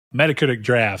Metacritic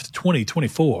Draft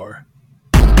 2024.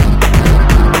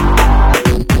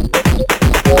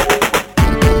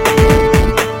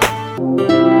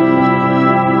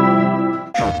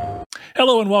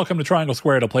 Hello and welcome to Triangle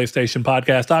Squared, a PlayStation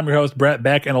podcast. I'm your host, Brett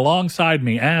Beck, and alongside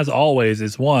me, as always,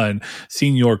 is one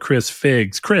Senior Chris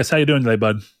Figs. Chris, how you doing today,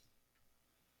 bud?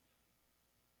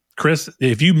 Chris,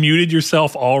 if you muted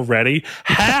yourself already,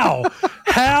 how?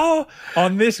 How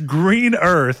on this green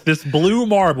earth, this blue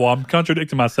marble, I'm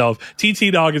contradicting myself,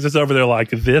 TT Dog is just over there like,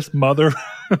 this mother...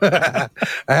 I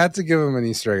had to give him an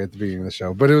Easter egg at the beginning of the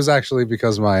show, but it was actually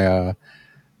because my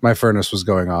furnace was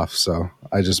going off, so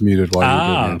I just muted while you were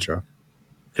doing the intro.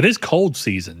 It is cold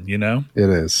season, you know? It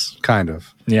is, kind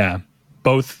of. Yeah,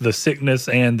 both the sickness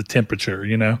and the temperature,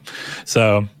 you know?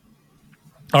 So,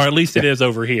 or at least it is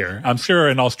over here. I'm sure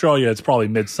in Australia it's probably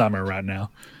midsummer right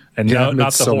now. And no,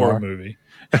 not the horror movie.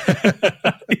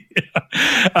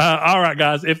 All right,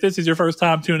 guys, if this is your first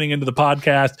time tuning into the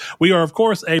podcast, we are, of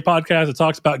course, a podcast that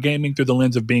talks about gaming through the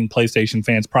lens of being PlayStation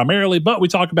fans primarily, but we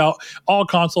talk about all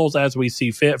consoles as we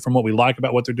see fit, from what we like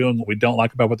about what they're doing, what we don't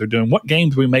like about what they're doing, what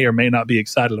games we may or may not be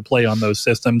excited to play on those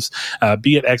systems,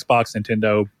 be it Xbox,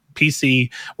 Nintendo, PC,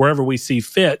 wherever we see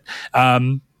fit.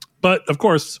 But, of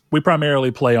course, we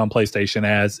primarily play on PlayStation,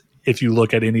 as if you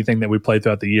look at anything that we play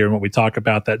throughout the year and what we talk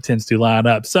about, that tends to line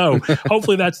up. So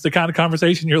hopefully that's the kind of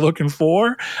conversation you're looking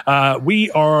for.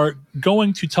 We are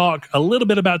going to talk a little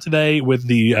bit about today with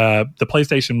the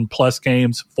PlayStation Plus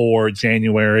games for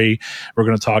January. We're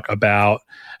going to talk about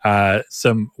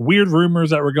some weird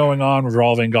rumors that were going on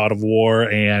revolving God of War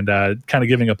and kind of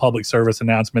giving a public service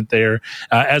announcement there,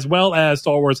 as well as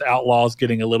Star Wars Outlaws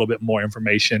getting a little bit more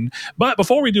information. But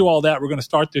before we do all that, we're going to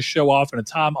start this show off in a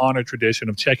time-honored tradition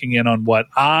of checking in on what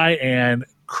I and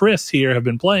Chris here have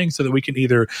been playing, so that we can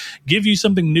either give you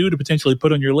something new to potentially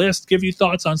put on your list, give you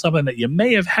thoughts on something that you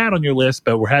may have had on your list,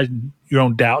 but we're having your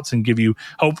own doubts, and give you,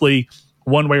 hopefully,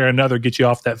 one way or another, get you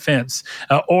off that fence,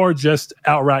 or just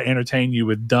outright entertain you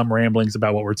with dumb ramblings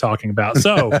about what we're talking about.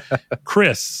 So,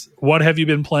 Chris, what have you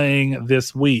been playing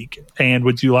this week? And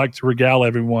would you like to regale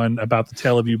everyone about the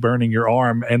tale of you burning your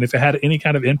arm, and if it had any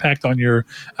kind of impact on your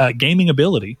gaming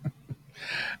ability?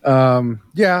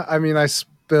 Yeah, I mean, I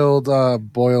spilled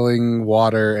boiling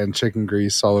water and chicken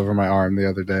grease all over my arm the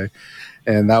other day,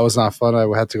 and that was not fun. I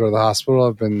had to go to the hospital.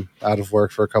 I've been out of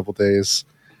work for a couple days.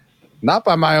 Not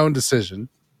by my own decision,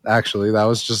 actually. That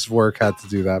was just work had to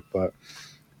do that. But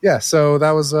yeah, so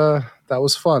that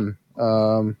was fun.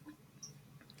 In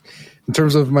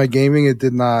terms of my gaming, it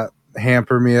did not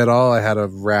hamper me at all. I had a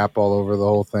wrap all over the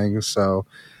whole thing, so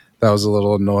that was a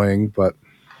little annoying. But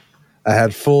I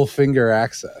had full finger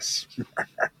access,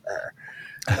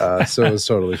 so it was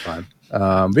totally fine.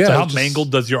 But yeah, so how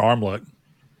mangled does your arm look?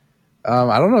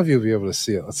 I don't know if you'll be able to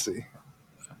see it. Let's see.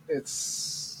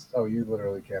 Oh, you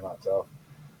literally cannot tell.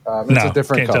 It's a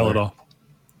different can't color. Tell at all.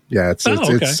 Yeah,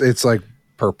 it's like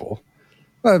purple.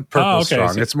 Purple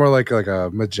strong. So it's more like a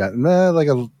magenta, like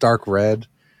a dark red.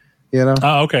 You know?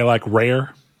 Oh, okay, like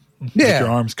rare. Yeah, like your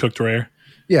arm's cooked rare.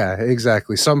 Yeah,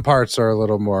 exactly. Some parts are a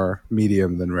little more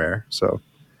medium than rare. So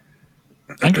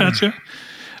I gotcha.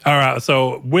 All right.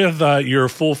 So with your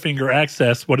full finger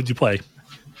access, what did you play?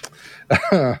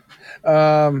 So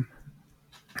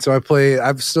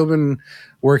I've still been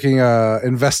working,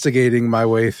 investigating my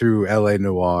way through LA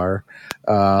Noire.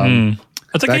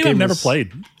 That's a game I've never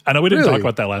played. I know we didn't talk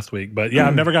about that last week, but yeah,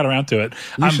 I've never got around to it.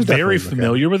 I'm very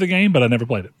familiar with the game, but I never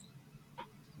played it.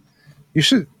 You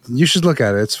should look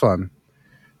at it. It's fun.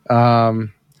 I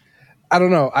don't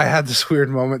know. I had this weird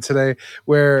moment today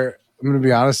where, I'm going to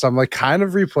be honest, I'm like kind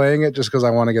of replaying it just because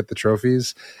I want to get the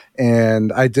trophies.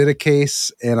 And I did a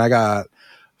case and I got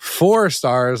 4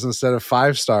 stars instead of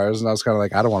 5 stars, and I was kind of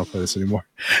like, I don't want to play this anymore.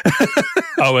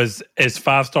 Oh, is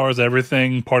 5 stars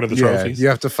everything part of the trophies? Yeah, you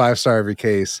have to 5-star every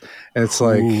case, and it's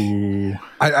like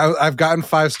I've gotten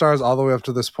 5 stars all the way up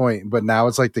to this point, but now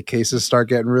it's like the cases start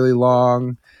getting really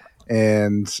long,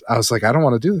 and I was like, I don't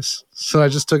want to do this, so I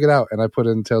just took it out and I put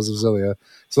in Tales of Xillia.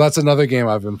 So that's another game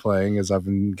I've been playing, is I've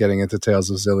been getting into Tales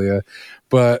of Xillia,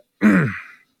 but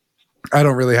I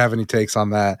don't really have any takes on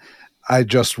that. I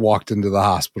just walked into the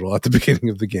hospital at the beginning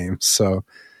of the game, so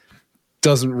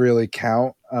doesn't really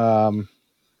count. But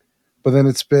then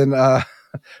it's been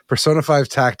Persona 5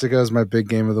 Tactica is my big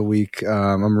game of the week.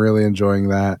 I'm really enjoying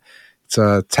that. It's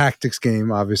a tactics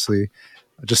game, obviously,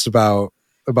 just about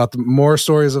the more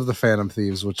stories of the Phantom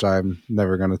Thieves, which I'm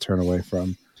never going to turn away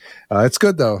from. It's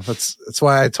good though. That's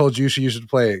why I told you should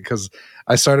play it, because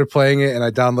I started playing it and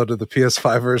I downloaded the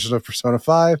PS5 version of Persona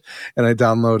 5 and I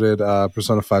downloaded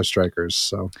Persona 5 Strikers.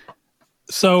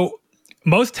 So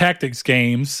most tactics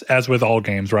games, as with all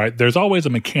games, right, there's always a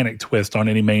mechanic twist on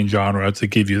any main genre to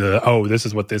give you this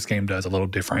is what this game does a little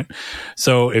different.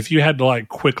 So if you had to like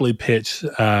quickly pitch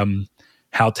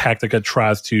how Tactica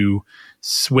tries to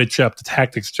switch up the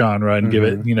tactics genre and give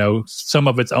it, some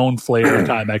of its own flair and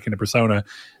tie back into Persona,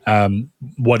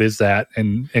 what is that?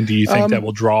 And do you think that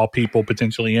will draw people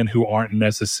potentially in who aren't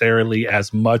necessarily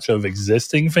as much of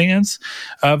existing fans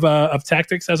of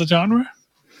tactics as a genre?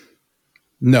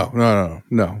 No.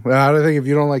 I don't think if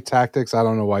you don't like tactics, I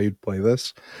don't know why you'd play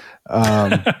this.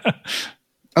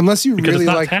 Unless you because really it's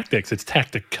not like tactics, it's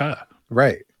Tactica.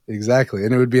 Right. Exactly.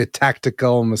 And it would be a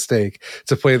tactical mistake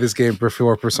to play this game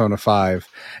before Persona 5.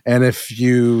 And if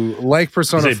you like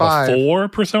Persona 5... Before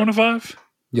Persona 5?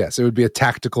 Yes, it would be a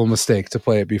tactical mistake to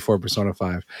play it before Persona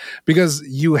 5. Because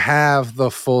you have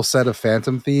the full set of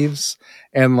Phantom Thieves.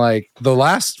 And like the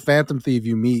last Phantom Thief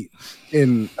you meet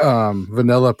in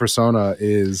vanilla Persona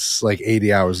is like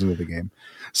 80 hours into the game.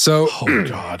 So... Oh,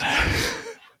 God.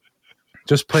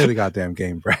 Just play the goddamn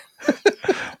game, Brad.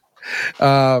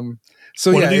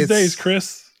 So one of these days,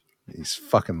 Chris. He's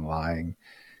fucking lying.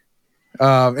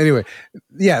 Anyway,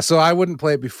 yeah. So I wouldn't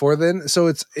play it before then. So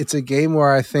it's a game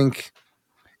where I think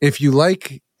if you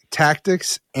like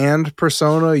tactics and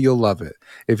Persona, you'll love it.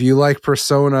 If you like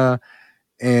Persona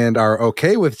and are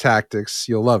okay with tactics,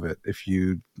 you'll love it. If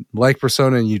you like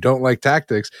Persona and you don't like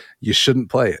tactics, you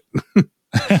shouldn't play it.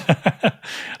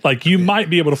 Like you might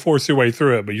be able to force your way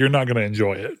through it, but you're not going to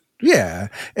enjoy it. Yeah,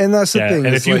 and that's the thing.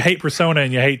 And if you hate Persona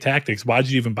and you hate tactics, why'd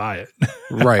you even buy it?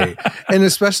 Right. And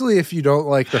especially if you don't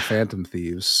like the Phantom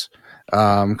Thieves.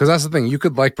 Because that's the thing. You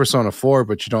could like Persona 4,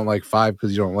 but you don't like 5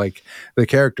 because you don't like the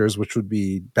characters, which would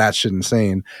be batshit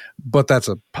insane. But that's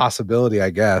a possibility, I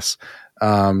guess.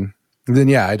 Then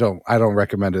yeah, I don't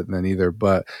recommend it then either.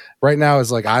 But right now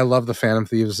is like I love the Phantom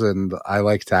Thieves and I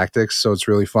like tactics, so it's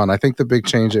really fun. I think the big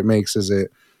change it makes is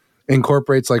it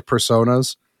incorporates like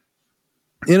personas.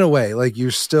 In a way, like you're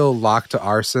still locked to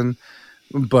Arson,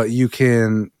 but you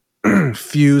can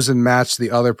fuse and match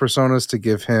the other personas to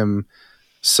give him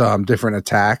some different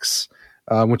attacks,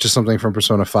 which is something from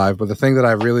Persona 5. But the thing that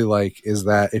I really like is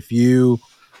that in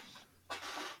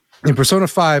Persona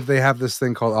 5, they have this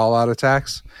thing called all-out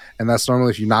attacks, and that's normally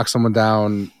if you knock someone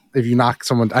down. If you knock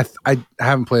someone, I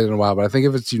haven't played it in a while, but I think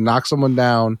if it's you knock someone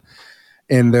down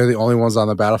and they're the only ones on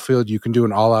the battlefield, you can do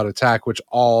an all-out attack, which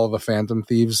all the Phantom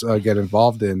Thieves get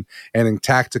involved in. And in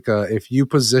Tactica, if you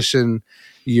position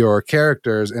your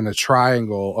characters in a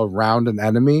triangle around an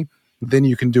enemy, then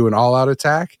you can do an all-out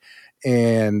attack,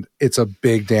 and it's a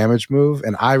big damage move.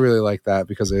 And I really like that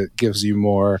because it gives you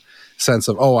more sense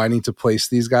of, I need to place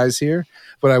these guys here.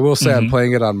 But I will say I'm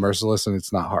playing it on Merciless, and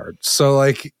it's not hard. So,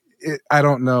 like, I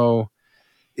don't know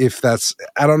if that's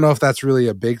really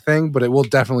a big thing, but it will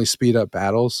definitely speed up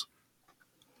battles.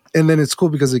 And then it's cool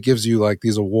because it gives you like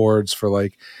these awards for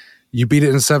like you beat it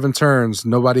in 7 turns,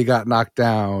 nobody got knocked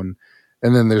down,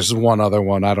 and then there's one other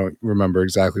one, I don't remember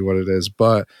exactly what it is,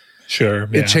 but sure,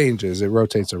 it changes, it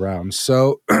rotates around.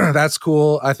 So that's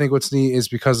cool. I think what's neat is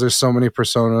because there's so many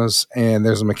personas, and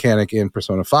there's a mechanic in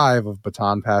Persona 5 of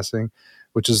baton passing,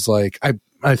 which is like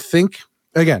I think.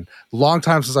 Again, long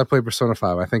time since I played Persona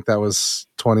 5. I think that was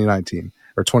 2019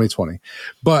 or 2020.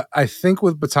 But I think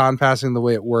with baton passing, the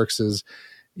way it works is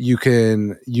you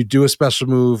do a special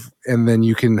move and then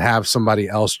you can have somebody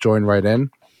else join right in.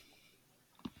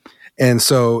 And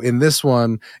so in this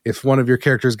one, if one of your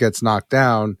characters gets knocked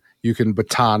down, you can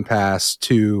baton pass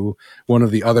to one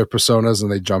of the other personas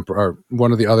and they jump, or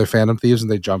one of the other Phantom Thieves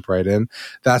and they jump right in.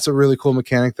 That's a really cool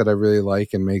mechanic that I really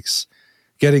like and makes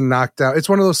getting knocked out. It's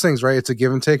one of those things, right? It's a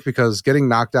give and take because getting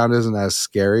knocked down isn't as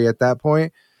scary at that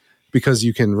point because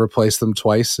you can replace them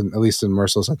twice. And at least in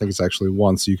Merciless, I think it's actually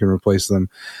once you can replace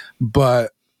them. But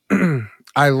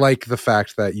I like the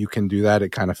fact that you can do that.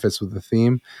 It kind of fits with the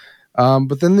theme.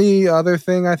 But then the other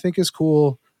thing I think is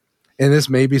cool, and this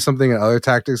may be something in other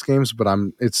tactics games, but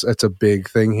it's a big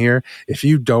thing here. If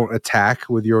you don't attack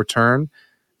with your turn,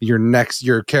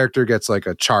 your character gets like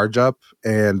a charge up,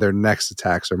 and their next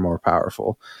attacks are more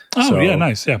powerful. Yeah,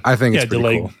 nice. Yeah, I think it's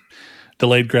pretty cool.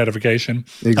 Delayed gratification.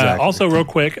 Exactly. Also, real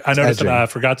quick, I noticed that I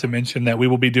forgot to mention that we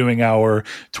will be doing our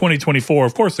 2024.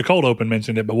 Of course, the Cold Open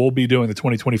mentioned it, but we'll be doing the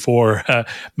 2024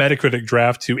 Metacritic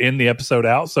draft to end the episode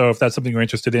out. So if that's something you're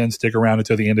interested in, stick around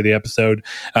until the end of the episode,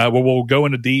 where we'll go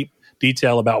into deep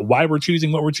detail about why we're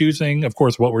choosing what we're choosing, of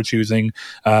course, what we're choosing,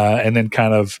 and then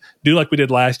kind of do like we did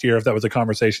last year if that was a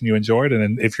conversation you enjoyed. And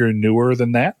then if you're newer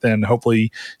than that, then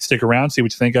hopefully stick around, see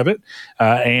what you think of it.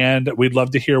 And we'd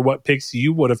love to hear what picks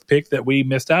you would have picked that we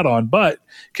missed out on. But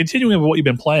continuing with what you've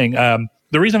been playing,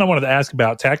 the reason I wanted to ask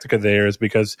about Tactica there is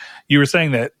because you were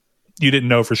saying that you didn't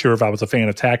know for sure if I was a fan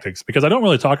of tactics, because I don't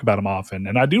really talk about them often.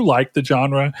 And I do like the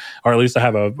genre, or at least I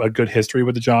have a good history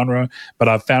with the genre. But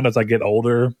I've found as I get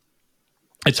older,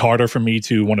 it's harder for me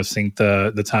to want to sink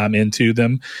the time into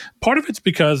them. Part of it's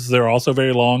because they're also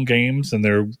very long games and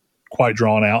they're quite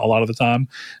drawn out a lot of the time,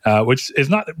 which is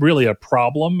not really a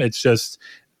problem. It's just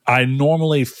I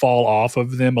normally fall off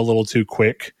of them a little too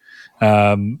quick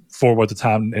for what the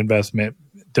time investment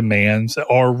demands.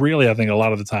 Or really, I think a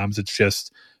lot of the times it's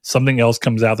just something else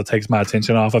comes out that takes my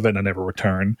attention off of it and I never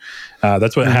return.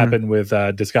 That's what happened with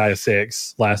Disgaea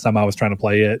 6 last time I was trying to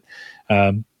play it.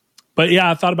 But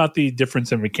yeah, I thought about the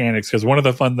difference in mechanics, because one of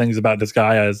the fun things about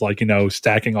Disgaea is, like,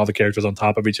 stacking all the characters on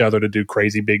top of each other to do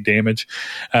crazy big damage.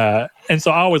 And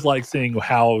so I always like seeing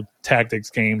how tactics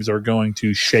games are going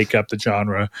to shake up the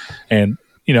genre. And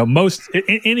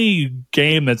any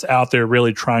game that's out there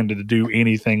really trying to do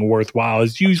anything worthwhile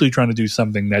is usually trying to do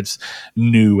something that's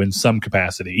new in some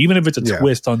capacity, even if it's a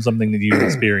twist on something that you've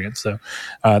experienced. So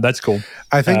that's cool.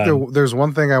 I think there's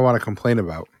one thing I want to complain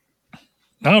about.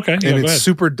 Okay. And it's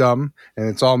super dumb, and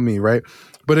it's all me, right?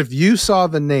 But if you saw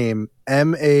the name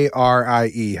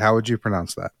Marie, how would you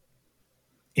pronounce that?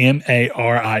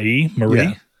 Marie? Marie?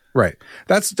 Yeah. Right.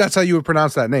 That's how you would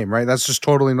pronounce that name, right? That's just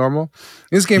totally normal.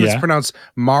 This game is pronounced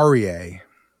Marie.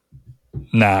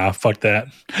 Nah, fuck that.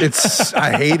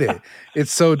 I hate it.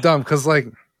 It's so dumb because, like,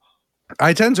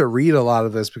 I tend to read a lot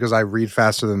of this because I read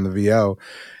faster than the VO.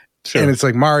 Sure. And it's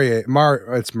like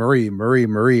it's Marie,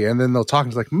 and then they'll talk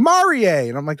and it's like Marie,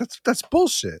 and I'm like, that's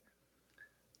bullshit.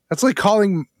 That's like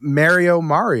calling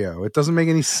Mario. It doesn't make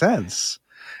any sense.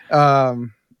 So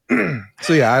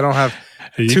yeah, I don't have.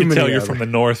 You too can many tell you're from the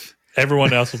north.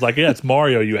 Everyone else was like, "Yeah, it's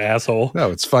Mario, you asshole."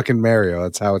 No, it's fucking Mario.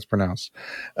 That's how it's pronounced.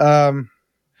 So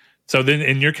then,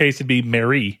 in your case, it'd be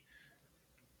Mary.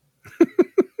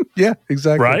 Yeah,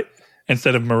 exactly. Right,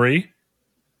 instead of Marie.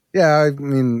 Yeah, I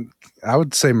mean, I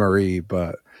would say Marie,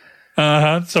 but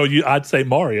So I'd say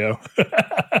Mario.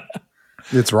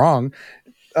 It's wrong.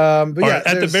 But yeah,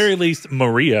 at the very least,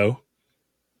 Mario.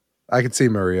 I could see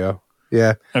Mario.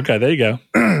 Yeah. Okay, there you go.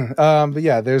 But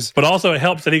yeah, But also, it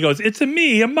helps that he goes, "It's a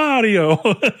Mario."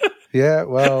 Yeah.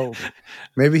 Well,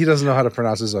 maybe he doesn't know how to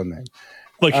pronounce his own name.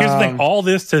 Look, here's the thing. All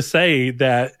this to say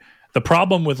that the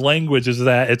problem with language is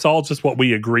that it's all just what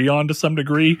we agree on to some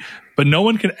degree, but no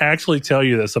one can actually tell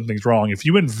you that something's wrong. If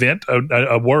you invent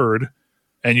a word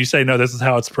and you say, no, this is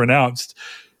how it's pronounced,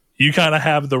 you kind of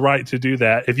have the right to do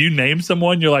that. If you name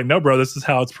someone, you're like, no, bro, this is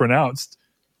how it's pronounced.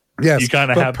 Yes, you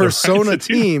kind of have Persona the right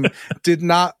to team did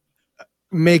not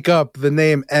make up the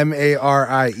name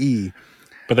Marie.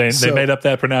 But they made up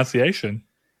that pronunciation.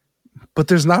 But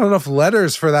there's not enough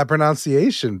letters for that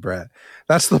pronunciation, Brett.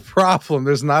 That's the problem.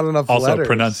 There's not enough letters. Also,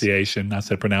 pronunciation. I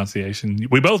said pronunciation.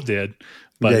 We both did.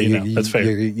 But, that's fair.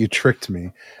 You tricked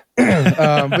me.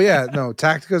 But yeah, no,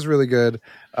 Tactica is really good.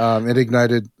 It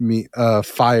ignited me,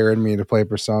 fire in me to play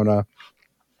Persona.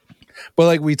 But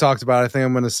like we talked about, I think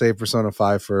I'm going to save Persona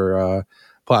 5 for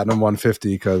Platinum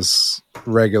 150 because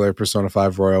regular Persona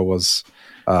 5 Royal was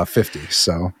 50.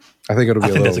 So I think it'll be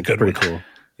that's a good pretty one. Cool.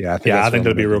 Yeah, I think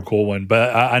that'll be a real cool one.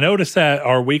 But I noticed that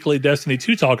our weekly Destiny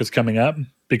 2 talk is coming up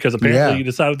because apparently you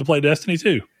decided to play Destiny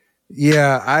 2.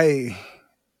 Yeah, I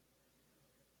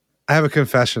have a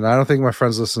confession. I don't think my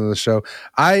friends listen to the show.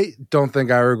 I don't think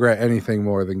I regret anything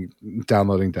more than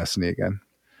downloading Destiny again.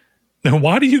 Now,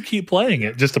 why do you keep playing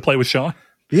it? Just to play with Sean?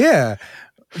 Yeah,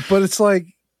 but it's like,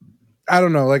 I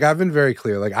don't know. Like, I've been very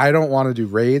clear. Like, I don't want to do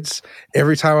raids.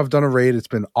 Every time I've done a raid, it's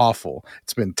been awful.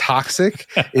 It's been toxic.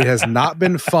 It has not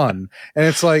been fun. And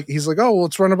it's like, he's like, oh, well,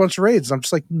 let's run a bunch of raids. And I'm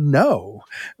just like, no.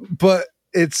 But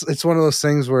it's one of those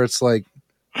things where it's like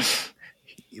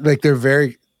they're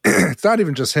very, it's not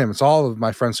even just him. It's all of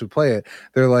my friends who play it.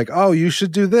 They're like, oh, you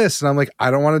should do this. And I'm like,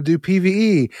 I don't want to do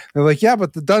PvE. They're like, yeah,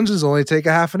 but the dungeons only take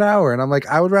a half an hour. And I'm like,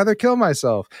 I would rather kill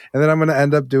myself. And then I'm going to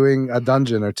end up doing a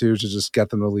dungeon or two to just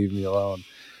get them to leave me alone.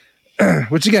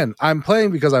 Which again, I'm playing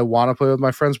because I want to play with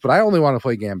my friends, but I only want to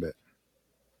play Gambit.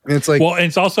 And it's like, well,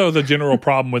 it's also the general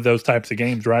problem with those types of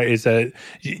games, right? Is that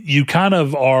you kind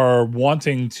of are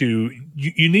wanting to,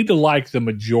 you need to like the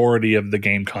majority of the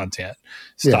game content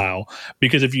style,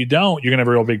 because if you don't, you're going to have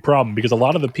a real big problem. Because a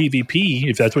lot of the PvP,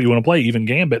 if that's what you want to play, even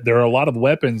Gambit, there are a lot of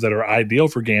weapons that are ideal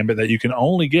for Gambit that you can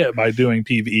only get by doing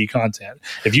PvE content.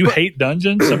 If you hate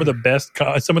dungeons, some of the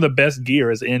best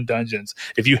gear is in dungeons.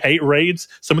 If you hate raids,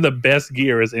 some of the best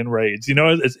gear is in raids. And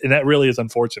that really is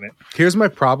unfortunate. Here's my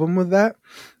problem with that.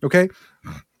 Okay,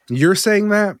 you're saying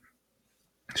that.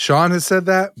 Sean has said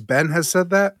that. Ben has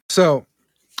said that. So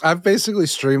I've basically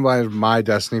streamlined my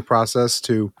Destiny process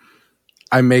to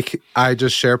I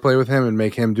just share play with him and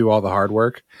make him do all the hard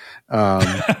work.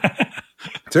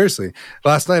 Seriously.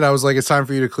 Last night I was like, it's time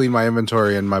for you to clean my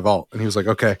inventory in my vault. And he was like,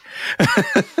 okay.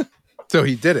 So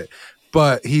he did it.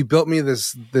 But he built me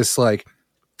this like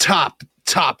top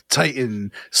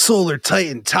Titan, solar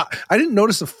Titan top. I didn't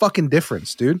notice a fucking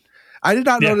difference, dude. I did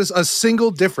not notice a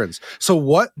single difference. So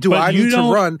what do I need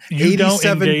to run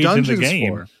 87 dungeons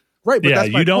for? Right, but that's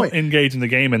my you don't point. engage in the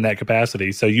game in that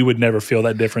capacity, so you would never feel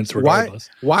that difference regardless.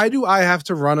 Why do I have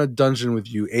to run a dungeon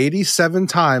with you 87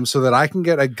 times so that I can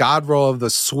get a god roll of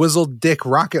the swizzle dick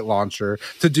rocket launcher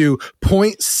to do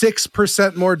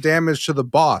 0.6% more damage to the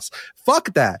boss?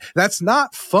 Fuck that. That's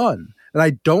not fun, and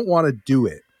I don't want to do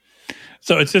it.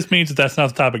 So it just means that that's not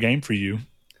the type of game for you.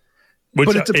 Which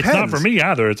but it depends. It's not for me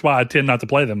either. It's why I tend not to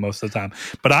play them most of the time.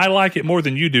 But I like it more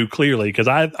than you do, clearly, because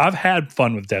I've had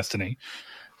fun with Destiny.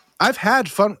 I've had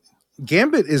fun.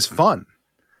 Gambit is fun.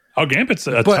 Oh, Gambit's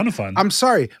a ton of fun. I'm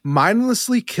sorry.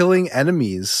 Mindlessly killing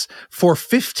enemies for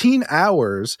 15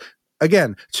 hours,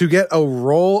 again, to get a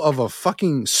roll of a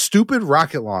fucking stupid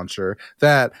rocket launcher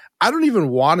that I don't even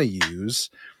want to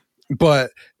use, but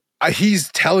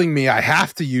he's telling me I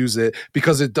have to use it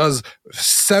because it does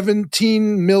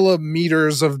 17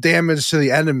 millimeters of damage to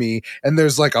the enemy, and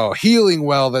there's like a healing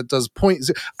well that does 0.0.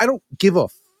 I don't give a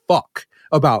fuck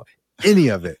about any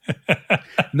of it.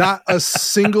 Not a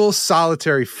single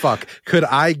solitary fuck could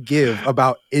I give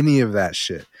about any of that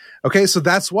shit. Okay, so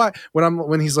that's why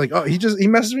when he's like, oh, he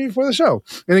messaged me before the show.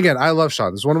 And again, I love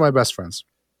Sean. He's one of my best friends.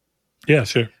 Yeah,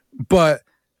 sure. But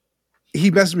he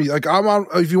messaged me like, I'm on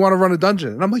if you want to run a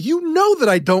dungeon. And I'm like, you know that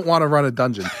I don't want to run a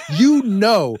dungeon. You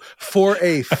know for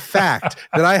a fact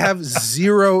that I have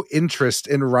zero interest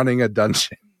in running a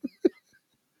dungeon.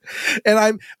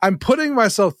 And I'm putting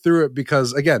myself through it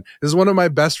because, again, this is one of my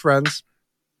best friends.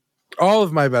 All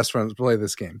of my best friends play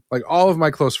this game, like all of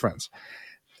my close friends.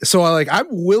 So I'm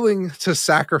willing to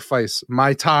sacrifice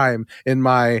my time and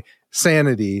my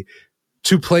sanity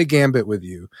to play Gambit with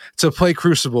you, to play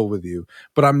Crucible with you,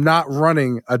 but I'm not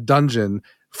running a dungeon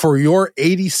for your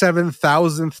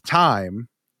 87,000th time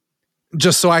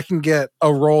just so I can get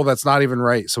a roll that's not even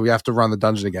right. So we have to run the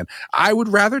dungeon again. I would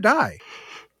rather die.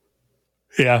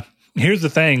 Yeah. Here's the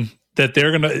thing that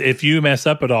they're going to, if you mess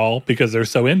up at all because they're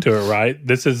so into it, right?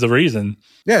 This is the reason.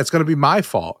 Yeah, it's going to be my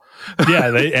fault. Yeah.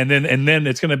 And then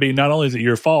it's going to be, not only is it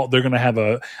your fault, they're going to have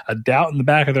a doubt in the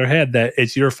back of their head that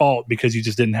it's your fault because you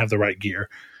just didn't have the right gear.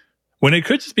 When it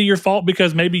could just be your fault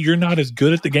because maybe you're not as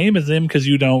good at the game as them because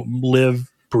you don't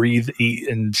live, breathe, eat,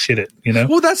 and shit it, you know?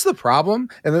 Well, that's the problem.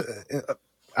 And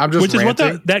I'm just Which is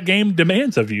ranting. what that game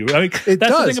demands of you. I mean,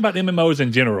 that's the thing about MMOs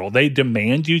in general. They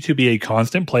demand you to be a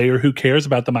constant player who cares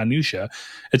about the minutia.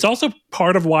 It's also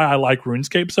part of why I like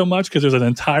RuneScape so much, because there's an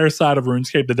entire side of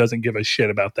RuneScape that doesn't give a shit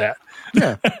about that.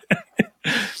 Yeah.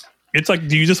 It's like,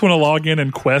 do you just want to log in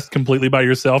and quest completely by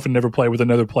yourself and never play with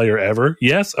another player ever?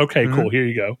 Yes? Okay, cool. Here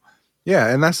you go. Yeah,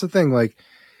 and that's the thing. Like,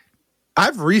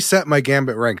 I've reset my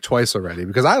Gambit rank twice already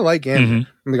because I like Gambit.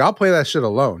 Like, I'll play that shit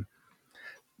alone.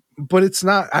 But it's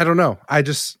not, I don't know.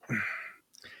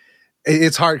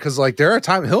 It's hard because there are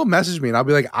times he'll message me and I'll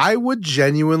be like, I would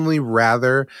genuinely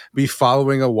rather be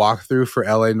following a walkthrough for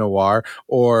LA Noire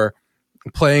or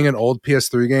playing an old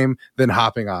PS3 game than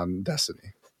hopping on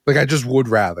Destiny. Like, I just would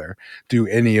rather do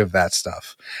any of that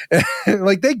stuff. And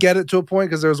they get it to a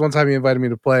point because there was one time he invited me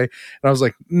to play and I was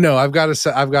like, no, I've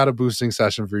got a boosting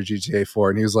session for GTA 4.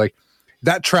 And he was like,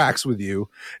 that tracks with you.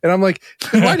 And I'm like,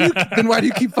 then why do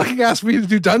you keep fucking asking me to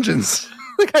do dungeons?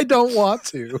 I don't want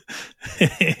to.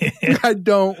 I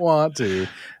don't want to.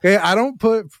 Okay, I don't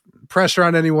put pressure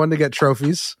on anyone to get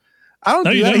trophies. I don't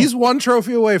do that. He's one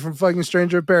trophy away from fucking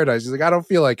Stranger in Paradise. He's like, I don't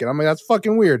feel like it. I'm like, that's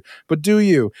fucking weird. But do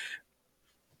you?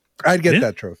 I'd get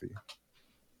that trophy.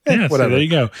 Yeah, whatever. So there you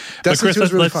go. Destiny 2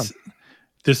 is really fun.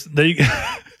 Just there you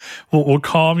We'll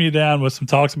calm you down with some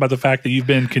talks about the fact that you've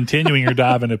been continuing your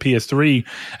dive into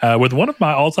PS3 with one of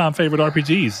my all-time favorite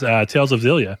RPGs, Tales of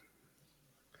Xillia.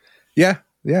 Yeah.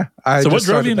 So what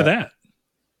drove you into that?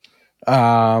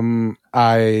 I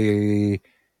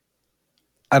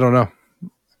don't know.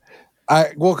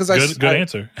 Good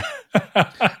answer.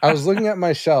 I was looking at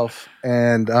my shelf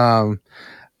and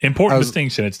important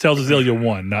distinction. It's Tales of Xillia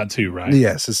 1, not 2, right?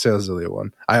 Yes, it's Tales of Xillia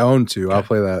 1. I own 2. Okay. I'll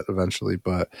play that eventually,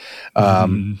 but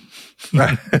oh.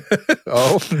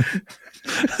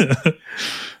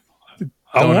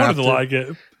 I wanted to like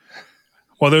it.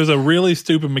 Well, there's a really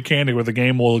stupid mechanic where the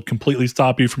game will completely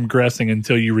stop you from progressing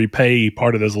until you repay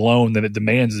part of this loan that it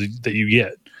demands that you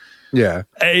get. Yeah.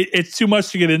 It's too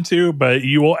much to get into, but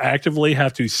you will actively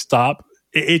have to stop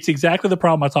it's exactly the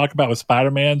problem I talk about with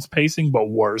Spider-Man's pacing, but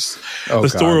worse. Oh, the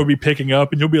story God. will be picking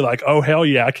up and you'll be like, oh, hell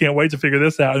yeah, I can't wait to figure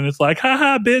this out. And it's like,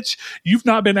 haha, bitch, you've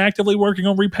not been actively working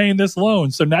on repaying this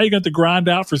loan. So now you're going to grind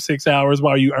out for 6 hours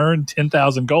while you earn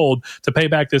 10,000 gold to pay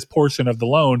back this portion of the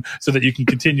loan so that you can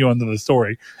continue on to the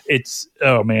story. It's,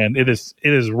 oh man, it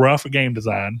is rough game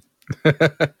design.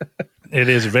 It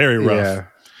is very rough. Yeah.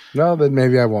 No, then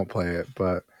maybe I won't play it,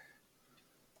 but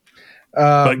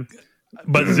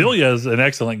Xillia is an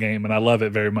excellent game, and I love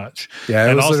it very much. Yeah,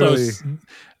 and also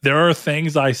there are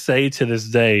things I say to this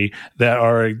day that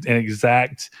are an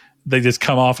exact. They just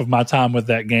come off of my time with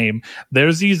that game.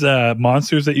 There's these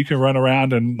monsters that you can run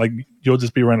around, and like you'll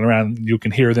just be running around, and you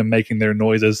can hear them making their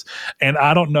noises. And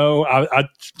I don't know. I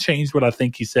changed what I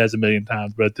think he says a million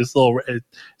times, but this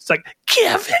it's like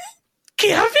Kevin.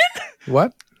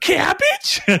 What?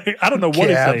 Cabbage? I don't know what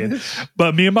he's saying,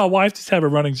 but me and my wife just have a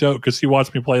running joke because she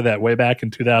watched me play that way back in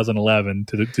 2011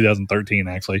 to 2013,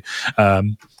 actually,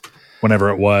 whenever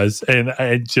it was, and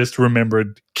I just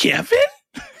remembered Kevin.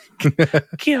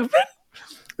 Kevin?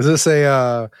 Is this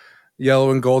a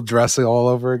yellow and gold dressing all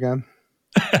over again?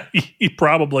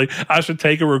 Probably. I should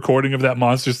take a recording of that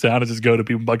monster sound and just go to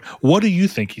people like, "What do you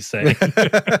think he's saying?"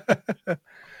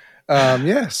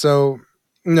 Yeah. So.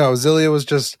 No, Xillia was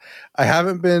just, I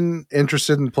haven't been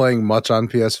interested in playing much on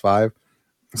PS5.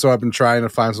 So I've been trying to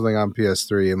find something on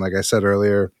PS3. And like I said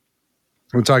earlier,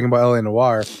 when talking about LA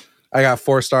Noire, I got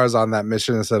 4 stars on that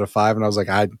mission instead of 5. And I was like,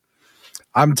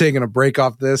 I'm taking a break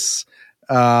off this.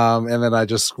 And then I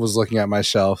just was looking at my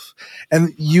shelf.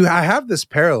 And I have this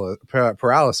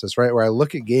paralysis, right? Where I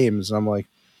look at games and I'm like,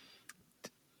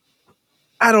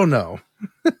 I don't know.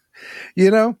 You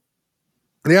know?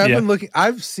 Yeah, I've been looking.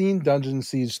 I've seen Dungeon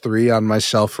Siege 3 on my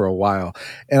shelf for a while,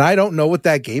 and I don't know what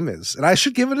that game is, and I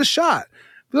should give it a shot.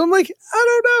 But I'm like, I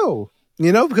don't know,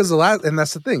 you know, because and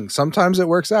that's the thing. Sometimes it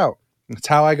works out. It's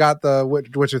how I got the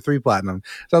Witcher 3 Platinum.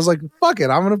 So I was like, fuck it,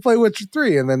 I'm going to play Witcher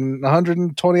 3. And then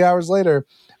 120 hours later,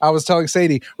 I was telling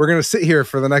Sadie, we're going to sit here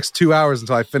for the next 2 hours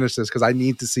until I finish this because I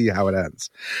need to see how it ends.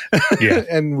 Yeah.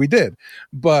 And we did.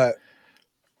 But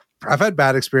I've had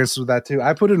bad experiences with that too.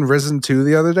 I put in Risen 2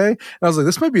 the other day, and I was like,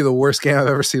 this might be the worst game I've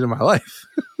ever seen in my life.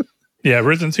 Yeah,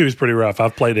 Risen 2 is pretty rough.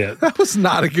 I've played it. That was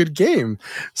not a good game.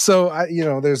 So,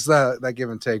 there's that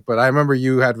give and take. But I remember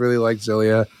you had really liked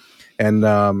Xillia. And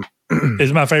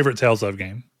it's my favorite Tales of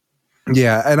game.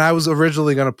 Yeah, and I was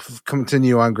originally going to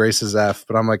continue on Grace's F,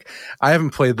 but I'm like, I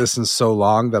haven't played this in so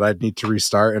long that I'd need to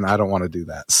restart, and I don't want to do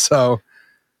that. So...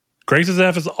 Grace's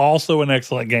F is also an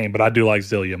excellent game, but I do like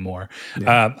Xillia more.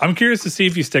 Yeah. I'm curious to see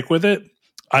if you stick with it.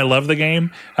 I love the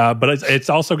game, but it's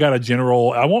also got a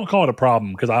general, I won't call it a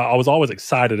problem because I was always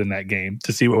excited in that game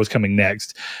to see what was coming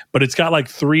next. But it's got like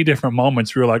 3 different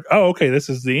moments where you're like, oh, okay, this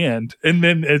is the end. And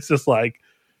then it's just like,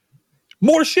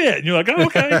 more shit. And you're like, oh,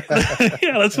 okay.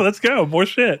 Yeah, let's go. More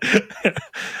shit.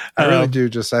 I really do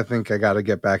I think I got to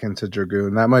get back into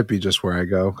Dragoon. That might be just where I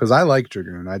go because I like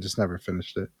Dragoon. I just never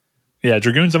finished it. Yeah,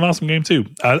 Dragoon's an awesome game too.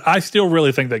 I still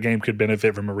really think that game could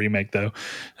benefit from a remake though.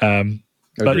 But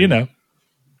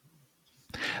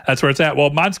that's where it's at.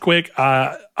 Well, mine's quick.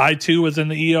 I too was in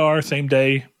the ER same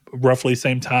day, roughly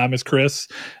same time as Chris.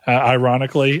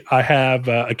 Ironically, I have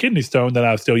a kidney stone that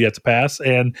I've still yet to pass,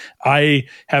 and I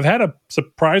have had a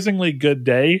surprisingly good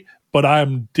day, but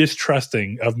I'm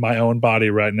distrusting of my own body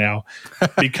right now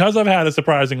because I've had a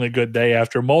surprisingly good day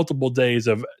after multiple days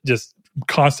of just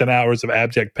constant hours of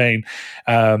abject pain.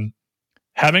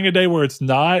 Having a day where it's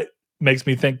not makes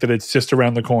me think that it's just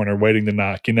around the corner waiting to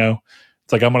knock, you know?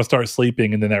 It's like I'm going to start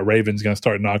sleeping and then that raven's going to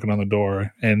start knocking on the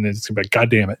door and it's going to be like, God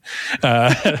damn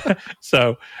it.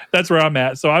 So that's where I'm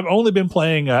at. So I've only been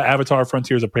playing Avatar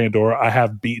Frontiers of Pandora. I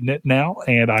have beaten it now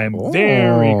and I am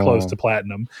very close to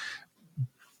platinum.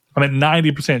 I'm at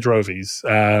 90% trophies.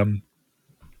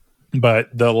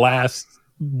 But the last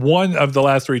one of the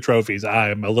last 3 trophies,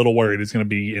 I'm a little worried is going to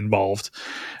be involved.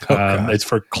 It's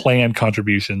for clan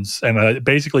contributions. And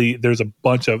basically there's a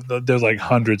bunch of, there's like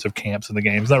hundreds of camps in the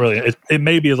game. It's not really, it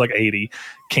maybe is like 80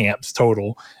 camps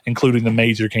total, including the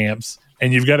major camps.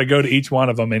 And you've got to go to each one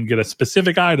of them and get a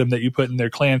specific item that you put in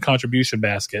their clan contribution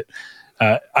basket.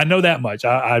 I know that much.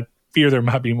 I fear there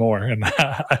might be more and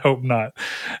I hope not.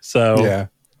 So yeah.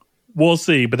 We'll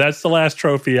see, but that's the last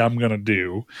trophy I'm going to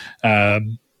do.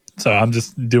 So I'm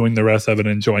just doing the rest of it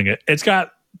and enjoying it. It's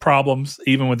got problems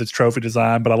even with its trophy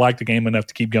design, but I like the game enough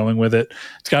to keep going with it.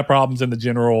 It's got problems in the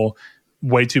general,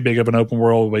 way too big of an open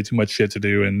world, way too much shit to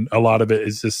do. And a lot of it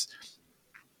is just,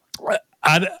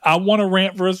 I want to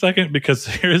rant for a second because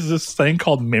there's this thing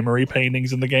called memory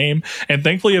paintings in the game. And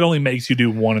thankfully it only makes you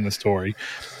do one in the story.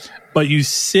 but you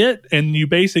sit and you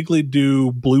basically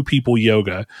do blue people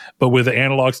yoga, but with the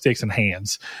analog sticks and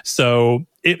hands. So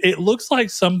it looks like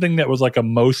something that was like a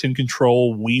motion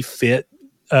control Wii Fit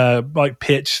like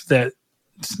pitch that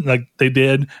like they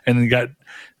did and then got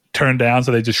turned down,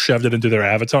 so they just shoved it into their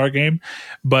avatar game.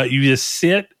 But you just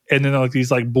sit, and then like these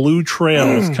like blue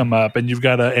trails come up, and you've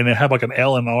got to, and it have like an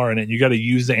L and R in it. You got to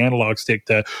use the analog stick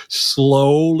to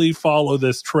slowly follow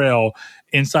this trail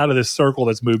inside of this circle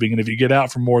that's moving. And if you get out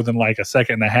for more than like a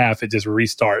second and a half, it just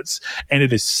restarts. And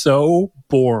it is so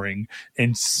boring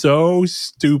and so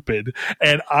stupid.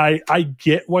 And I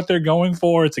get what they're going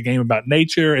for. It's a game about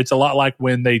nature. It's a lot like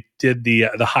when they did the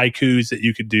haikus that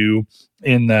you could do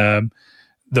in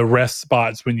the rest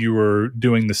spots when you were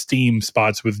doing the Steam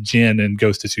spots with Jin and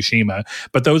Ghost of Tsushima.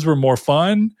 But those were more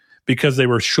fun because they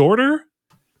were shorter.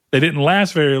 They didn't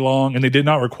last very long, and they did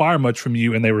not require much from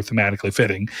you, and they were thematically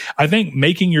fitting. I think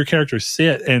making your character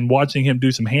sit and watching him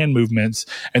do some hand movements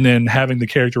and then having the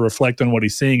character reflect on what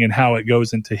he's seeing and how it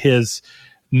goes into his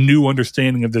new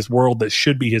understanding of this world that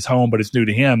should be his home, but it's new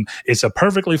to him, it's a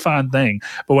perfectly fine thing.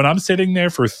 But when I'm sitting there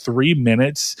for 3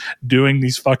 minutes doing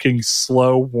these fucking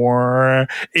slow war,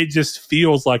 it just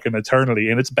feels like an eternity,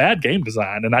 and it's bad game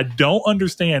design. And I don't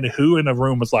understand who in a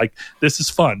room was like, this is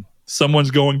fun.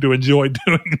 Someone's going to enjoy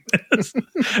doing this.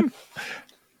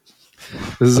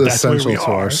 This is essential to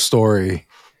our story.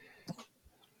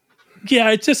 Yeah,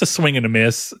 it's just a swing and a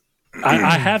miss.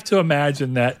 I have to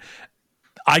imagine that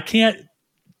I can't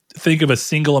think of a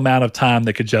single amount of time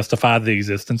that could justify the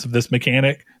existence of this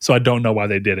mechanic, so I don't know why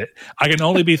they did it. I can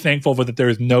only be thankful for that there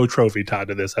is no trophy tied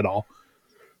to this at all.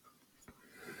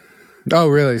 Oh,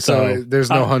 really? So there's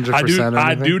no 100%?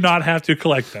 I do not have to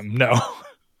collect them, no.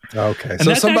 Okay. And so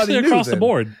that's somebody actually across the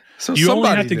board. So you only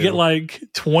have to get like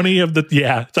 20 of the,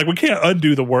 it's like we can't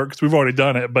undo the work because we've already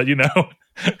done it, but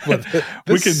well,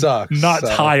 we can not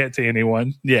tie it to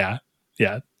anyone. Yeah.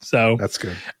 So that's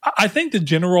good. I think the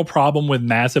general problem with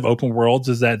massive open worlds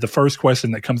is that the first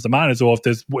question that comes to mind is, well,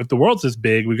 if the world's this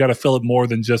big, we've got to fill it more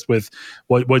than just with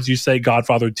what did you say,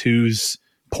 Godfather 2's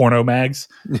porno mags?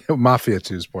 Mafia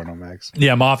 2's porno mags.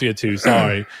 Yeah, Mafia 2,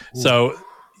 sorry. So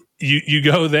you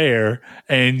go there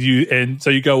and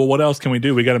so you go, well, what else can we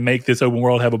do? We got to make this open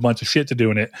world have a bunch of shit to do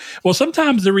in it. Well,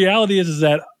 sometimes the reality is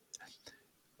that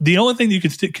the only thing that you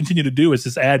can continue to do is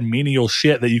just add menial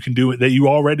shit that you can do, that you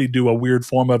already do a weird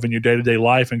form of in your day-to-day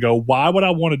life, and go, why would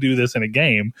I want to do this in a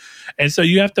game? And so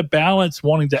you have to balance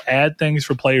wanting to add things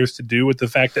for players to do with the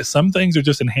fact that some things are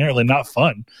just inherently not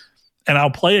fun. And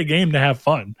I'll play a game to have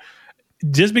fun.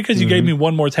 Just because you gave me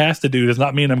one more task to do does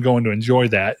not mean I'm going to enjoy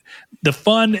that. The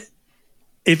fun,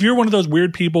 if you're one of those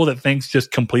weird people that thinks just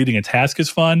completing a task is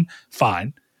fun,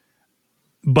 fine.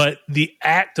 But the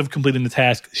act of completing the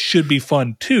task should be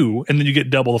fun too, and then you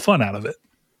get double the fun out of it.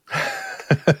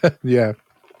 Yeah.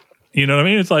 You know what I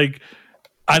mean? It's like,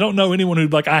 I don't know anyone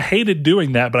who'd like, I hated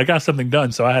doing that, but I got something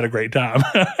done, so I had a great time.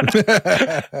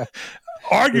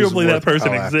 Arguably, that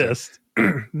person exists.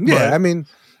 Yeah, I mean,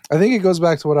 I think it goes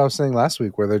back to what I was saying last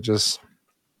week, where they're just,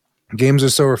 games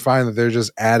are so refined that they're just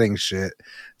adding shit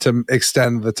to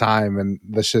extend the time, and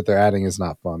the shit they're adding is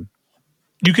not fun.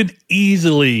 You could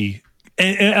easily...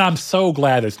 And I'm so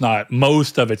glad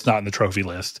most of it's not in the trophy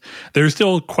list. There's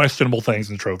still questionable things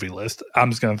in the trophy list. I'm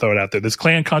just going to throw it out there. This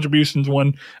clan contributions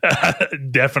one,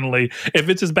 definitely. If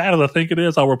it's as bad as I think it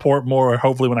is, I'll report more,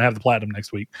 hopefully when I have the platinum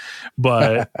next week.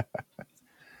 But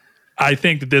I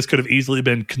think that this could have easily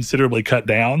been considerably cut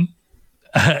down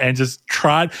and just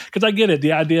tried. Because I get it.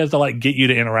 The idea is to like get you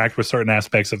to interact with certain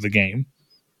aspects of the game,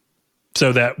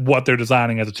 so that what they're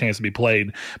designing has a chance to be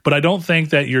played. But I don't think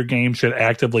that your game should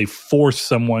actively force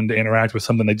someone to interact with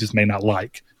something they just may not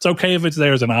like. It's okay if it's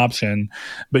there as an option,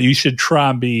 but you should try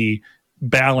and be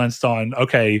balanced on,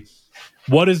 okay,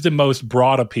 what is the most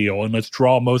broad appeal? And let's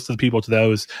draw most of the people to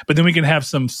those. But then we can have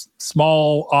some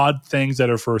small, odd things that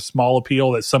are for small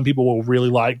appeal that some people will really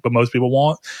like, but most people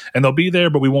won't. And they'll be there,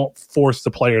 but we won't force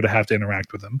the player to have to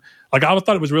interact with them. Like, I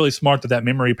thought it was really smart that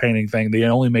memory painting thing, they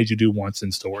only made you do once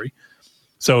in story.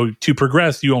 So to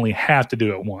progress, you only have to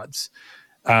do it once.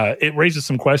 It raises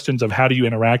some questions of how do you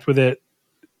interact with it.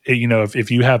 If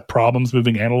you have problems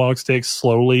moving analog sticks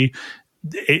slowly,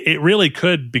 it really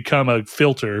could become a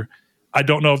filter. I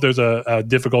don't know if there's a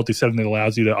difficulty setting that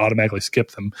allows you to automatically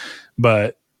skip them,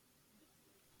 but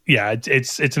yeah,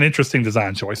 it's an interesting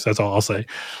design choice. That's all I'll say.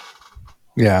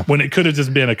 Yeah, when it could have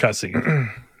just been a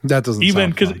cutscene. That doesn't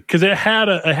even because it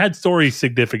had story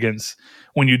significance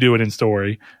when you do it in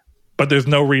story. But there's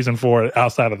no reason for it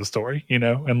outside of the story,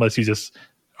 unless you just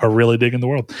are really digging the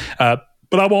world. But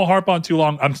I won't harp on too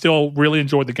long. I'm still really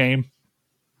enjoyed the game.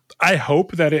 I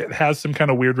hope that it has some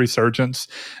kind of weird resurgence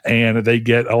and they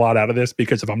get a lot out of this,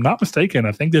 because if I'm not mistaken,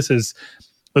 I think this is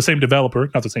the same developer,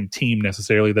 not the same team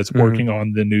necessarily, that's working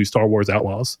on the new Star Wars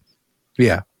Outlaws.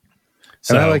 Yeah.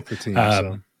 So, and I like the team.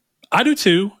 I do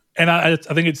too. And I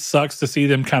think it sucks to see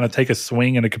them kind of take a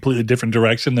swing in a completely different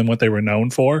direction than what they were known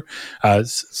for.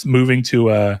 Moving to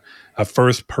a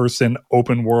first-person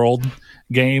open world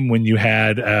game when you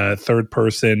had a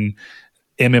third-person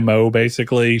MMO,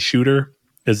 basically, shooter,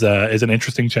 is an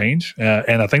interesting change.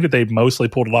 And I think that they've mostly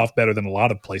pulled it off better than a lot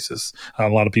of places. A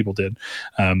lot of people did.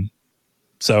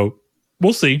 So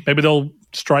we'll see. Maybe they'll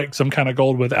strike some kind of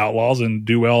gold with Outlaws and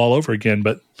do well all over again.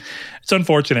 But it's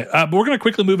unfortunate. But we're going to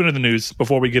quickly move into the news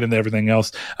before we get into everything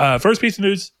else. First piece of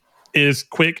news is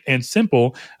quick and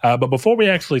simple. But before we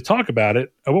actually talk about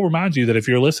it, I will remind you that if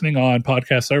you're listening on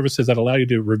podcast services that allow you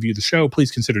to review the show,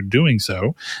 please consider doing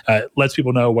so. It lets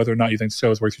people know whether or not you think the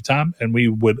show is worth your time. And we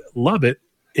would love it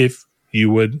if you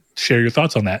would share your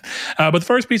thoughts on that. But the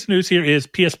first piece of news here is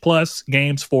PS Plus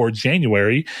games for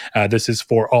January. This is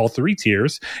for all three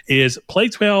tiers, is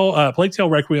Plague Tale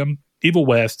Requiem, Evil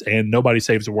West, and Nobody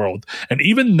Saves the World. And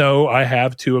even though I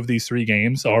have two of these three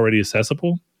games already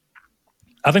accessible,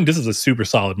 I think this is a super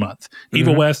solid month.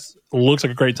 Evil West looks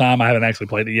like a great time. I haven't actually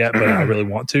played it yet, but I really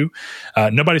want to.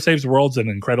 Nobody Saves the World is an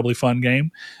incredibly fun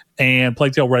game. And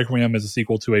Plague Tale Requiem is a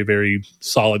sequel to a very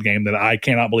solid game that I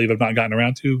cannot believe I've not gotten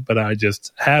around to, but I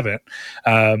just haven't.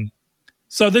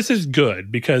 So this is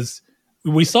good because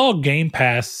we saw Game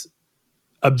Pass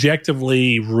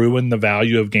objectively ruin the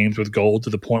value of games with gold to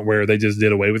the point where they just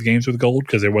did away with games with gold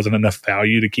because there wasn't enough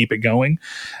value to keep it going.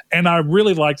 And I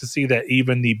really like to see that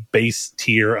even the base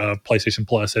tier of PlayStation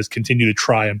Plus has continued to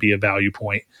try and be a value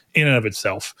point in and of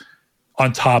itself,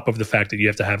 on top of the fact that you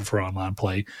have to have it for online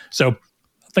play. So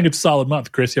I think it's a solid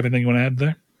month. Chris, you have anything you want to add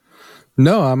there?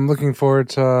 No, I'm looking forward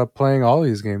to playing all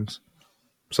these games.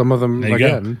 Some of them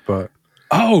again, but...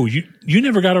 Oh, you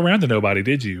never got around to Nobody,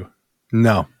 did you?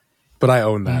 No. But I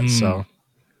own that, so.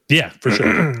 Yeah, for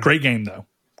sure. Great game, though.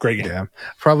 Great game. Yeah.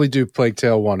 Probably do Plague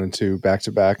Tale 1 and 2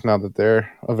 back-to-back now that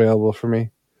they're available for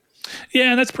me. Yeah,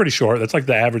 and that's pretty short. That's like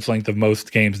the average length of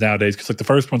most games nowadays, because like the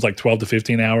first one's like 12 to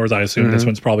 15 hours. I assume this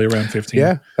one's probably around 15.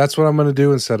 Yeah, that's what I'm going to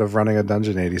do instead of running a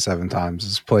dungeon 87 times,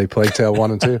 is play Plague Tale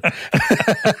 1 and 2.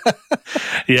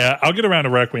 Yeah, I'll get around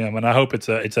to Requiem, and I hope it's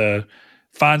a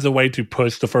finds a way to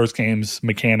push the first game's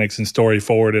mechanics and story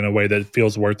forward in a way that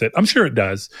feels worth it. I'm sure it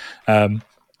does.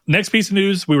 Next piece of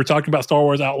news, we were talking about Star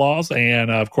Wars Outlaws, and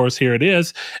of course, here it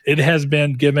is. It has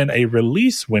been given a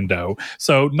release window.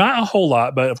 So not a whole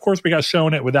lot, but of course, we got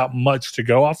shown it without much to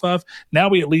go off of. Now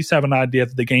we at least have an idea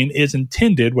that the game is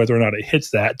intended, whether or not it hits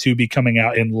that, to be coming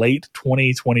out in late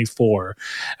 2024,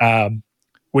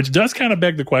 which does kind of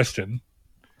beg the question.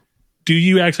 Do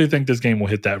you actually think this game will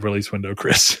hit that release window,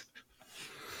 Chris?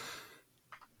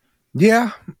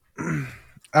 Yeah,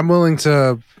 I'm willing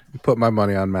to put my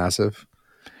money on Massive.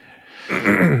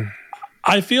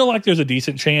 I feel like there's a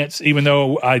decent chance, even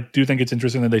though I do think it's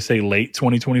interesting that they say late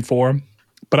 2024.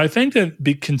 But I think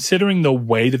that considering the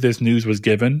way that this news was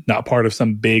given, not part of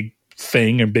some big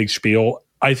thing and big spiel,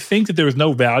 I think that there was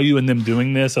no value in them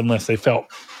doing this unless they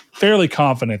felt fairly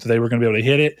confident that they were going to be able to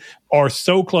hit it or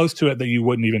so close to it that you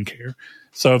wouldn't even care.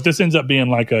 So if this ends up being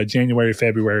like a January,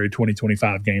 February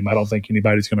 2025 game, I don't think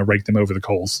anybody's going to rake them over the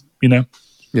coals, you know?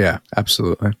 Yeah,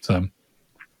 absolutely. So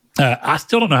I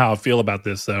still don't know how I feel about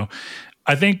this, though.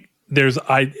 I think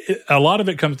a lot of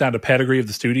it comes down to pedigree of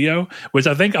the studio, which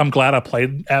I think I'm glad I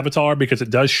played Avatar because it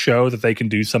does show that they can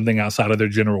do something outside of their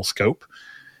general scope.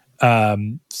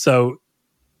 So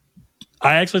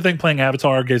I actually think playing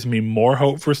Avatar gives me more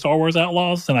hope for Star Wars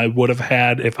Outlaws than I would have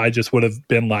had if I just would have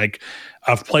been like,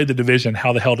 I've played The Division.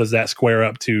 How the hell does that square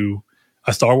up to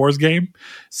a Star Wars game?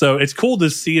 So it's cool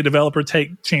to see a developer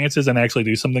take chances and actually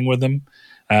do something with them.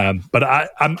 But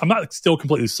I'm not still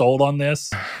completely sold on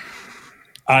this.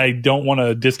 I don't want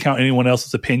to discount anyone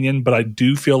else's opinion, but I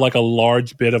do feel like a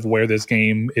large bit of where this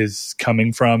game is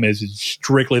coming from is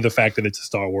strictly the fact that it's a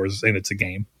Star Wars and it's a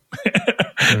game.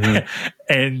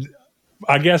 And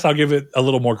I guess I'll give it a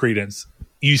little more credence.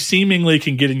 You seemingly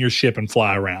can get in your ship and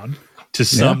fly around to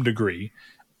some degree.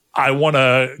 I want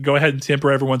to go ahead and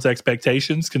temper everyone's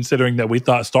expectations, considering that we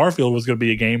thought Starfield was going to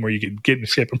be a game where you could get in a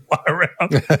ship and fly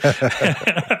around.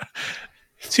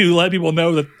 To let people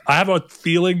know that I have a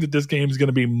feeling that this game is going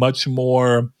to be much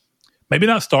more, maybe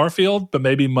not Starfield, but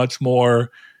maybe much more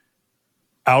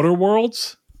Outer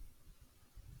Worlds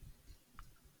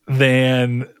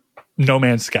than No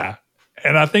Man's Sky.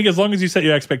 And I think as long as you set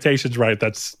your expectations right,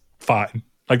 that's fine.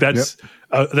 Like that's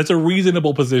a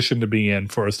reasonable position to be in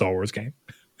for a Star Wars game.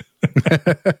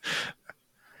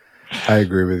 I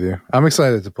agree with you. I'm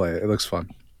excited to play it. It looks fun.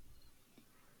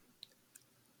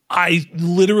 I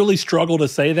literally struggle to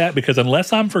say that because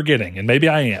unless I'm forgetting, and maybe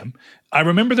I am, I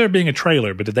remember there being a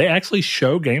trailer, but did they actually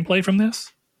show gameplay from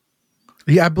this?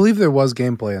 Yeah, I believe there was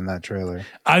gameplay in that trailer.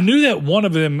 I knew that one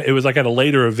of them, it was like at a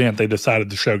later event, they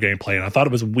decided to show gameplay, and I thought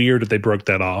it was weird that they broke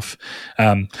that off.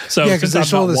 So yeah, because they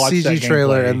showed the CG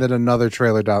trailer and then another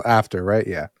trailer down after, right?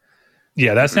 Yeah.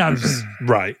 Yeah, that sounds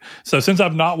right. So since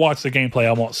I've not watched the gameplay,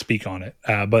 I won't speak on it.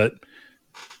 But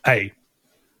hey,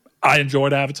 I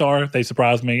enjoyed Avatar. They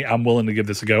surprised me. I'm willing to give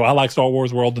this a go. I like Star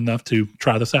Wars World enough to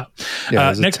try this out.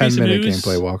 Yeah, there's a 10-minute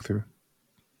gameplay walkthrough.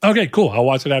 Okay, cool. I'll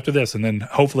watch it after this and then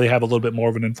hopefully have a little bit more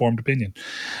of an informed opinion.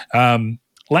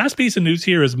 Last piece of news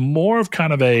here is more of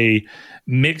kind of a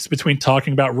mix between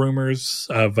talking about rumors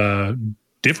of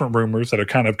different rumors that are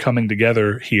kind of coming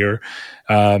together here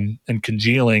and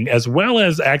congealing, as well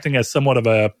as acting as somewhat of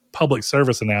a public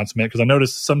service announcement. Because I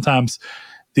noticed sometimes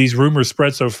these rumors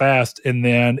spread so fast, and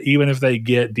then even if they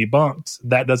get debunked,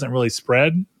 that doesn't really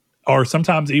spread. Or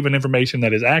sometimes even information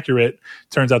that is accurate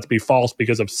turns out to be false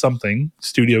because of something,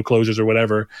 studio closures or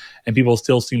whatever, and people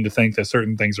still seem to think that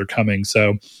certain things are coming.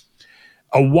 So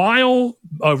a while,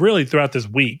 really throughout this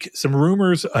week, some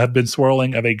rumors have been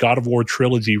swirling of a God of War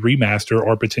trilogy remaster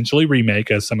or potentially remake,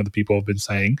 as some of the people have been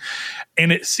saying.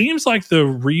 And it seems like the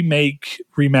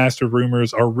remaster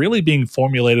rumors are really being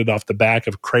formulated off the back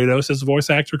of Kratos' voice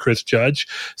actor, Chris Judge,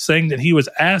 saying that he was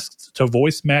asked to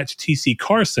voice match T.C.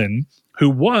 Carson, who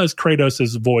was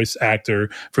Kratos' voice actor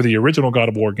for the original God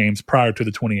of War games prior to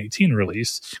the 2018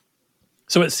 release.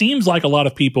 So it seems like a lot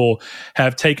of people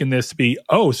have taken this to be,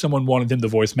 someone wanted them to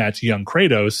voice match young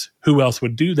Kratos. Who else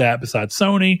would do that besides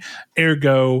Sony?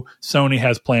 Ergo, Sony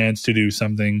has plans to do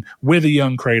something with a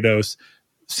young Kratos.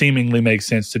 Seemingly makes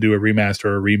sense to do a remaster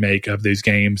or a remake of these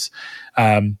games.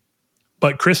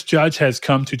 But Chris Judge has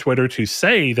come to Twitter to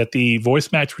say that the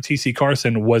voice match for TC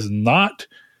Carson was not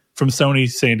from Sony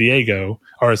San Diego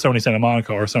or Sony Santa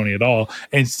Monica or Sony at all,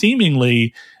 and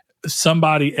seemingly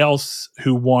somebody else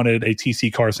who wanted a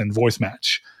TC Carson voice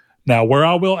match. Now, where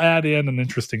I will add in an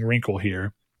interesting wrinkle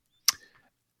here,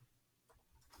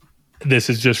 this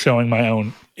is just showing my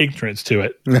own ignorance to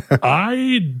it.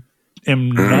 I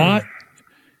am not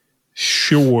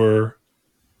sure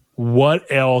what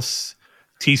else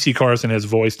TC Carson has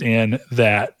voiced in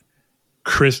that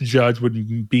Chris Judge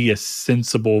would be a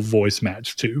sensible voice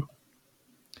match to.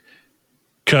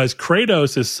 Because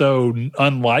Kratos is so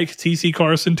unlike TC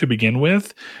Carson to begin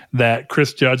with that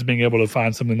Chris Judge being able to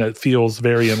find something that feels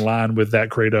very in line with that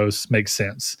Kratos makes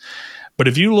sense. But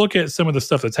if you look at some of the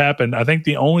stuff that's happened, I think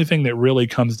the only thing that really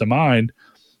comes to mind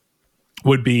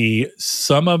would be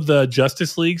some of the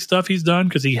Justice League stuff he's done,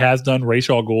 because he has done Ra's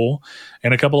al Ghul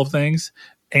and a couple of things.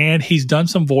 And he's done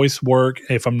some voice work,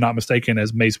 if I'm not mistaken,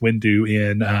 as Mace Windu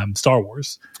in Star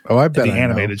Wars. Oh, I bet the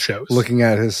animated shows. Looking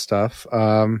at his stuff.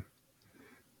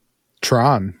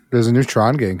 Tron. There's a new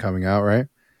Tron game coming out, right?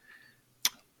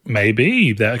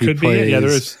 Maybe. That could be it. Yeah, there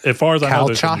is. As far as I know,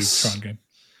 there's a new Tron game.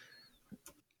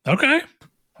 Okay.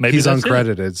 Maybe he's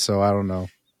uncredited, so I don't know.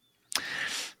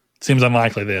 Seems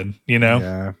unlikely then, you know?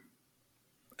 Yeah.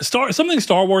 Something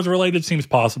Star Wars related seems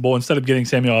possible. Instead of getting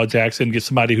Samuel L. Jackson, get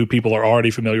somebody who people are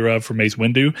already familiar of for Mace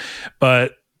Windu.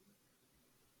 But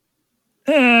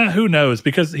who knows?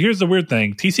 Because here's the weird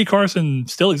thing. TC Carson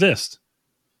still exists.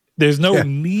 There's no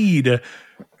need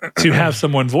to have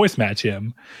someone voice match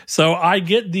him. So I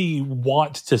get the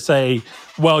want to say,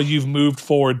 well, you've moved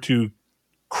forward to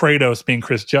Kratos being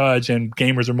Chris Judge, and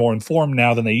gamers are more informed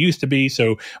now than they used to be.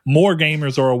 So more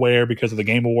gamers are aware because of the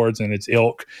Game Awards and its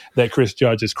ilk that Chris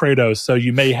Judge is Kratos. So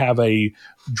you may have a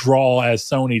draw as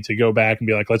Sony to go back and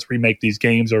be like, let's remake these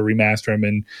games or remaster them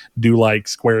and do like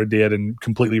Square did and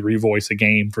completely revoice a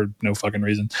game for no fucking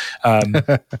reason.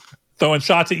 Throwing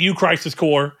shots at you, Crisis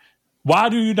Core. Why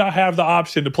do you not have the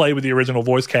option to play with the original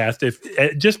voice cast? If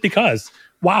just because?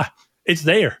 Why? It's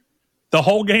there. The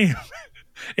whole game.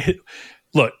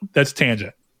 Look, that's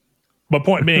tangent. But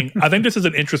point being, I think this is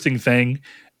an interesting thing.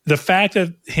 The fact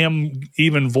that him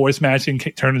even voice matching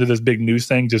turned into this big news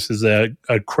thing just is a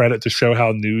credit to show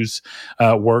how news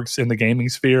works in the gaming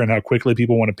sphere and how quickly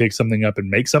people want to pick something up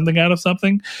and make something out of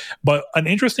something. But an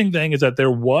interesting thing is that there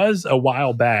was a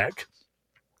while back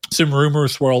some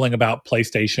rumors swirling about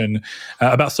PlayStation,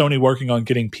 about Sony working on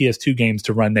getting PS2 games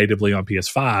to run natively on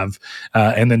PS5,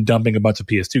 and then dumping a bunch of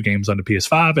PS2 games onto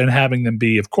PS5 and having them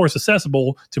be, of course,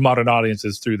 accessible to modern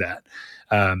audiences through that.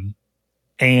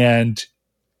 And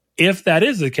if that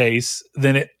is the case,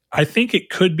 then I think it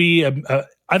could be,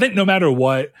 I think no matter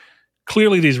what,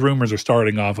 clearly these rumors are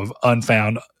starting off of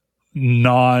unfound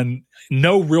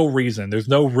no real reason. There's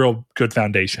no real good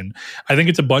foundation. I think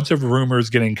it's a bunch of rumors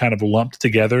getting kind of lumped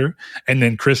together, and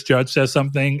then Chris Judge says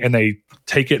something and they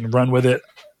take it and run with it,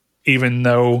 even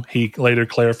though he later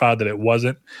clarified that it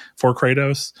wasn't for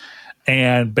Kratos.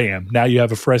 And bam, now you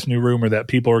have a fresh new rumor that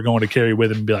people are going to carry with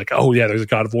them and be like, oh yeah, there's a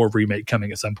God of War remake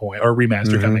coming at some point, or a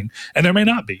remaster coming. And there may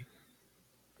not be.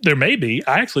 There may be.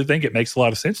 I actually think it makes a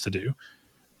lot of sense to do.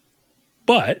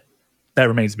 But that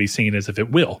remains to be seen as if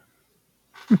it will.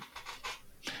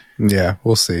 Yeah,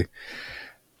 we'll see.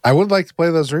 I would like to play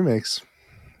those remakes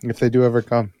if they do ever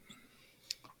come.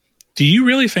 Do you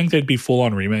really think they'd be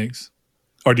full-on remakes?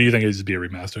 Or do you think it'd just be a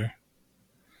remaster?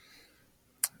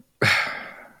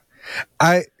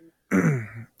 I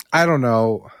don't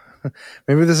know.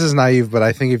 Maybe this is naive, but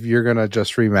I think if you're going to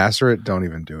just remaster it, don't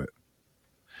even do it.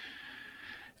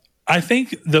 I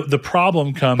think the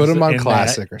problem comes... Put them on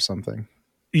classic or something.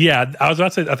 Yeah, I was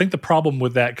about to say, I think the problem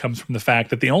with that comes from the fact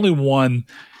that the only one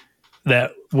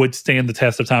that would stand the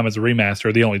test of time as a remaster,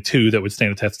 or the only two that would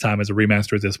stand the test of time as a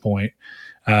remaster at this point,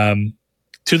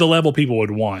 to the level people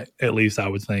would want, at least I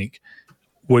would think,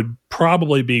 would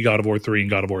probably be God of War 3 and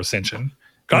God of War Ascension.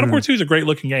 God of War 2 is a great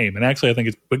looking game, and actually I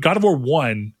think but God of War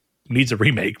 1 needs a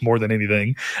remake more than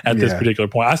anything at this particular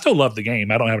point. I still love the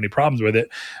game. I don't have any problems with it,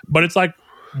 but it's like,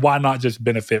 why not just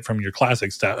benefit from your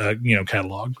classic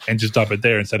catalog and just dump it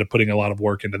there instead of putting a lot of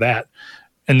work into that?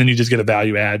 And then you just get a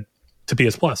value add to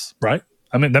PS Plus, right?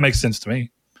 I mean, that makes sense to me.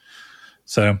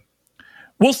 So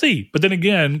we'll see. But then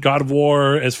again, God of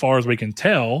War, as far as we can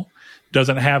tell,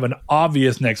 doesn't have an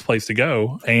obvious next place to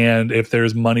go. And if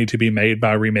there's money to be made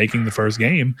by remaking the first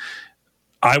game,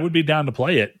 I would be down to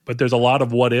play it. But there's a lot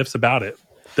of what ifs about it.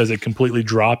 Does it completely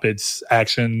drop its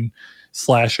action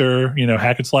slasher,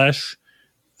 hack and slash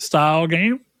style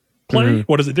game play?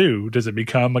 What does it do? Does it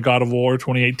become a God of War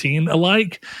 2018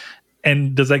 alike?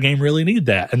 And does that game really need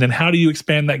that? And then how do you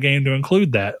expand that game to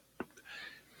include that?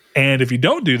 And if you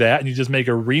don't do that and you just make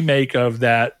a remake of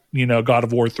that, God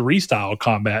of War 3 style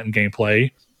combat and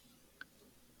gameplay,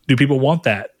 do people want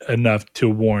that enough to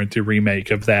warrant a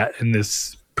remake of that in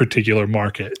this particular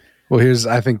market? Well,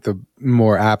 I think the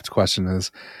more apt question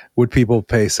is, would people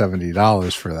pay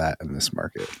 $70 for that in this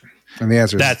market? And the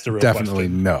answer is definitely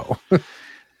no.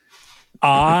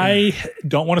 I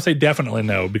don't want to say definitely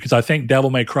no, because I think Devil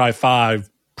May Cry 5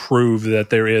 proved that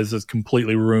there is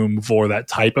completely room for that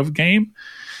type of game.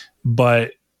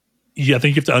 But I think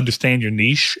you have to understand your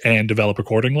niche and develop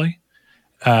accordingly.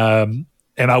 And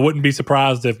I wouldn't be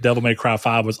surprised if Devil May Cry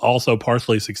 5 was also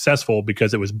partially successful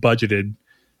because it was budgeted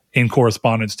in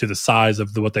correspondence to the size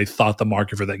of what they thought the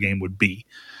market for that game would be.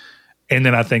 And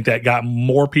then I think that got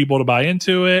more people to buy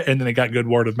into it, and then it got good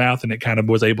word of mouth, and it kind of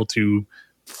was able to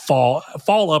fall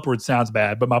upward. Sounds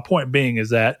bad, but my point being is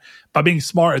that by being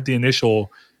smart at the initial,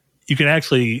 you can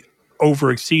actually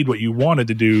over-exceed what you wanted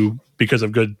to do because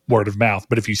of good word of mouth.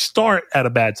 But if you start at a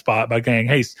bad spot by going,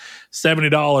 hey,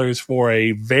 $70 for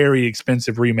a very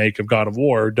expensive remake of God of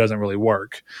War doesn't really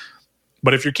work.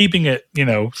 But if you're keeping it,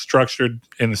 structured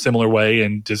in a similar way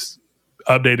and just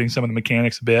updating some of the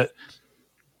mechanics a bit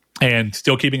and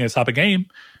still keeping it a type of game,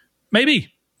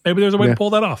 maybe there's a way to pull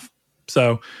that off.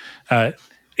 So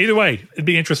either way, it'd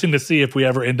be interesting to see if we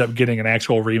ever end up getting an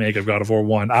actual remake of God of War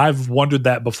 1. I've wondered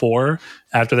that before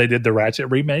after they did the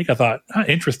Ratchet remake. I thought,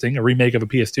 interesting, a remake of a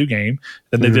PS2 game.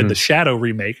 Then they did the Shadow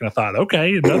remake, and I thought,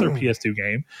 okay, another PS2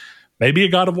 game. Maybe a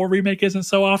God of War remake isn't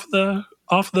so off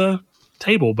the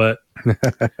table, but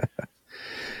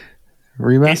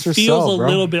remaster it feels a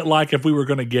little bit like if we were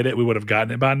going to get it, we would have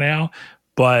gotten it by now.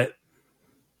 But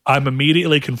I'm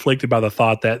immediately conflicted by the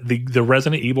thought that the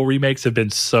Resident Evil remakes have been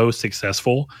so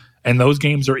successful, and those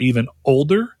games are even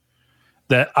older,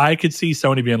 that I could see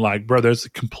Sony being like, bro, there's a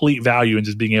complete value in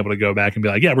just being able to go back and be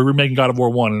like, yeah, we're remaking God of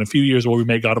War 1, in a few years we'll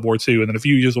remake God of War 2, and then a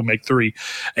few years we'll make 3,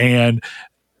 and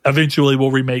eventually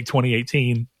we'll remake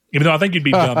 2018. Even though I think you'd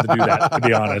be dumb to do that, to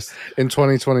be honest. In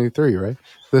 2023, right?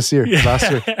 This year, last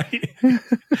year.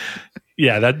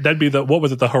 Yeah, that'd be what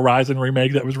was it, the Horizon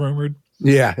remake that was rumored?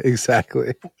 Yeah,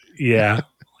 exactly. Yeah.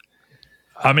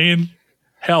 I mean,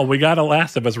 hell, we got a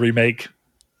Last of Us remake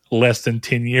less than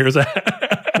 10 years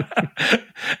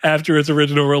after its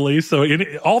original release. So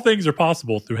all things are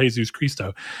possible through Jesus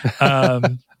Cristo.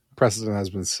 Precedent has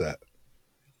been set.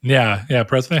 Yeah,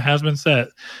 precedent has been set.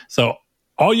 So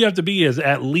all you have to be is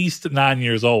at least 9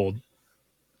 years old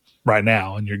right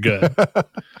now, and you're good.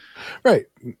 Right.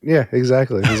 Yeah,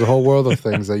 exactly. There's a whole world of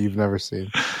things that you've never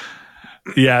seen.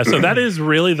 Yeah, so that is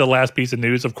really the last piece of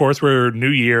news. Of course, we're new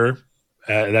year.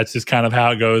 That's just kind of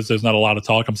how it goes. There's not a lot of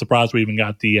talk. I'm surprised we even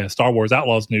got the Star Wars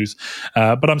Outlaws news.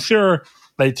 But I'm sure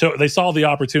they saw the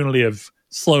opportunity of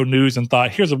slow news and thought,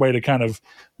 here's a way to kind of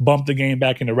bump the game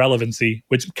back into relevancy,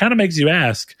 which kind of makes you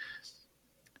ask,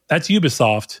 that's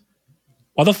Ubisoft.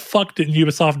 Why the fuck didn't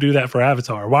Ubisoft do that for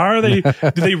Avatar? Why are they,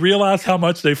 do they realize how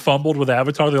much they fumbled with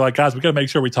Avatar? They're like, guys, we got to make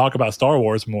sure we talk about Star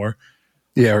Wars more.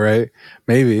 Yeah, right.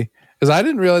 Maybe. Because I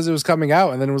didn't realize it was coming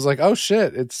out, and then it was like, oh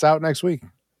shit, it's out next week.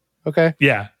 Okay.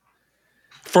 Yeah.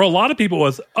 For a lot of people it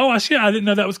was, oh shit, I didn't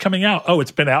know that was coming out. Oh,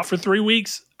 it's been out for 3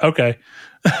 weeks? Okay.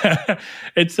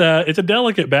 It's a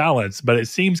delicate balance, but it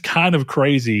seems kind of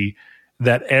crazy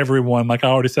that everyone, like I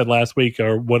already said last week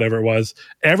or whatever it was,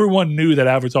 everyone knew that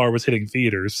Avatar was hitting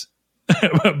theaters,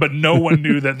 but no one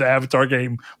knew that the Avatar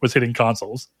game was hitting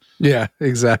consoles. Yeah,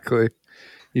 exactly.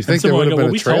 You think there would have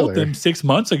been a trailer. We told them 6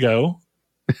 months ago.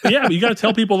 Yeah, but you got to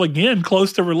tell people again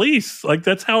close to release. Like,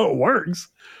 that's how it works.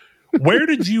 Where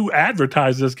did you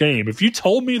advertise this game? If you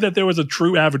told me that there was a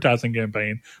true advertising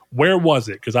campaign, where was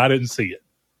it? Because I didn't see it.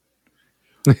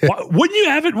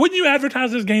 Wouldn't you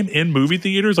advertise this game in movie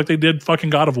theaters like they did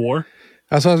fucking God of War?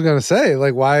 That's what I was going to say.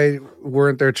 Like, why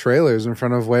weren't there trailers in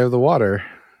front of Way of the Water?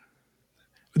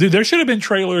 Dude, there should have been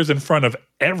trailers in front of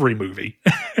every movie.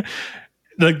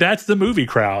 Like, that's the movie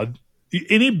crowd.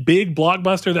 Any big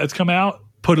blockbuster that's come out,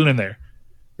 put it in there.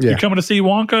 Yeah. You're coming to see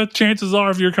Wonka? Chances are,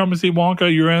 if you're coming to see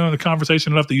Wonka, you're in on the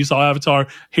conversation enough that you saw Avatar.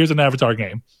 Here's an Avatar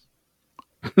game.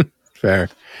 Fair.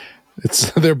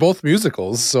 They're both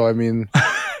musicals, so I mean,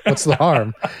 what's the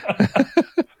harm?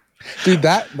 Dude,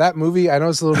 that movie, I know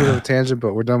it's a little bit of a tangent,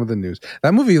 but we're done with the news.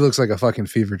 That movie looks like a fucking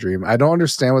fever dream. I don't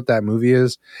understand what that movie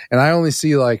is, and I only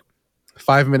see like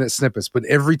 5-minute snippets, but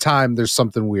every time there's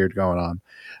something weird going on.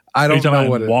 I don't know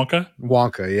what Wonka?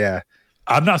 Wonka, yeah.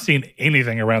 I've not seen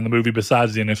anything around the movie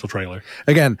besides the initial trailer.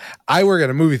 Again, I work at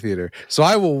a movie theater, so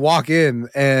I will walk in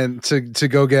and to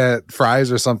go get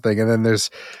fries or something, and then there's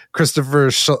Christopher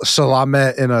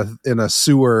Chalamet in a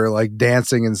sewer, like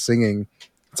dancing and singing.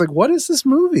 It's like, what is this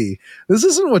movie? This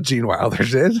isn't what Gene Wilder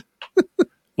did.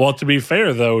 Well, to be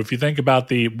fair, though, if you think about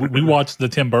we watched the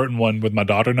Tim Burton one with my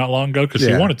daughter not long ago because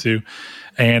she wanted to,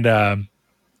 and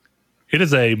it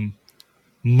is a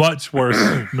much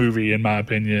worse movie, in my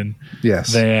opinion,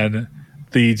 than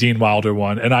the Gene Wilder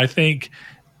one. And I think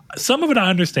some of it I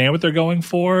understand what they're going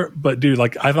for, but dude,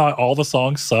 like, I thought all the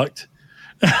songs sucked.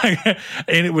 And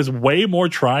it was way more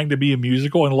trying to be a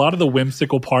musical, and a lot of the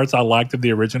whimsical parts I liked of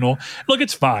the original. Look,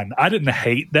 it's fine. I didn't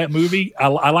hate that movie.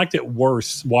 I liked it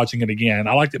worse watching it again.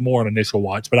 I liked it more on initial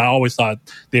watch, but I always thought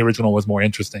the original was more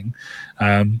interesting.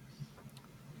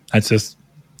 That's just,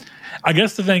 I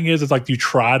guess the thing is, it's like you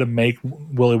try to make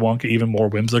Willy Wonka even more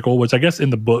whimsical, which I guess in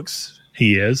the books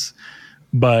he is,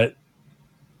 but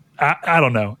I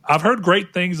don't know. I've heard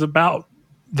great things about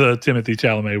the Timothée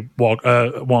Chalamet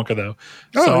Wonka, though.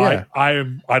 So yeah.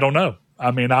 I don't know.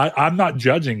 I mean, I'm not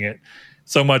judging it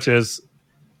so much as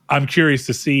I'm curious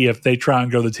to see if they try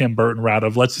and go the Tim Burton route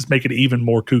of let's just make it even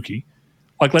more kooky.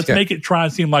 Like, let's make it try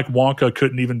and seem like Wonka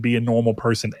couldn't even be a normal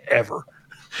person ever.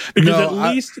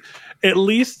 Because at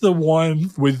least the one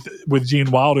with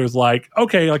Gene Wilder is like,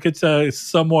 okay, like it's a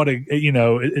somewhat,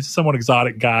 it's a somewhat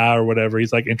exotic guy or whatever.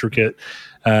 He's like intricate.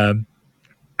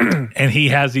 And he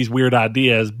has these weird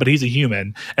ideas, but he's a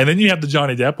human. And then you have the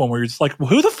Johnny Depp one where you're just like, well,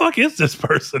 who the fuck is this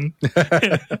person?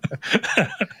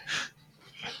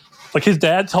 Like, his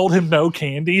dad told him no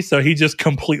candy, so he just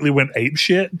completely went ape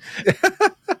shit.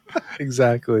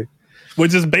 Exactly.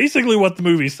 Which is basically what the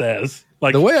movie says.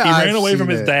 Like, he ran away from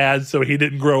his dad, so he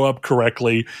didn't grow up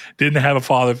correctly, didn't have a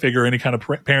father figure, any kind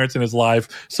of parents in his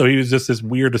life, so he was just this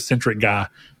weird, eccentric guy.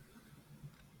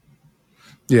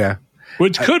 Yeah.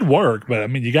 Which could work, but I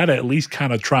mean, you got to at least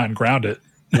kind of try and ground it.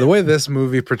 The way this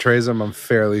movie portrays him, I'm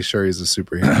fairly sure he's a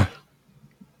superhero.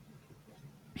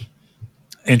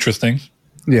 Interesting.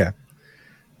 Yeah.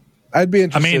 I'd be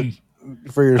interested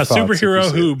for your thoughts. A superhero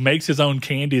who makes his own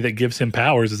candy that gives him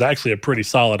powers is actually a pretty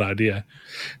solid idea.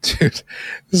 Dude,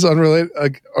 this is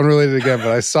unrelated again, but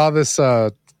I saw this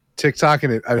TikTok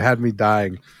and it had me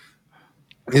dying.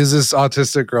 Is this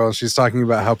autistic girl, and she's talking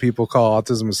about how people call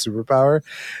autism a superpower,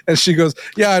 and she goes,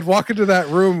 yeah, I'd walk into that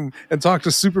room and talk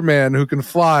to Superman who can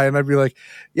fly, and I'd be like,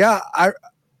 yeah,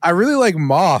 I really like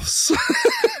moths.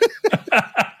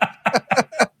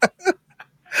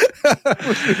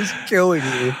 It's killing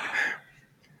me.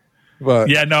 But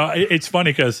yeah, no, it's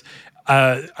funny because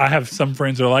I have some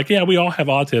friends who are like, yeah, we all have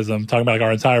autism, talking about like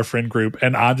our entire friend group,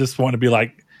 and I just want to be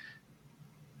like,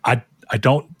 I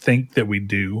don't think that we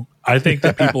do. I think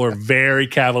that people are very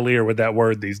cavalier with that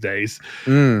word these days.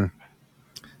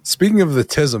 Speaking of the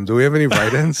tism, do we have any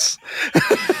write-ins?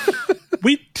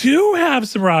 We do have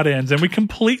some rod ends, and we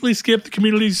completely skipped the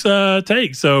community's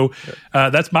take. So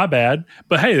that's my bad.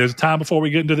 But hey, there's time before we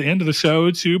get into the end of the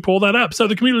show to pull that up. So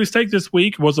the community's take this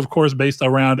week was, of course, based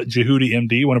around Jehudi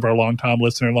MD, one of our longtime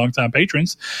listener, longtime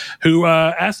patrons, who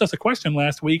asked us a question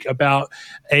last week about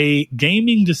a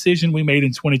gaming decision we made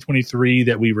in 2023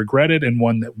 that we regretted and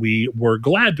one that we were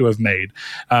glad to have made.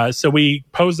 So we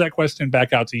posed that question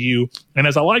back out to you. And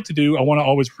as I like to do, I want to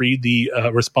always read the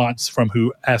response from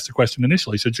who asked the question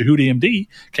initially. So Jehudi MD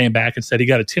came back and said he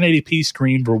got a 1080p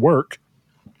screen for work,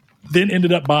 then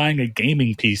ended up buying a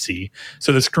gaming PC.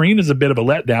 So the screen is a bit of a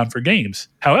letdown for games.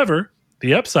 However,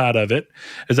 the upside of it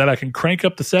is that I can crank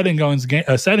up the settings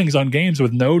on games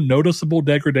with no noticeable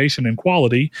degradation in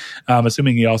quality. I'm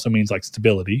assuming he also means like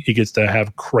stability. He gets to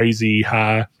have crazy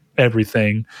high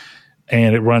everything,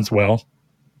 and it runs well.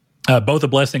 Both a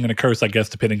blessing and a curse, I guess,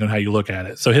 depending on how you look at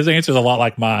it. So his answer is a lot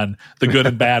like mine. The good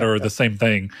and bad are the same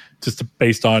thing, just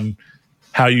based on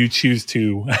how you choose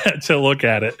to look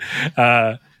at it.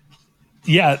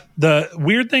 Yeah, the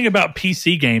weird thing about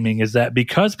PC gaming is that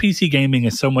because PC gaming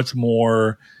is so much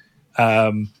more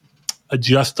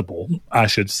adjustable, I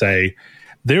should say,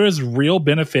 there is real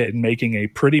benefit in making a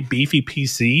pretty beefy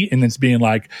PC and it's being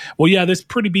like, well, yeah, this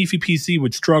pretty beefy PC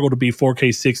would struggle to be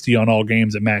 4K 60 on all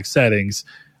games at max settings.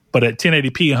 But at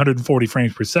 1080p, 140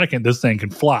 frames per second, this thing can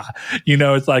fly.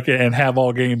 It's like, and have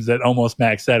all games at almost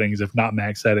max settings, if not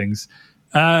max settings.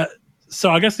 So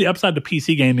I guess the upside to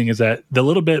PC gaming is that the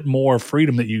little bit more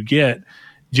freedom that you get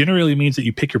generally means that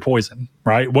you pick your poison,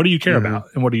 right? What do you care about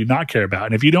and what do you not care about?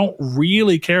 And if you don't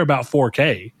really care about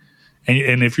 4K,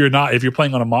 and if you're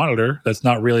playing on a monitor that's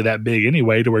not really that big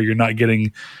anyway, to where you're not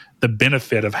getting the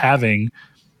benefit of having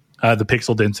the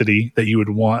pixel density that you would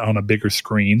want on a bigger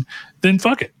screen, then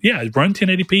fuck it. Yeah, run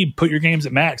 1080p, put your games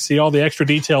at max, see all the extra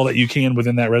detail that you can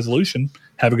within that resolution,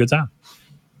 have a good time.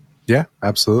 Yeah,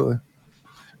 absolutely.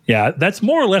 Yeah, that's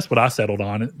more or less what I settled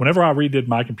on. Whenever I redid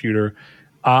my computer,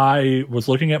 I was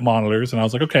looking at monitors and I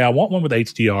was like, okay, I want one with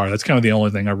HDR. That's kind of the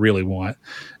only thing I really want.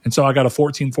 And so I got a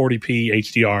 1440p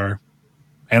HDR,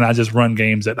 and I just run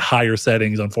games at higher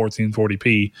settings on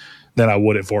 1440p than I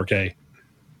would at 4K.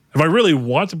 If I really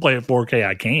want to play at 4K,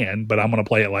 I can, but I'm going to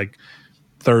play at like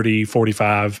 30,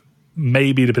 45,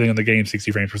 maybe depending on the game, 60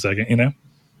 frames per second,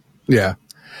 Yeah.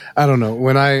 I don't know.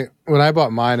 When I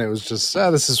bought mine, it was just,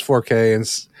 this is 4K and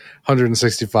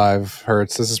 165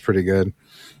 hertz. This is pretty good.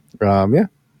 Yeah.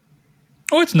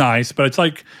 Oh, it's nice, but it's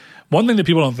like one thing that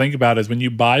people don't think about is when you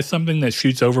buy something that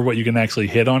shoots over what you can actually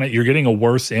hit on it, you're getting a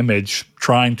worse image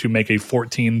trying to make a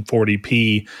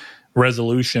 1440p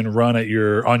resolution run at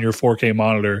on your 4K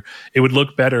monitor. It would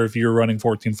look better if you're running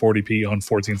 1440p on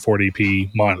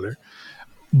 1440p monitor.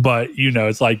 But,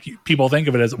 it's like people think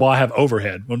of it as, well, I have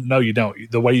overhead. Well, no, you don't.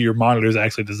 The way your monitor is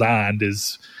actually designed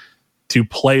is to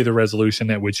play the resolution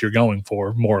at which you're going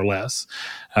for, more or less.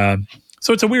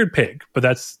 So it's a weird pick, but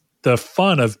that's the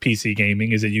fun of PC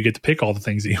gaming, is that you get to pick all the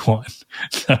things that you want.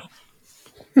 So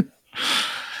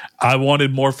I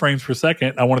wanted more frames per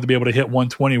second. I wanted to be able to hit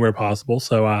 120 where possible,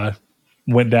 so I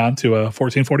went down to a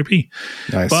 1440p.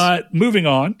 Nice. But moving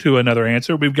on to another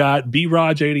answer, we've got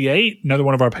BRaj88, another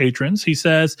one of our patrons. He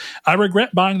says, I regret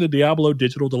buying the Diablo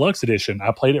Digital Deluxe Edition.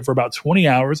 I played it for about 20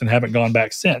 hours and haven't gone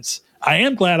back since. I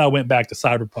am glad I went back to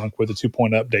Cyberpunk with a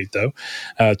 2.0 update, though.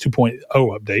 2.0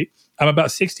 update. I'm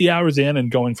about 60 hours in and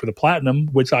going for the Platinum,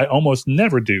 which I almost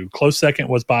never do. Close second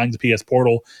was buying the PS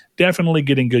Portal. Definitely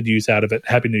getting good use out of it.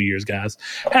 Happy New Year's, guys.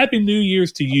 Happy New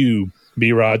Year's to you,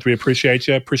 B-Rod. We appreciate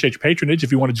you. Appreciate your patronage.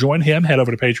 If you want to join him, head over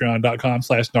to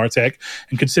patreon.com/Nartech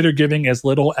and consider giving as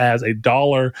little as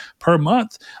 $1 per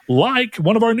month, like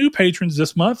one of our new patrons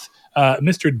this month,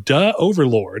 Mr. Duh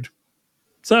Overlord.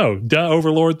 So, Duh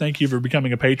Overlord, thank you for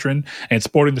becoming a patron and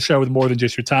supporting the show with more than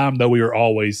just your time, though we are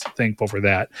always thankful for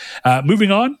that. Moving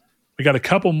on, we got a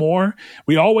couple more.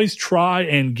 We always try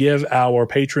and give our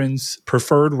patrons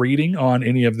preferred reading on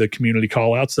any of the community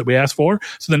call-outs that we ask for.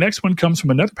 So the next one comes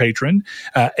from another patron,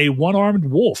 a one-armed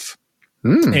wolf.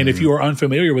 And if you are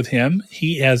unfamiliar with him,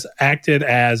 he has acted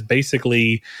as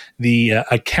basically the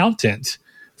accountant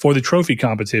for the trophy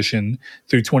competition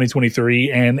through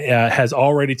 2023 and has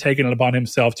already taken it upon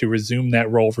himself to resume that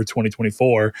role for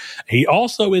 2024. He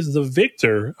also is the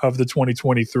victor of the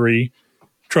 2023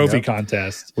 trophy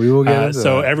contest. We will get into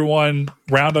so that. Everyone,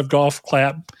 round of golf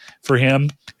clap for him.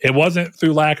 It wasn't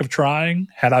through lack of trying.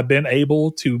 Had I been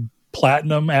able to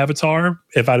platinum Avatar,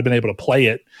 if I'd have been able to play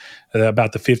it,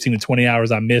 about the 15 to 20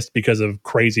 hours I missed because of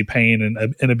crazy pain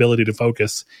and inability to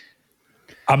focus,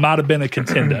 I might have been a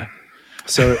contender.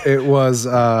 So it was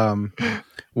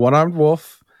One Armed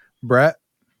Wolf, Brett,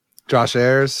 Josh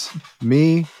Ayers,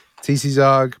 me, TC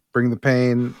Zog, Bring the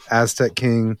Pain, Aztec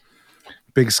King,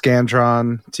 Big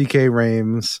Scantron, TK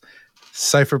Rames,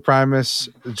 Cypher Primus,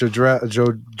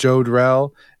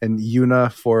 Jodrell, and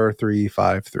Yuna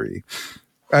 4353.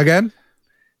 Again,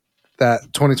 that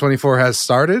 2024 has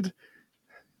started.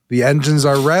 The engines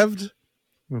are revved,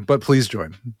 but please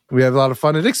join. We have a lot of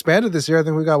fun. It expanded this year. I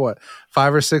think we got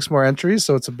 5 or 6 more entries,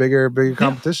 so it's a bigger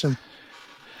competition.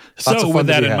 So with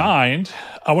that in mind,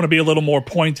 I want to be a little more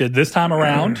pointed this time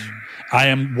around. I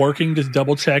am working to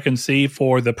double check and see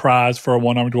for the prize for a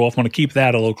one-armed dwarf. I want to keep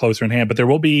that a little closer in hand, but there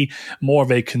will be more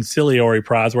of a conciliatory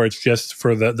prize where it's just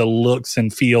for the looks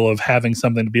and feel of having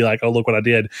something to be like, oh, look what I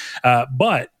did.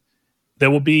 But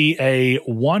there will be a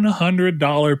 $100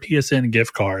 PSN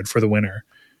gift card for the winner.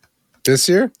 This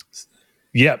year?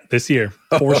 Yep, this year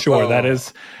for sure. That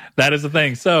is the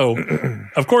thing. So,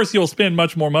 of course, you'll spend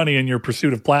much more money in your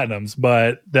pursuit of platinums,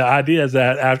 but the idea is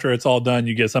that after it's all done,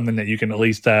 you get something that you can at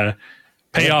least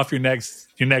pay off your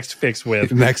next fix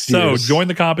with. So join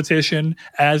the competition.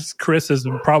 As Chris has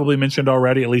probably mentioned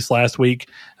already, at least last week,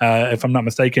 if I'm not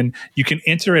mistaken, you can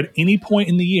enter at any point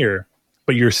in the year,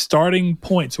 but your starting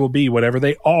points will be whatever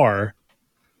they are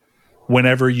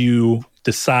whenever you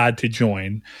decide to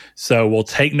join. So we'll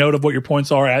take note of what your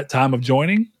points are at time of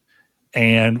joining,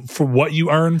 and for what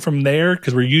you earn from there,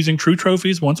 because we're using true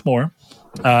trophies once more.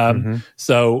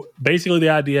 So basically the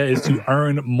idea is to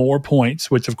earn more points,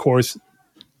 which of course,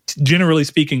 generally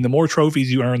speaking, the more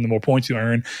trophies you earn, the more points you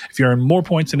earn. If you earn more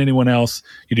points than anyone else,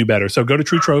 you do better. So go to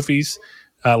True Trophies,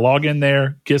 log in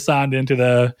there, get signed into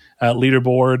the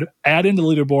leaderboard, add into the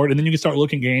leaderboard, and then you can start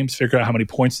looking at games, figure out how many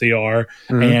points they are,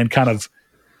 and kind of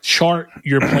chart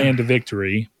your plan to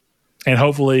victory. And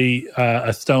hopefully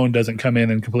a stone doesn't come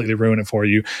in and completely ruin it for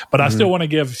you. But I still want to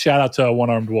give shout out to One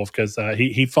Armed Wolf, because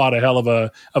he fought a hell of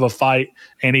a fight,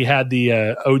 and he had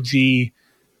the OG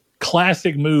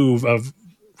classic move of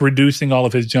reducing all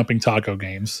of his jumping taco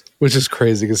games, which is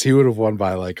crazy because he would have won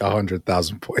by like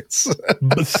 100,000 points.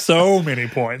 But so many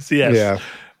points, yes. Yeah,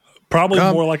 probably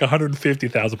more like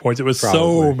 150,000 points. It was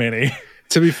so many.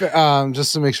 To be fair,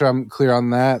 just to make sure I'm clear on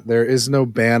that, there is no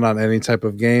ban on any type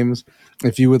of games.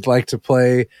 If you would like to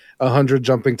play 100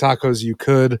 jumping tacos, you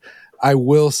could. I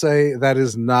will say that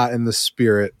is not in the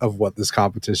spirit of what this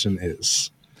competition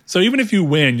is. So even if you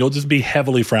win, you'll just be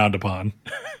heavily frowned upon.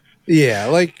 Yeah,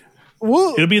 like,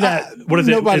 well, it'll be that. What is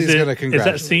it? Nobody's going to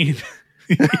congratulate. Is that scene?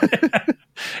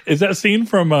 Is that scene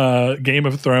from Game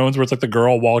of Thrones where it's like the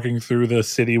girl walking through the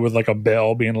city with like a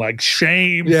bell being like,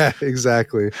 shame? Yeah,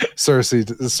 exactly.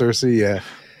 Cersei, yeah.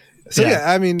 So yeah,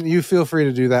 I mean, you feel free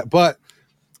to do that. But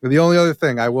the only other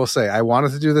thing I will say, I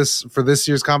wanted to do this for this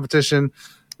year's competition,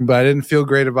 but I didn't feel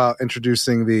great about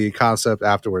introducing the concept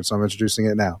afterwards, so I'm introducing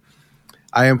it now.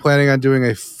 I am planning on doing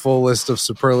a full list of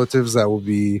superlatives that will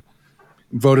be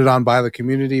voted on by the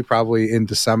community probably in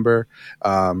December.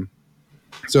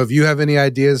 So if you have any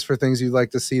ideas for things you'd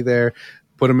like to see there,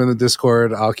 put them in the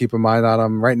Discord. I'll keep a mind on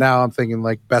them. Right now, I'm thinking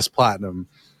like best platinum.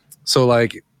 So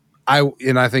like I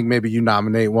think maybe you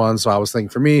nominate one. So I was thinking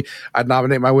for me, I'd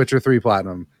nominate my Witcher 3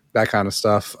 platinum, that kind of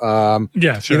stuff.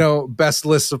 Yeah, sure. You know, best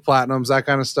list of platinums, that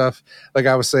kind of stuff. Like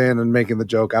I was saying and making the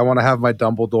joke, I want to have my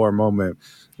Dumbledore moment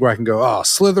where I can go, oh,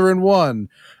 Slytherin won,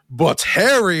 but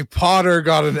Harry Potter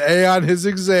got an A on his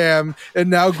exam, and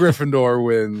now Gryffindor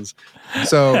wins.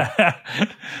 So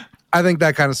I think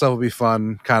that kind of stuff will be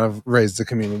fun, kind of raise the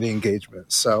community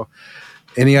engagement. So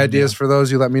any ideas for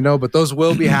those, you let me know, but those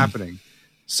will be happening.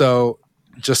 So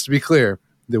just to be clear,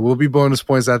 there will be bonus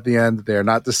points at the end. They are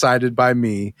not decided by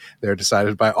me. They're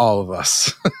decided by all of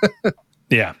us.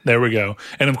 Yeah, there we go.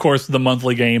 And of course, the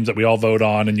monthly games that we all vote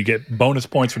on, and you get bonus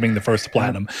points for being the first to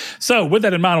platinum. So with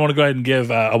that in mind, I want to go ahead and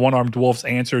give a One-Armed Dwarf's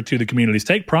answer to the community's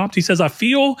take prompt. He says, I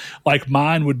feel like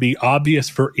mine would be obvious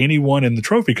for anyone in the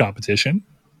trophy competition.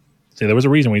 See, there was a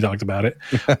reason we talked about it.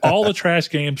 All the trash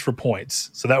games for points.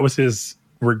 So that was his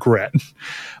regret.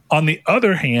 On the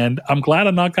other hand, I'm glad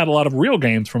I knocked out a lot of real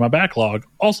games from my backlog,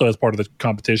 also as part of the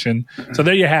competition. So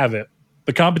there you have it.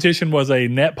 The competition was a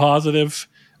net positive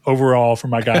overall for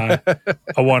my guy,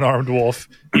 a One-Armed Wolf,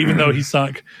 even though he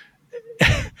sunk.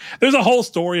 There's a whole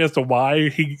story as to why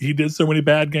he did so many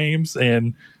bad games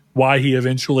and why he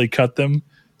eventually cut them.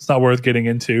 It's not worth getting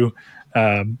into.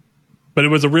 But it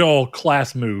was a real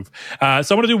class move. So I'm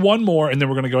going to do one more, and then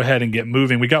we're going to go ahead and get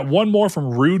moving. We got one more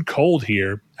from Rude Cold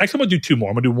here. Actually, I'm going to do two more.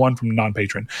 I'm going to do one from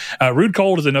non-patron. Rude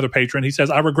Cold is another patron. He says,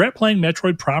 I regret playing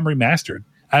Metroid Prime Remastered.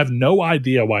 I have no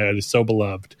idea why it is so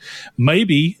beloved.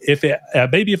 Maybe if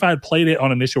I had played it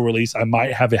on initial release, I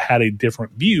might have had a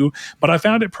different view, but I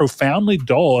found it profoundly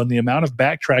dull and the amount of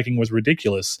backtracking was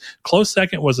ridiculous. Close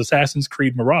second was Assassin's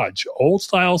Creed Mirage. Old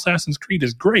style Assassin's Creed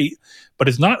is great, but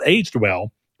it's not aged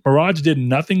well. Mirage did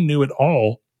nothing new at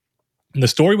all, and the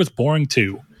story was boring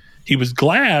too. He was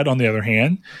glad, on the other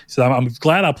hand, so I'm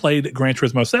glad I played Gran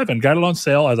Turismo 7. Got it on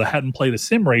sale as I hadn't played a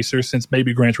sim racer since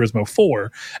maybe Gran Turismo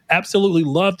 4. Absolutely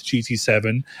loved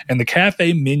GT7, and the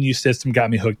cafe menu system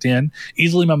got me hooked in.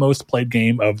 Easily my most played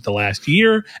game of the last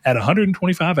year at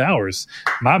 125 hours.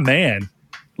 My man,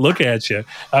 look at you.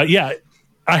 Yeah,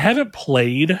 I haven't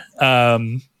played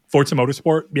Forza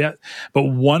Motorsport yet, but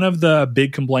one of the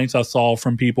big complaints I saw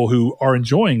from people who are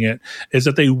enjoying it is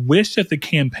that they wish that the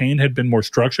campaign had been more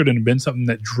structured and been something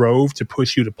that drove to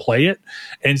push you to play it.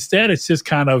 Instead, it's just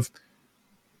kind of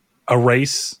a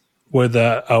race with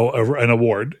an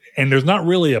award, and there's not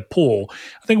really a pull.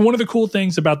 I think one of the cool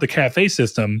things about the cafe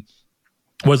system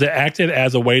was it acted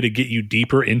as a way to get you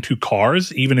deeper into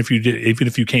cars, even if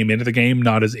you came into the game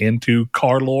not as into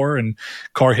car lore and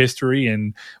car history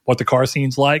and what the car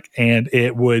scene's like, and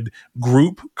it would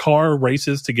group car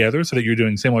races together so that you're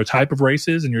doing similar type of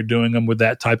races and you're doing them with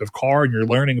that type of car, and you're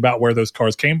learning about where those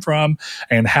cars came from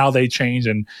and how they change,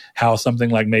 and how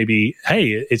something like maybe,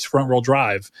 hey, it's front wheel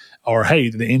drive, or hey,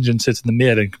 the engine sits in the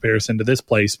mid in comparison to this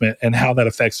placement, and how that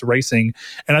affects the racing.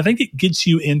 And I think it gets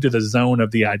you into the zone of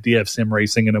the idea of sim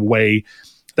racing in a way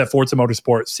that Forza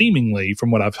Motorsport, seemingly,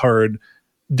 from what I've heard,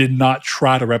 did not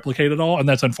try to replicate at all. And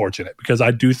that's unfortunate, because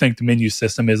I do think the menu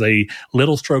system is a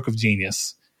little stroke of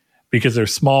genius, because they're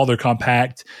small, they're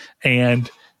compact, and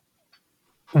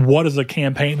what is a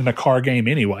campaign in a car game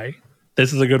anyway?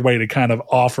 This is a good way to kind of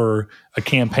offer a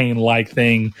campaign-like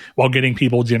thing while getting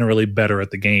people generally better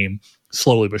at the game,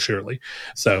 slowly but surely.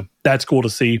 So that's cool to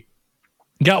see.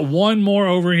 Got one more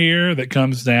over here that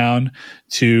comes down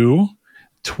to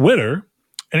Twitter,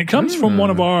 and it comes from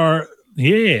one of our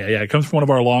it comes from one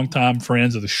of our longtime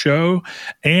friends of the show,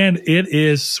 and it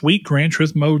is Sweet Gran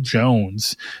Turismo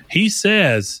Jones. He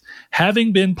says,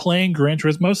 having been playing Gran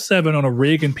Turismo 7 on a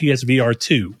rig in PSVR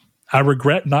 2, I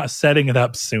regret not setting it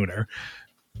up sooner.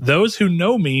 Those who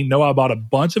know me know I bought a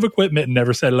bunch of equipment and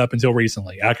never set it up until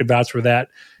recently. I could vouch for that.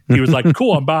 He was like,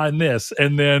 cool, I'm buying this.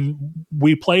 And then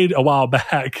we played a while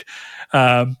back,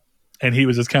 and he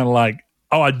was just kind of like,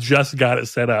 oh, I just got it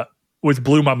set up, which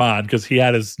blew my mind because he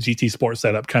had his GT Sport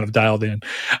setup kind of dialed in.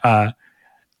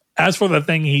 As for the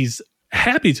thing he's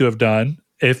happy to have done,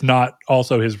 if not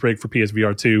also his rig for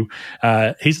PSVR 2,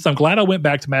 he says, I'm glad I went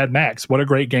back to Mad Max. What a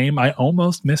great game I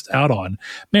almost missed out on.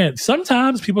 Man,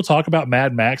 sometimes people talk about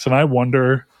Mad Max, and I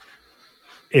wonder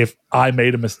if I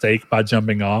made a mistake by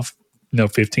jumping off,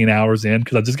 15 hours in,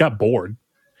 because I just got bored.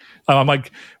 I'm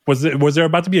like, was there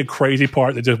about to be a crazy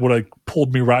part that just would have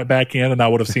pulled me right back in, and I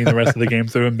would have seen the rest of the game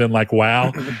through and been like,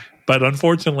 wow. But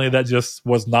unfortunately, that just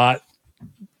was not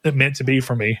meant to be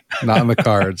for me. Not in the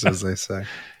cards, as they say.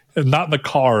 Not in the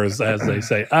cars, as they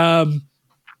say.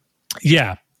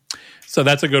 Yeah. So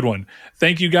that's a good one.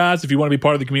 Thank you, guys. If you want to be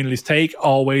part of the community's take,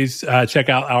 always check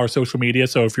out our social media.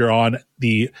 So if you're on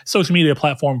the social media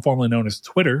platform formerly known as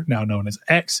Twitter, now known as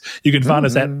X, you can find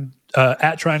us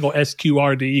at Triangle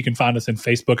SQRD. You can find us in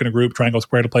Facebook in a group, Triangle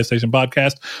Square to PlayStation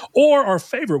Podcast. Or our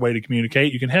favorite way to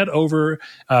communicate, you can head over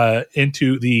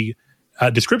into the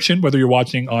description, whether you're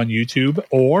watching on YouTube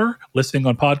or listening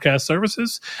on podcast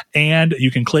services, and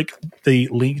you can click the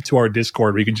link to our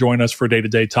Discord where you can join us for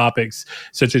day-to-day topics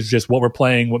such as just what we're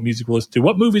playing, what music we're listening to,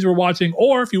 what movies we're watching,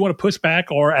 or if you want to push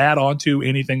back or add on to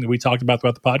anything that we talked about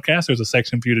throughout the podcast, there's a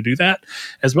section for you to do that,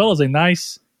 as well as a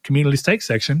nice community's take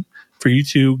section for you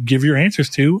to give your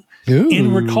answers to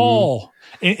in return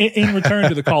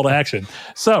to the call to action.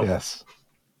 So yes.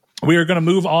 We are going to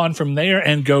move on from there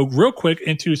and go real quick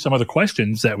into some of the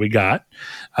questions that we got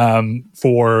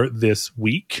for this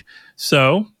week.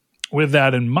 So with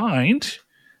that in mind,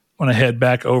 I want to head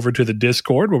back over to the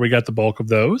Discord where we got the bulk of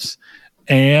those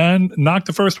and knock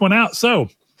the first one out. So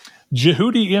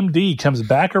Jehudi MD comes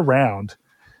back around.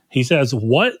 He says,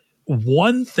 what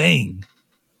one thing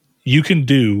you can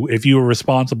do if you were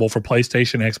responsible for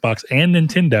PlayStation, Xbox, and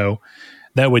Nintendo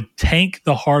that would tank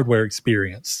the hardware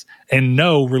experience? And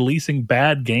no, releasing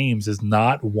bad games is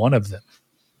not one of them.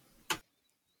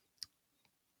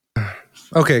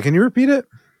 Okay, can you repeat it?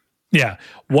 Yeah.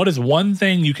 What is one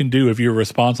thing you can do if you're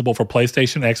responsible for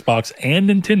PlayStation, Xbox, and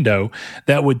Nintendo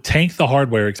that would tank the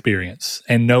hardware experience?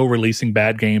 And no, releasing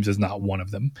bad games is not one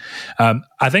of them.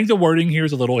 I think the wording here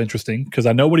is a little interesting because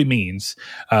I know what he means.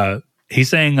 He's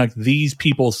saying like these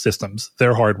people's systems,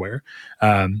 their hardware.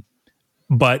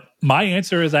 But my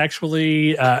answer is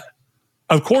actually,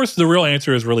 of course, the real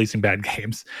answer is releasing bad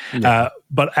games. Yeah.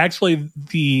 But actually,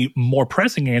 the more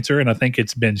pressing answer, and I think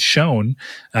it's been shown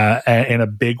in a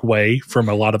big way from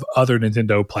a lot of other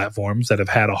Nintendo platforms that have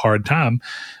had a hard time,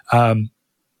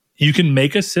 you can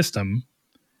make a system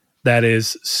that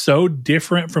is so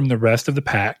different from the rest of the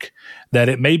pack that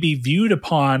it may be viewed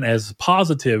upon as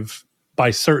positive by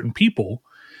certain people,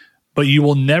 but you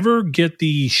will never get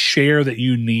the share that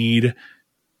you need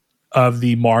of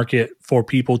the market for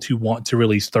people to want to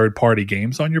release third-party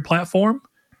games on your platform,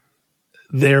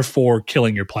 therefore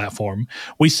killing your platform.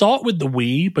 We saw it with the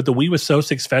Wii, but the Wii was so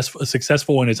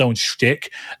successful in its own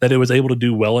shtick that it was able to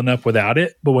do well enough without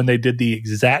it. But when they did the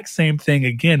exact same thing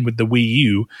again with the Wii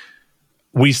U,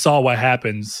 we saw what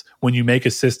happens when you make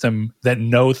a system that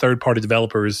no third-party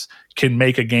developers can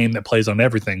make a game that plays on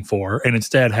everything for, and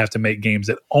instead have to make games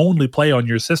that only play on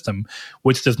your system,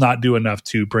 which does not do enough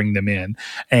to bring them in.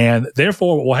 And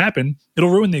therefore, what will happen, it'll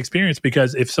ruin the experience,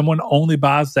 because if someone only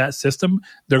buys that system,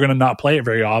 they're going to not play it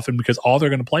very often, because all they're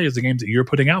going to play is the games that you're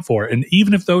putting out for it. And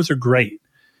even if those are great,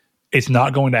 it's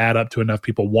not going to add up to enough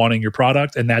people wanting your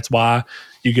product. And that's why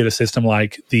you get a system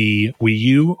like the Wii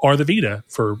U or the Vita,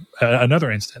 for another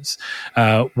instance,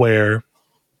 where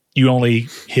you only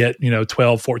hit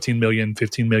 12, 14 million,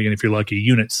 15 million, if you're lucky,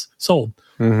 units sold.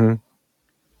 Mm-hmm.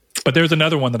 But there's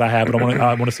another one that I have, but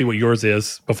I want to see what yours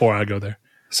is before I go there.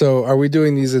 So are we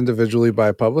doing these individually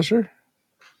by publisher?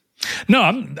 No,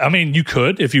 I mean, you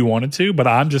could if you wanted to, but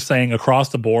I'm just saying across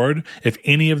the board, if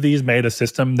any of these made a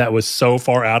system that was so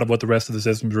far out of what the rest of the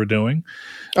systems were doing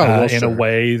in a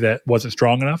way that wasn't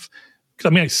strong enough.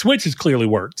 Because, I mean, Switch has clearly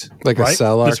worked. Like right? A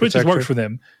cell the architecture? Switch has worked for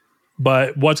them.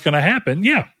 But what's going to happen?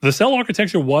 Yeah, the cell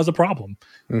architecture was a problem.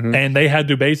 Mm-hmm. And they had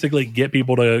to basically get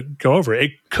people to go over it.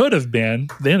 It could have been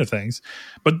the end of things.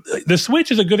 But the Switch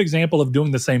is a good example of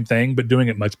doing the same thing, but doing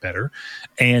it much better,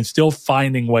 and still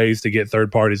finding ways to get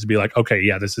third parties to be like, okay,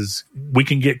 yeah, we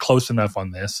can get close enough on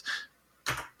this.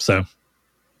 So,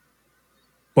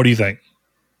 what do you think?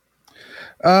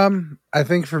 I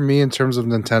think for me, in terms of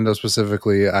Nintendo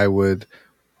specifically, I would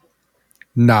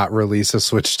not release a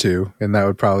Switch 2, and that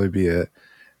would probably be it.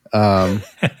 The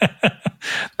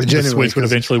Switch would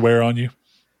eventually wear on you?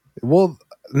 Well,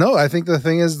 no, I think the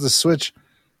thing is the Switch,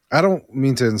 I don't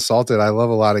mean to insult it. I love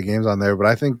a lot of games on there, but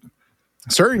I think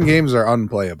certain games are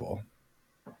unplayable.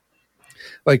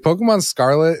 Like Pokemon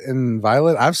Scarlet and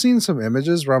Violet, I've seen some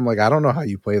images where I'm like, I don't know how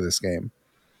you play this game.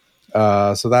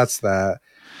 So that's that.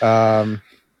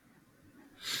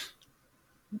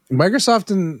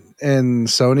 Microsoft and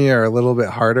Sony are a little bit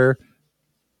harder,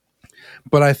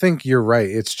 but I think you're right.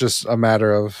 It's just a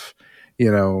matter of,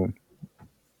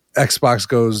 Xbox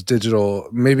goes digital.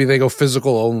 Maybe they go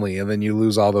physical only, and then you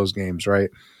lose all those games, right?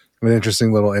 An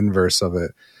interesting little inverse of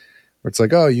it. Where it's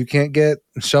like, oh, you can't get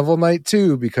Shovel Knight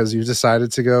 2 because you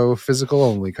decided to go physical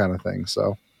only kind of thing.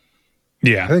 So,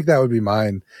 yeah, I think that would be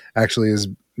mine, actually, is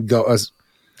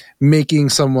making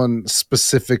someone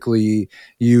specifically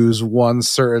use one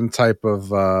certain type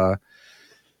of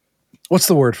what's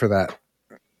the word for that?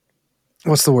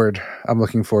 What's the word I'm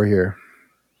looking for here?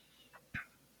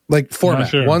 Like format.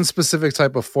 Sure. One specific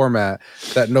type of format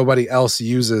that nobody else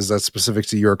uses that's specific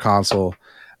to your console.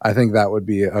 I think that would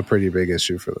be a pretty big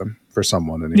issue for them, for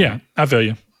someone anyway. Yeah, I feel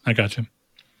you. I got you.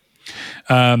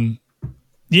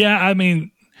 Yeah, I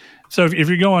mean, so if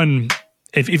you're going,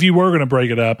 if you were going to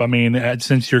break it up, I mean,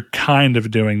 since you're kind of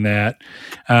doing that,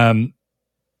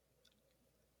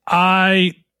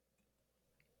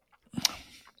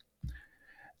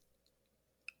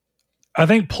 I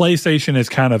think PlayStation is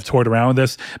kind of toyed around with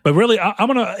this, but really, I'm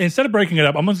going to, instead of breaking it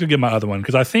up, I'm just going to give my other one,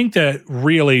 because I think that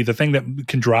really the thing that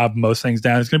can drive most things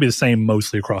down is going to be the same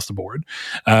mostly across the board.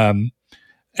 And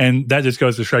that just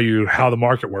goes to show you how the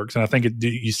market works. And I think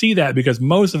you see that because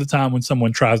most of the time when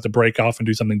someone tries to break off and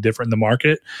do something different in the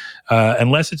market,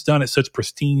 unless it's done at such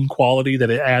pristine quality that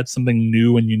it adds something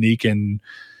new and unique and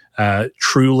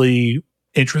truly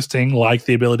interesting, like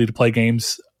the ability to play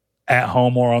games at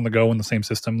home or on the go in the same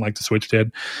system like the Switch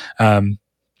did,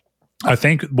 I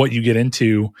think what you get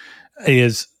into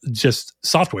is just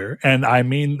software. And I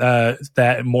mean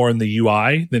that more in the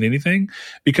UI than anything,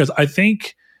 because I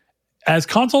think as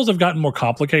consoles have gotten more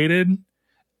complicated,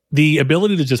 the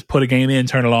ability to just put a game in,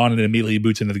 turn it on, and it immediately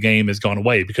boots into the game has gone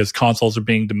away, because consoles are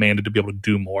being demanded to be able to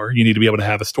do more. You need to be able to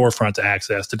have a storefront to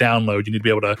access, to download. You need to be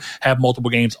able to have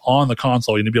multiple games on the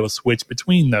console. You need to be able to switch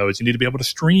between those. You need to be able to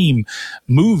stream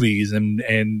movies and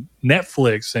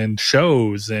Netflix and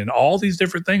shows and all these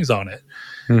different things on it.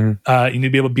 Mm-hmm. You need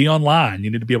to be able to be online. You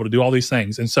need to be able to do all these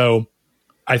things. And so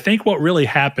I think what really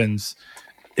happens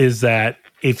is that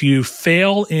if you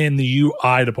fail in the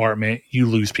UI department, you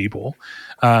lose people.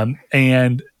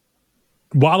 And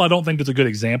while I don't think there's a good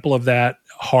example of that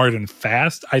hard and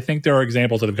fast, I think there are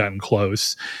examples that have gotten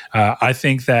close. I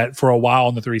think that for a while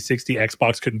on the 360,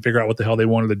 Xbox couldn't figure out what the hell they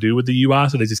wanted to do with the UI,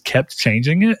 so they just kept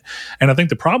changing it. And I think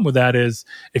the problem with that is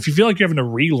if you feel like you're having to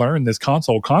relearn this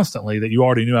console constantly that you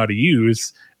already knew how to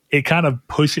use, it kind of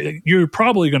pushes. You're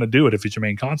probably going to do it if it's your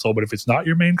main console, but if it's not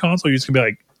your main console, you're just going to be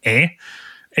like, eh.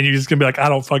 And you're just going to be like, I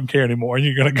don't fucking care anymore. And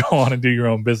you're going to go on and do your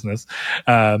own business.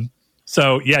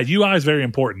 So, yeah, UI is very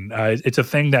important. It's a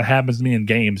thing that happens to me in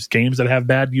games. Games that have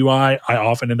bad UI, I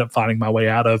often end up finding my way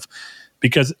out of.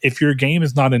 Because if your game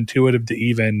is not intuitive to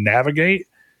even navigate,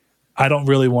 I don't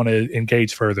really want to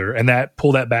engage further. And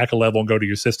pull that back a level and go to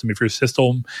your system. If your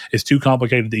system is too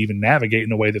complicated to even navigate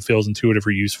in a way that feels intuitive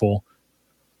or useful,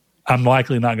 I'm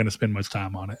likely not going to spend much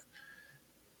time on it.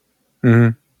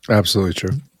 Mm-hmm. Absolutely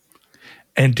true.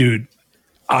 And dude,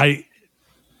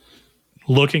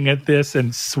 looking at this,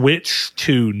 and Switch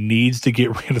 2 needs to get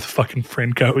rid of the fucking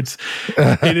friend codes.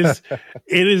 It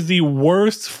is the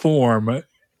worst form.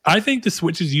 I think the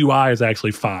Switch's UI is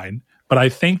actually fine, but I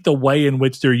think the way in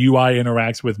which their UI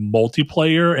interacts with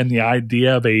multiplayer and the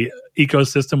idea of a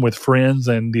ecosystem with friends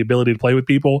and the ability to play with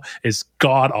people is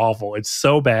god awful. It's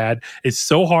so bad. It's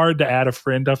so hard to add a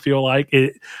friend. I feel like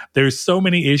there's so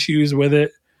many issues with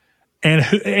it. And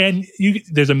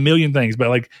there's a million things, but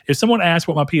like if someone asks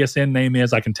what my PSN name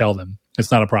is, I can tell them. It's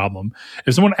not a problem.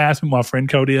 If someone asks me what my friend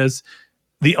code is,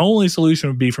 the only solution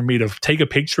would be for me to take a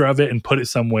picture of it and put it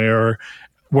somewhere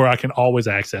where I can always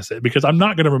access it, because I'm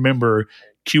not going to remember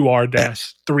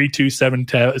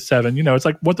QR-3277. You know, it's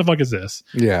like, what the fuck is this?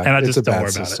 Yeah, and I just don't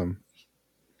worry about it.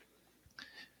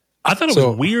 I thought it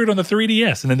was weird on the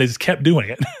 3DS, and then they just kept doing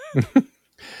it.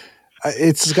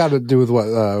 It's got to do with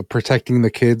what protecting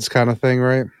the kids kind of thing,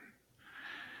 right?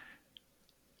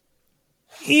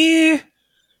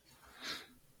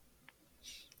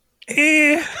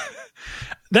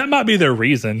 That might be their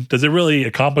reason. Does it really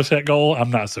accomplish that goal?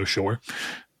 I'm not so sure.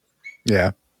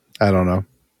 Yeah, I don't know.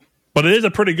 But it is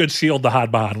a pretty good shield to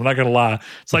hide behind. I'm not going to lie.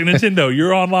 It's like, Nintendo,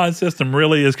 your online system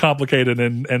really is complicated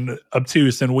and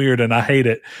obtuse and weird, and I hate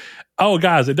it. Oh,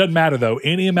 guys, it doesn't matter, though.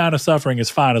 Any amount of suffering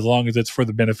is fine as long as it's for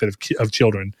the benefit of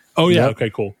children. Oh, yeah. Yep. Okay,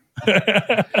 cool.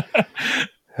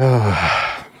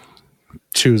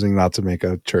 Choosing not to make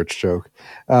a church joke.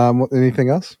 Anything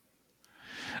else?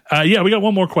 Yeah, we got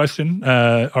one more question.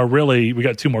 Or really, we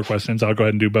got two more questions. I'll go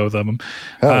ahead and do both of them.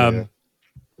 Yeah.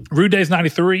 Rude Days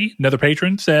 93, another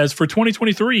patron, says, for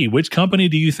 2023, which company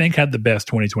do you think had the best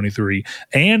 2023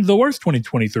 and the worst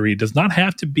 2023? Does not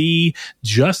have to be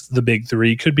just the big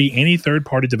three. Could be any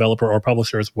third-party developer or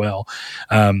publisher as well.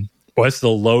 Boy, it's the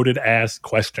loaded-ass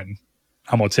question,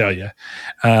 I'm going to tell you.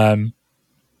 Can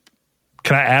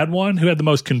I add one? Who had the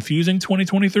most confusing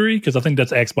 2023? Because I think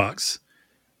that's Xbox.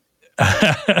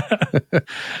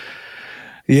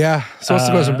 Yeah. So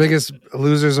what's the biggest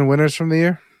losers and winners from the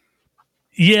year?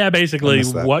 Yeah, basically,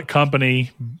 what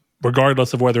company,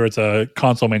 regardless of whether it's a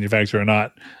console manufacturer or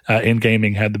not, in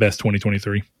gaming had the best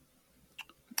 2023?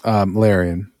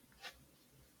 Larian.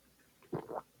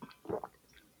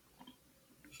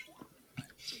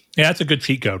 Yeah, that's a good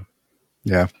cheat code.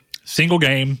 Yeah. Single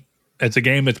game. It's a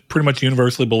game that's pretty much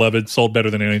universally beloved, sold better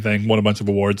than anything, won a bunch of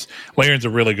awards. Larians are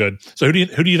really good. So who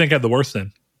do you think had the worst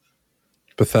then?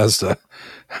 Bethesda.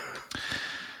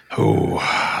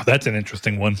 Oh, that's an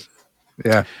interesting one.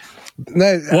 Yeah.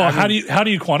 How do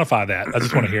you quantify that? I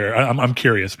just want to hear. I'm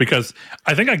curious, because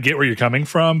I think I get where you're coming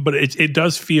from, but it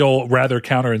does feel rather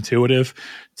counterintuitive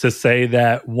to say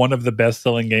that one of the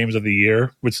best-selling games of the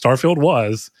year, which Starfield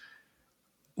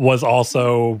was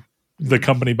also the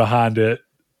company behind it.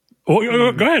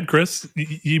 Well, go ahead, Chris.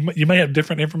 You may have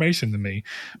different information than me,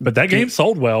 but that game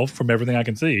sold well from everything I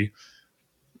can see.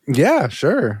 Yeah,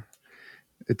 sure.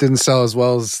 It didn't sell as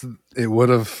well as it would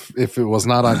have if it was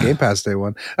not on Game Pass day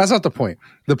one. That's not the point.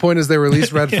 The point is they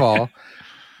released Redfall.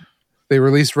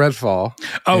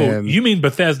 Oh, you mean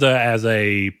Bethesda as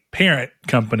a parent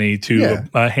company to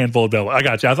a handful of developers. I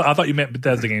got you. I thought you meant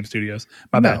Bethesda Game Studios.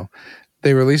 My bad.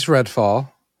 They released Redfall.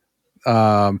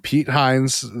 Pete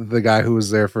Hines, the guy who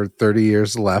was there for 30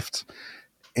 years, left.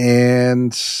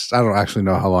 And I don't actually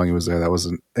know how long he was there. That was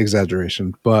an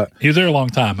exaggeration. But he was there a long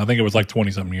time. I think it was like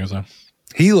 20-something years though.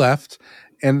 He left,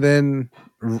 and then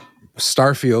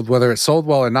Starfield, whether it sold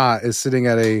well or not, is sitting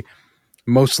at a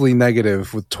mostly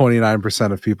negative with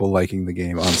 29% of people liking the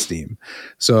game on Steam.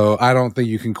 So I don't think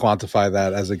you can quantify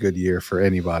that as a good year for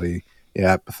anybody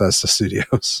at Bethesda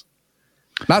Studios.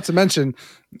 Not to mention,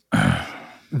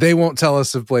 they won't tell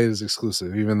us if Blade is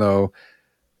exclusive, even though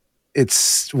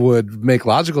it's would make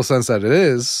logical sense that it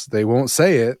is. They won't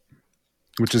say it,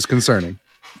 which is concerning.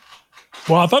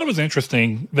 Well, I thought it was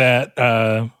interesting that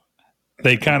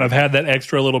they kind of had that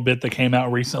extra little bit that came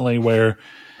out recently where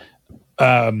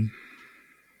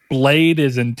Blade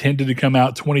is intended to come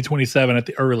out 2027 at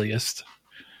the earliest,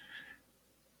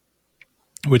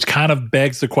 which kind of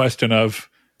begs the question of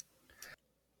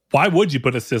why would you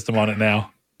put a system on it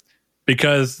now?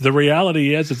 Because the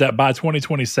reality is that by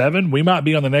 2027, we might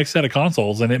be on the next set of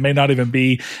consoles, and it may not even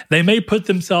be. They may put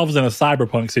themselves in a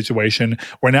cyberpunk situation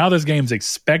where now this game's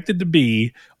expected to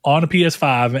be on a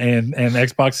PS5 and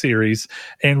Xbox Series,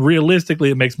 and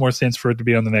realistically, it makes more sense for it to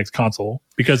be on the next console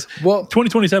because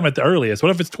 2027 at the earliest.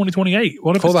 What if it's 2028?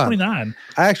 What if it's 29?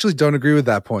 I actually don't agree with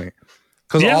that point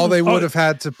because all they would have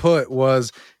had to put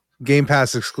was Game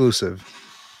Pass exclusive.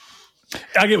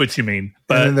 I get what you mean,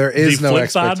 but and there is no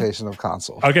expectation of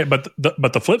console. Okay, but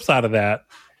the flip side of that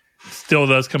still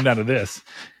does come down to this.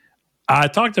 I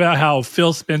talked about how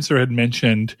Phil Spencer had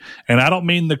mentioned, and I don't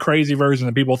mean the crazy version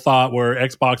that people thought where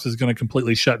Xbox is going to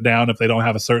completely shut down if they don't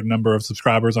have a certain number of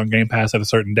subscribers on Game Pass at a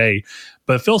certain day.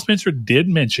 But Phil Spencer did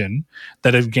mention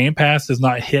that if Game Pass does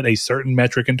not hit a certain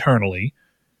metric internally,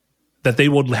 that they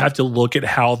will have to look at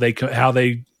how they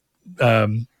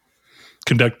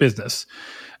conduct business.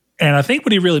 And I think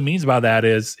what he really means by that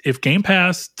is if Game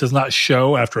Pass does not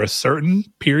show after a certain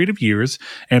period of years,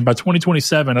 and by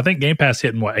 2027, I think Game Pass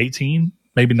hitting 18,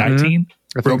 maybe 19?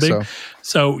 I think so.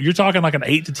 So you're talking like an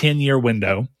 8 to 10 year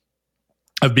window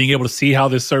of being able to see how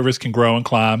this service can grow and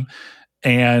climb.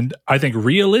 And I think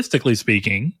realistically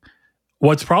speaking,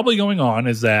 what's probably going on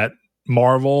is that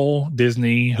Marvel,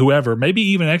 Disney, whoever, maybe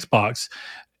even Xbox,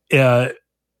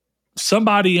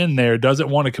 somebody in there doesn't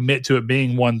want to commit to it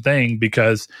being one thing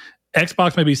because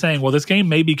Xbox may be saying, well, this game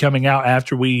may be coming out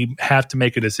after we have to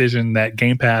make a decision that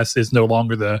Game Pass is no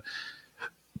longer the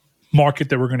market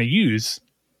that we're going to use.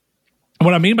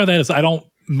 What I mean by that is I don't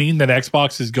mean that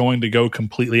Xbox is going to go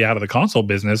completely out of the console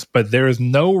business, but there is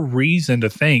no reason to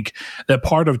think that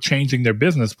part of changing their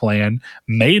business plan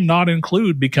may not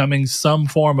include becoming some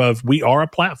form of we are a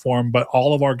platform, but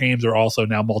all of our games are also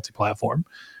now multi-platform.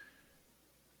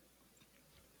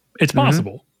 It's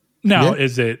possible. Now,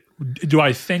 do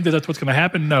I think that that's what's going to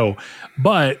happen? No.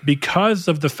 But because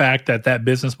of the fact that that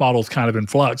business model is kind of in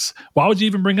flux, why would you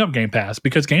even bring up Game Pass?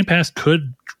 Because Game Pass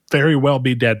could very well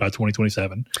be dead by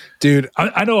 2027. Dude.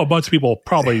 I know a bunch of people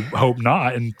probably hope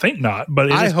not and think not,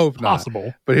 but it is hope possible.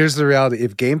 Not. But here's the reality.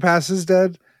 If Game Pass is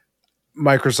dead,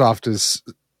 Microsoft is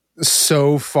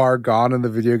so far gone in the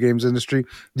video games industry.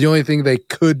 The only thing they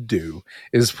could do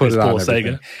is put it on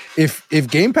everything. Sega. If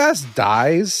Game Pass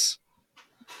dies,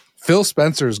 Phil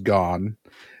Spencer's gone,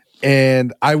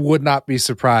 and I would not be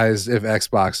surprised if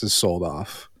Xbox is sold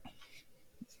off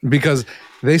because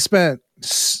they spent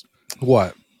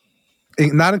what,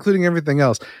 not including everything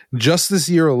else, just this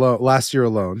year alone, last year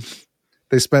alone,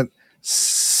 they spent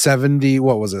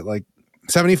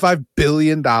 $75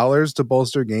 billion to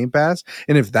bolster Game Pass.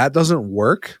 And if that doesn't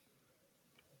work,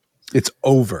 it's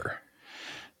over.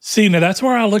 See, now that's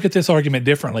where I look at this argument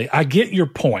differently. I get your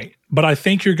point, but I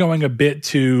think you're going a bit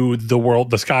to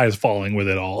the sky is falling with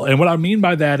it all. And what I mean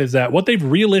by that is that what they've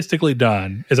realistically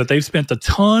done is that they've spent a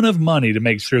ton of money to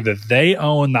make sure that they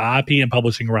own the IP and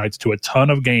publishing rights to a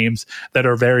ton of games that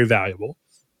are very valuable.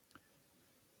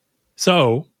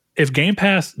 So if Game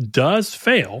Pass does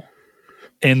fail,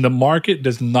 and the market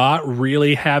does not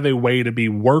really have a way to be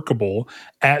workable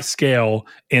at scale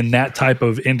in that type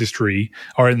of industry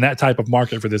or in that type of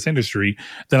market for this industry,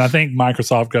 then I think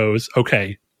Microsoft goes,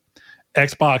 okay,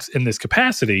 Xbox in this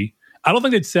capacity, I don't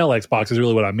think they'd sell Xbox is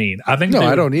really what I mean. I think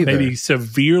I don't either. Maybe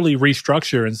severely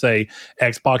restructure and say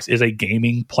Xbox is a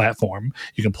gaming platform.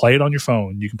 You can play it on your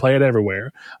phone. You can play it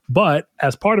everywhere. But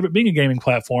as part of it being a gaming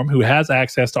platform who has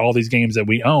access to all these games that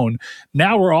we own,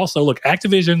 now we're also, look,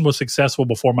 Activision was successful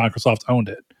before Microsoft owned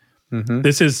it. Mm-hmm.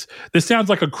 This sounds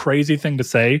like a crazy thing to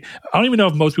say. I don't even know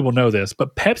if most people know this,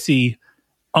 but Pepsi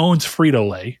owns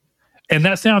Frito-Lay. And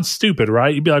that sounds stupid,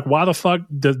 right? You'd be like, why the fuck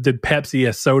did Pepsi,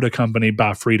 a soda company,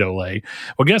 buy Frito-Lay?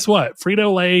 Well, guess what?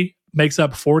 Frito-Lay makes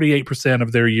up 48%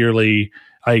 of their yearly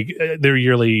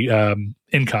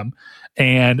income.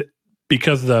 And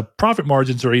because the profit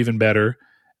margins are even better,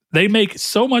 they make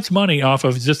so much money off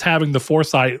of just having the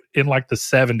foresight in like the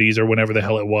 70s or whenever the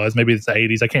hell it was. Maybe it's the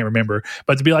 80s. I can't remember.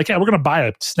 But to be like, yeah, we're going to buy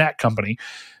a snack company.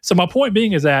 So my point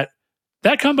being is that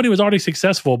company was already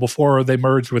successful before they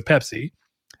merged with Pepsi.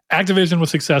 Activision was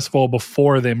successful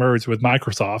before they merged with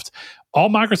Microsoft. All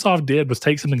Microsoft did was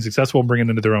take something successful and bring it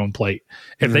into their own plate.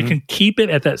 If they can keep it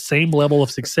at that same level of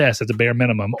success at the bare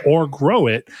minimum or grow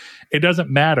it, it doesn't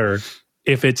matter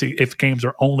if games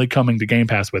are only coming to Game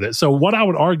Pass with it. So what I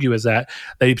would argue is that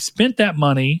they've spent that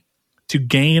money to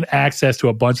gain access to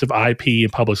a bunch of IP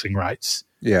and publishing rights.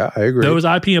 Yeah, I agree. Those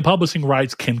IP and publishing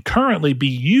rights can currently be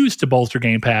used to bolster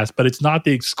Game Pass, but it's not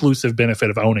the exclusive benefit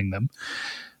of owning them.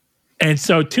 And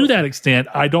so to that extent,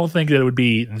 I don't think that it would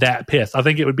be that pissed. I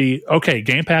think it would be, okay,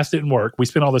 Game Pass didn't work. We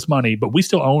spent all this money, but we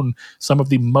still own some of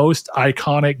the most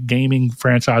iconic gaming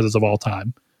franchises of all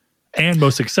time and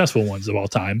most successful ones of all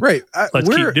time. Right. Let's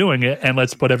keep doing it, and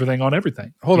let's put everything on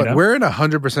everything. Hold on. We're in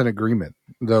 100% agreement,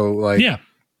 though. Like, yeah.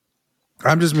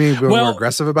 I'm just being more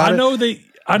aggressive about it.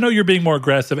 I know you're being more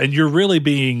aggressive, and you're really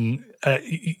being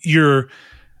you're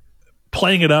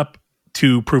playing it up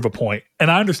to prove a point.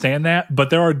 And I understand that, but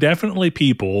there are definitely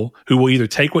people who will either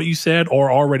take what you said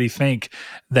or already think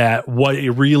that what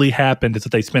really happened is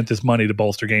that they spent this money to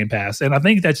bolster Game Pass. And I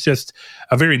think that's just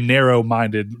a very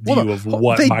narrow-minded view of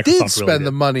what Microsoft really did. They did spend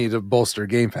the money to bolster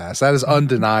Game Pass. That is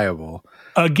undeniable.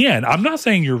 Again, I'm not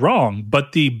saying you're wrong,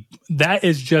 but that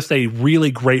is just a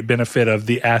really great benefit of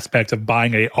the aspect of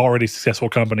buying a already successful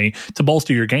company to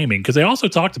bolster your gaming. Because they also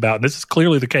talked about, and this is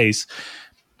clearly the case,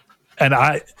 and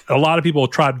a lot of people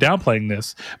tried downplaying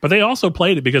this, but they also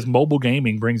played it because mobile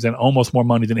gaming brings in almost more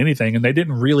money than anything, and they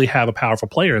didn't really have a powerful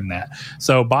player in that.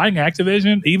 So buying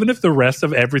Activision, even if the rest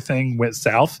of everything went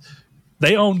south,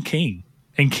 they own King,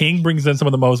 and King brings in some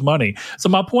of the most money. So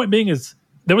my point being is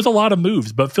there was a lot of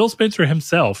moves, but Phil Spencer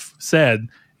himself said,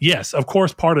 yes, of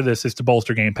course, part of this is to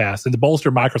bolster Game Pass and to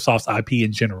bolster Microsoft's IP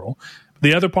in general.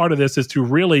 The other part of this is to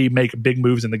really make big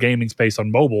moves in the gaming space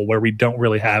on mobile where we don't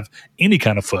really have any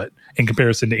kind of foot in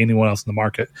comparison to anyone else in the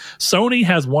market. Sony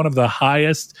has one of the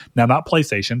highest, now not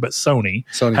PlayStation, but Sony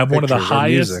have one of the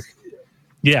highest,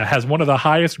 has one of the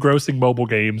highest grossing mobile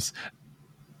games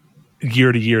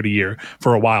year to year to year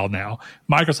for a while now.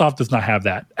 Microsoft does not have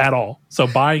that at all. So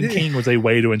buying King was a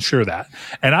way to ensure that.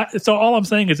 And so all I'm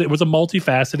saying is it was a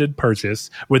multifaceted purchase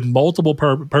with multiple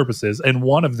purposes, and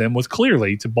one of them was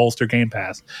clearly to bolster Game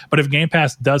Pass. But if Game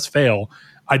Pass does fail,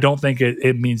 I don't think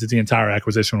it means that the entire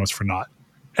acquisition was for naught.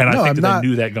 And I think that they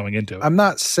knew that going into it. I'm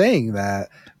not saying that.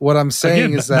 What I'm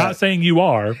saying is that, not saying you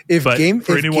are, but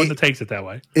for anyone that takes it that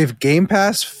way. If Game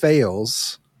Pass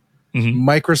fails,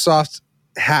 Microsoft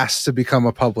has to become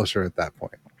a publisher at that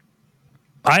point.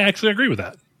 I actually agree with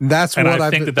that. That's all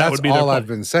I've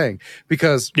been saying,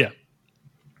 because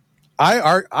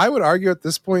I would argue at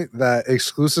this point that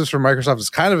exclusives for Microsoft is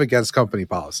kind of against company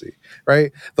policy,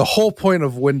 right? The whole point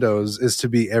of Windows is to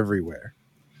be everywhere.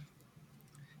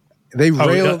 They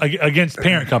against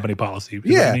parent company policy.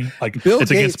 You know what I mean? Like Bill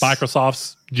Gates, against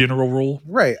Microsoft's general rule.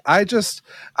 Right. I just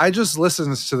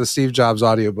listened to the Steve Jobs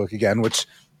audiobook again, which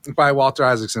by Walter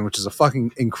Isaacson, which is a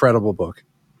fucking incredible book.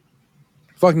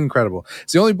 Fucking incredible.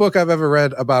 It's the only book I've ever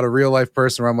read about a real life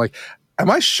person where I'm like, am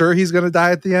I sure he's going to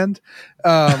die at the end?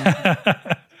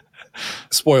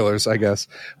 Spoilers, I guess.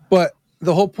 But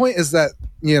the whole point is that,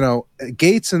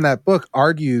 Gates in that book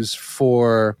argues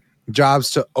for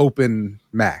Jobs to open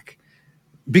Mac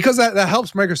because that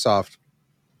helps Microsoft.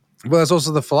 But that's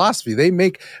also the philosophy. They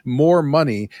make more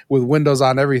money with Windows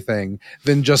on everything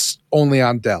than just only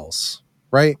on Dells.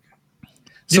 Right?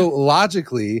 So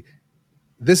logically,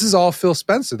 this is all Phil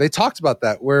Spencer. They talked about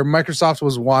that, where Microsoft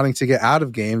was wanting to get out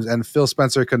of games and Phil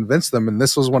Spencer convinced them, and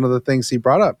this was one of the things he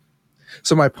brought up.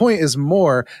 So my point is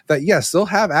more that, yes, they'll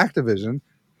have Activision,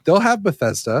 they'll have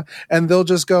Bethesda, and they'll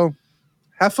just go,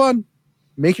 have fun,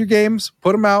 make your games,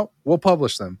 put them out, we'll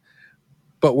publish them.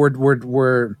 But we're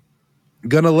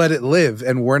going to let it live,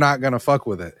 and we're not going to fuck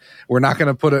with it. We're not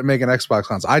going to make an Xbox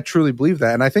console. I truly believe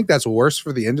that, and I think that's worse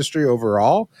for the industry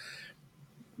overall.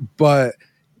 But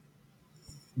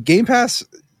Game Pass,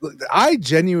 I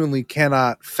genuinely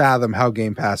cannot fathom how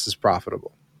Game Pass is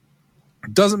profitable.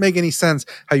 It doesn't make any sense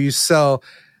how you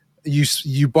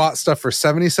bought stuff for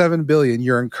 $77 billion.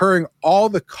 You're incurring all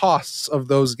the costs of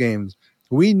those games.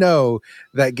 We know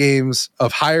that games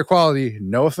of higher quality,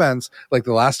 no offense, like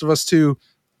The Last of Us 2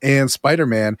 and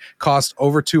Spider-Man cost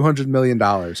over $200 million,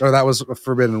 or that was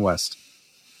Forbidden West.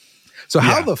 So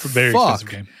how the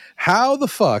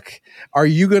fuck are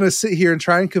you going to sit here and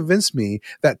try and convince me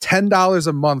that $10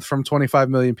 a month from 25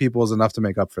 million people is enough to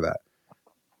make up for that?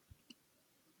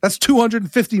 That's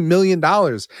 $250 million.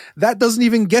 That doesn't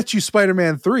even get you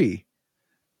Spider-Man 3.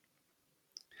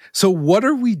 So what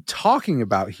are we talking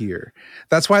about here?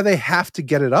 That's why they have to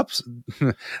get it up.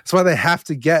 That's why they have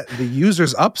to get the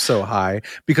users up so high,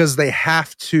 because they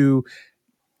have to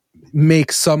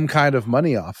make some kind of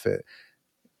money off it.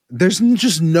 There's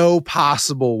just no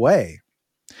possible way.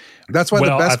 That's why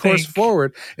the best course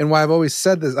forward, and why I've always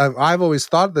said this, I've always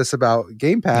thought this about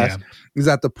Game Pass, is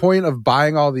that the point of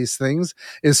buying all these things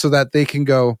is so that they can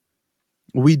go,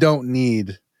 we don't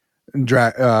need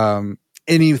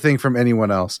anything from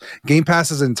anyone else. Game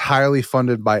Pass is entirely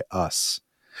funded by us,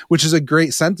 which is a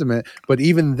great sentiment. But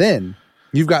even then,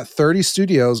 you've got 30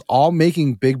 studios all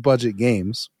making big budget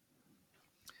games,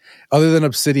 other than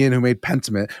Obsidian, who made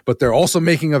Pentiment, but they're also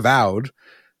making Avowed,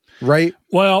 right?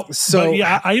 Well, so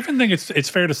yeah, I even think it's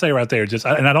fair to say right there.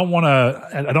 And I don't want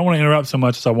to interrupt so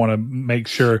much as I want to make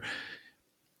sure.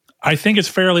 I think it's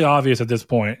fairly obvious at this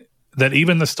point that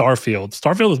even the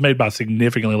Starfield is made by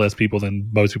significantly less people than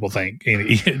most people think,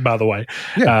 by the way.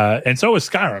 Yeah. And so is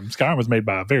Skyrim. Skyrim was made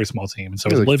by a very small team, and so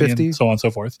is Oblivion, 50? So on and so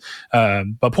forth.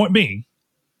 But point being,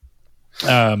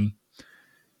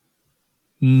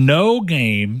 no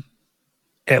game,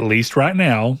 at least right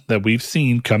now, that we've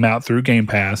seen come out through Game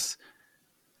Pass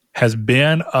has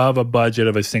been of a budget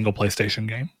of a single PlayStation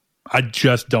game. I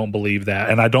just don't believe that.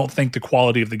 And I don't think the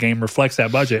quality of the game reflects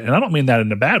that budget. And I don't mean that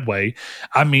in a bad way.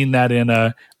 I mean that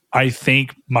I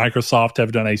think Microsoft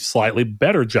have done a slightly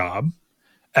better job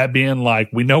at being like,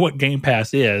 we know what Game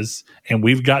Pass is, and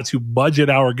we've got to budget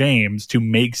our games to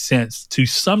make sense to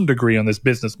some degree on this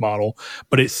business model,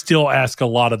 but it still asks a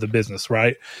lot of the business,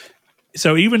 right?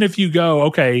 So even if you go,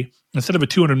 okay, instead of a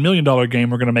 $200 million game,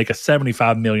 we're going to make a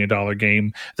 $75 million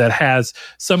game that has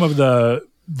some of the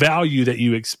value that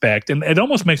you expect. And it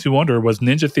almost makes me wonder, was the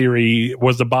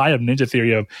buy of Ninja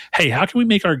Theory of, hey, how can we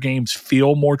make our games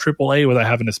feel more AAA without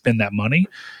having to spend that money?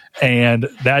 And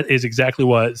that is exactly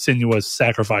what Senua's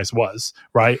Sacrifice was,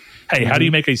 right? Hey, how do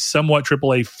you make a somewhat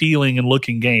AAA feeling and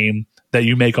looking game that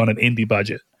you make on an indie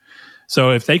budget?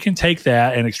 So if they can take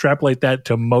that and extrapolate that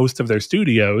to most of their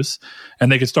studios,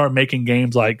 and they can start making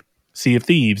games like Sea of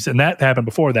Thieves, and that happened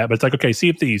before that, but it's like, okay, Sea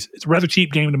of Thieves, it's a rather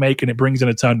cheap game to make, and it brings in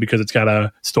a ton because it's got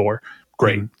a store.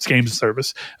 Great. It's games as a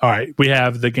service. All right, we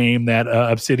have the game that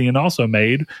Obsidian also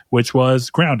made, which was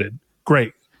Grounded.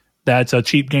 Great. That's a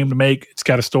cheap game to make. It's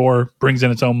got a store, brings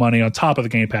in its own money on top of the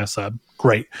Game Pass sub.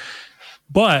 Great.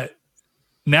 But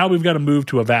now we've got to move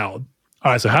to Avowed.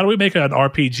 All right, so how do we make an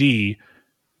RPG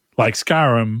like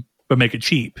Skyrim, but make it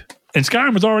cheap? And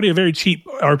Skyrim was already a very cheap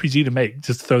RPG to make,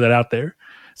 just to throw that out there.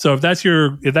 So if that's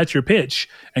your pitch,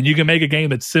 and you can make a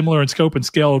game that's similar in scope and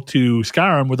scale to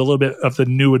Skyrim with a little bit of the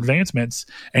new advancements,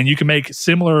 and you can make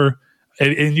similar,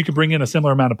 and you can bring in a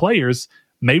similar amount of players,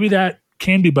 maybe that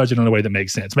can be budgeted in a way that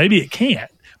makes sense. Maybe it can't,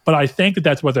 but I think that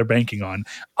that's what they're banking on.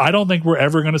 I don't think we're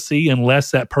ever going to see, unless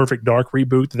that Perfect Dark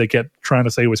reboot that they kept trying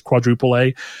to say was quadruple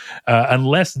A,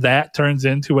 unless that turns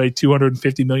into a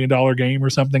 $250 million game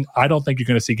or something, I don't think you're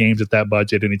going to see games at that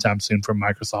budget anytime soon from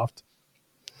Microsoft.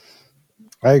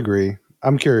 I agree.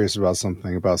 I'm curious about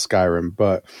something about Skyrim,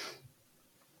 but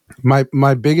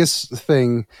my biggest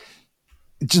thing,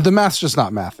 the math's just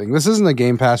not mathing. This isn't a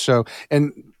Game Pass show,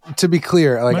 and to be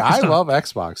clear, like, I love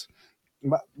Xbox.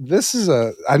 This is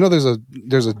I know there's a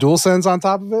DualSense on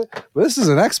top of it, but this is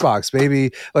an Xbox,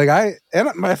 baby. Like, I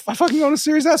fucking own a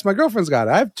Series S. My girlfriend's got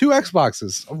it. I have 2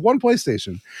 Xboxes, 1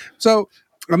 PlayStation. So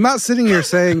I'm not sitting here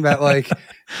saying that, like,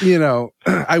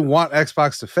 I want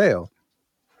Xbox to fail.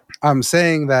 I'm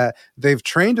saying that they've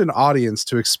trained an audience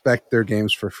to expect their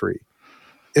games for free.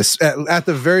 It's at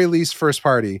the very least first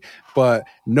party, but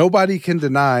nobody can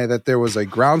deny that there was a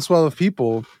groundswell of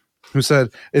people who said,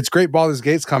 it's great, Baldur's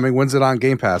Gate's coming. When's it on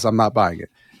Game Pass? I'm not buying it.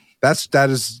 That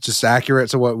is just accurate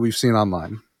to what we've seen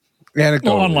online. Anecdotally,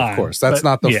 online, of course. That's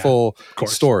not the full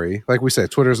story. Like we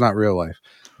said, Twitter's not real life.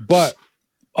 But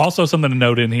also, something to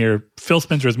note in here, Phil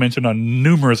Spencer has mentioned on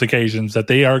numerous occasions that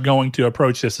they are going to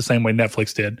approach this the same way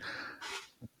Netflix did.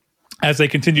 As they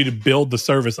continue to build the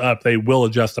service up, they will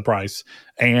adjust the price.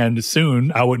 And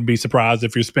soon, I wouldn't be surprised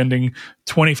if you're spending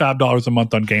 $25 a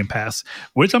month on Game Pass,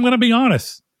 which I'm going to be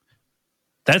honest,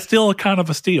 that's still a kind of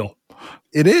a steal.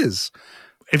 It is.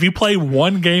 If you play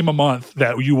one game a month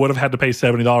that you would have had to pay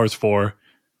 $70 for,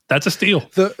 that's a steal.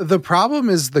 The problem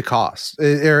is the cost.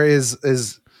 There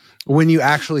is when you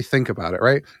actually think about it,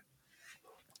 right?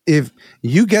 If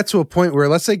you get to a point where,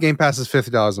 let's say Game Pass is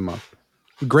 $50 a month,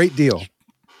 great deal.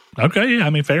 Okay, yeah, I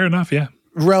mean, fair enough, yeah.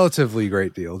 Relatively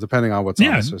great deal, depending on what's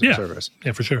on the service.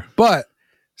 Yeah, for sure. But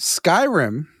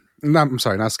Skyrim, I'm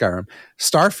sorry, not Skyrim.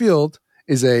 Starfield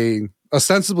is a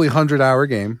ostensibly 100-hour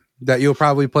game that you'll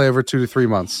probably play over 2 to 3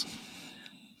 months.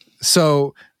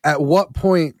 So at what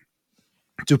point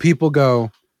do people go,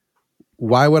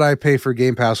 why would I pay for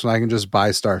Game Pass when I can just buy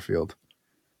Starfield?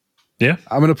 Yeah.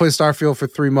 I'm going to play Starfield for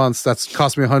 3 months. That's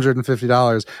cost me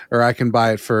 $150, or I can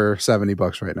buy it for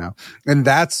 $70 right now. And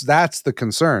that's the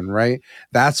concern, right?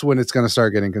 That's when it's going to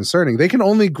start getting concerning. They can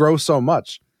only grow so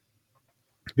much.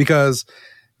 because,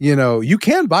 you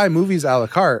can buy movies a la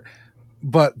carte,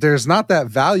 but there's not that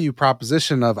value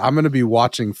proposition of I'm going to be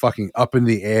watching fucking Up in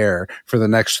the Air for the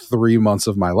next 3 months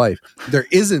of my life. There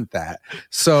isn't that.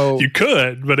 So you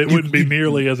could, but it wouldn't be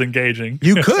nearly as engaging.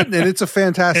 You could, and it's a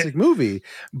fantastic movie,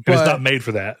 but it's not made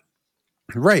for that.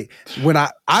 Right. When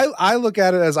I look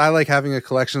at it as I like having a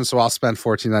collection, so I'll spend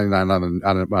 $14.99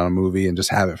 on a movie and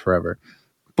just have it forever.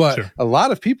 But a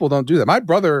lot of people don't do that. My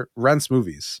brother rents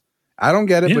movies. I don't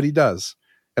get it, but he does.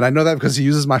 And I know that because he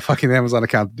uses my fucking Amazon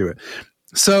account to do it.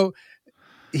 So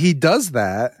he does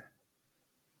that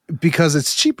because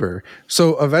it's cheaper.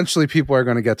 So eventually people are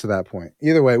going to get to that point.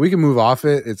 Either way, we can move off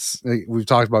it. We've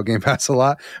talked about Game Pass a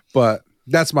lot, but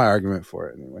that's my argument for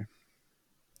it anyway.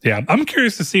 Yeah, I'm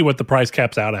curious to see what the price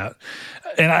caps out at.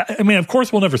 And I mean, of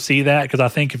course, we'll never see that because I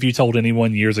think if you told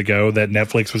anyone years ago that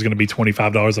Netflix was going to be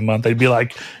 $25 a month, they'd be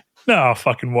like, no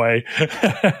fucking way.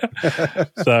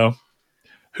 So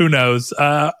who knows?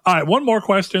 All right, one more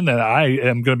question that I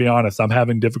am going to be honest. I'm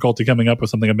having difficulty coming up with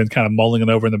something. I've been kind of mulling it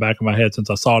over in the back of my head since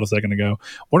I saw it a second ago.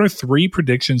 What are 3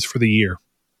 predictions for the year?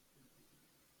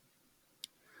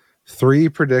 3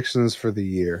 predictions for the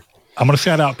year. I'm going to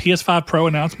shout out PS5 Pro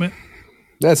announcement.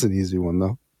 That's an easy one,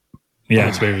 though. Yeah,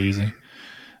 it's very easy.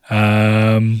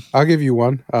 I'll give you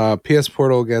one. PS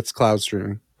Portal gets cloud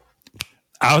streaming.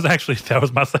 That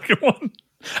was my second one.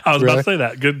 I was about to say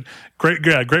that. Good,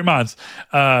 great minds.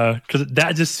 Because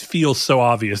that just feels so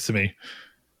obvious to me.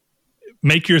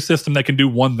 Make your system that can do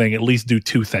one thing, at least do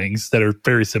 2 things that are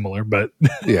very similar. But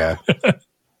yeah.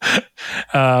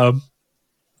 All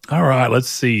right, let's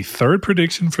see. 3rd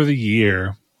prediction for the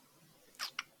year.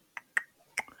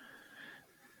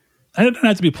 It doesn't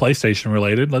have to be PlayStation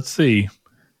related. Let's see.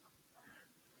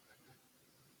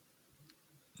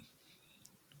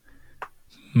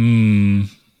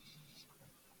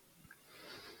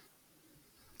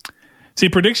 See,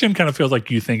 prediction kind of feels like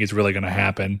you think it's really going to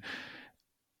happen.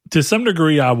 To some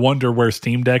degree, I wonder where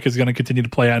Steam Deck is going to continue to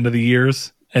play out into the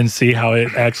years and see how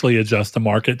it actually adjusts the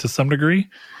market to some degree.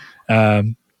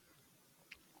 Make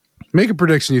a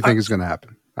prediction you think is going to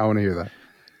happen. I want to hear that.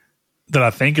 That I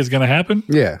think is going to happen?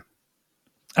 Yeah.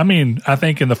 I mean, I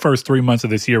think in the first 3 months of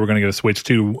this year, we're going to get a Switch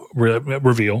 2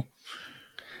 reveal.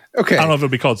 Okay. I don't know if it'll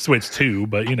be called Switch 2,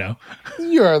 but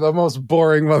You are the most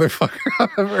boring motherfucker I've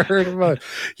ever heard of my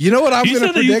life. You know what I'm going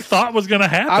to predict? You thought was going to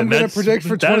happen. I'm going to predict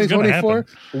for 2024,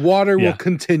 water will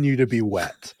continue to be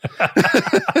wet.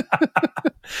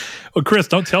 Well, Chris,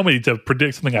 don't tell me to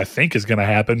predict something I think is going to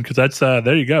happen because that's,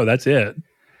 there you go. That's it.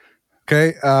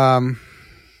 Okay.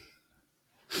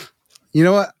 You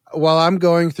know what? While I'm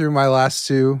going through my last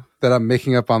 2 that I'm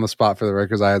making up on the spot for the record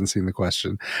because I hadn't seen the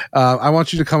question, I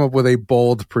want you to come up with a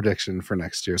bold prediction for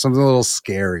next year, something a little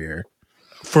scarier.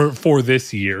 For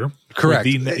this year. Correct.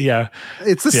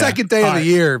 It's the second day of the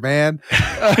year, man.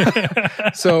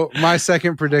 So my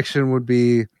second prediction would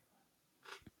be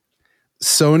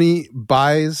Sony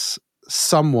buys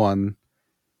someone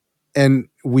and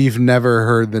we've never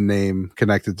heard the name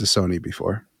connected to Sony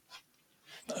before.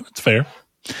 That's fair.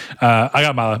 I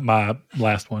got my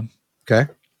last one.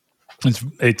 Okay.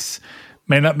 It's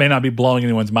may not be blowing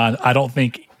anyone's mind. I don't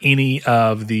think any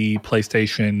of the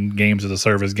PlayStation games as a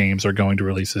service games are going to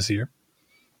release this year.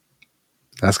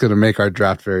 That's going to make our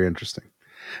draft very interesting.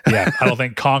 Yeah, I don't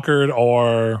think Concord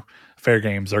or Fair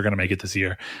Games are going to make it this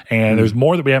year. And there's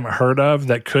more that we haven't heard of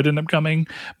that could end up coming.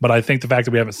 But I think the fact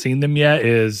that we haven't seen them yet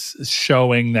is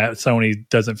showing that Sony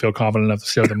doesn't feel confident enough to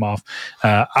show them off.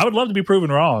 I would love to be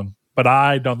proven wrong, but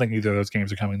I don't think either of those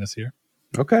games are coming this year.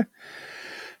 Okay.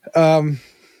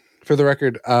 For the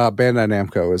record, Bandai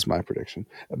Namco is my prediction.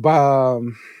 Oh,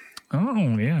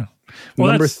 yeah.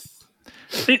 Well,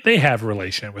 they have a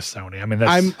relation with Sony. I mean,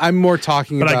 I'm more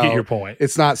talking about. But I get your point.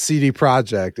 It's not CD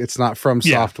Projekt. It's not From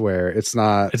Software. It's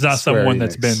not. It's not someone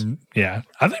that's been. Yeah,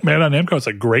 I think Bandai Namco is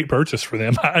a great purchase for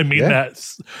them. I mean that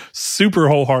super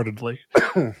wholeheartedly.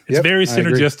 It's very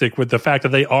synergistic with the fact that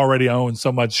they already own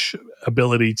so much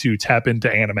ability to tap into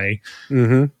anime.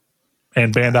 Mm-hmm.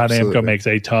 And Bandai Namco makes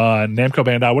a ton. Namco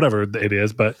Bandai, whatever it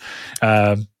is, but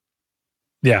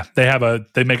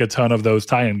they make a ton of those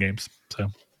tie-in games. So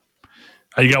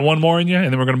you got one more in you, and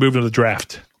then we're going to move to the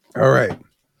draft. All right.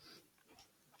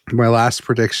 My last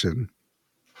prediction.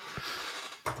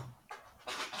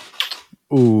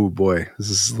 Ooh, boy. This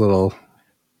is a little...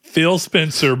 Phil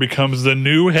Spencer becomes the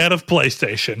new head of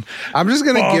PlayStation. I'm just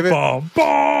going to give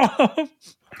it...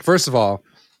 First of all,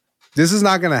 this is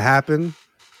not going to happen.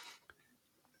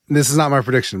 This is not my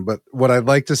prediction, but what I'd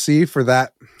like to see for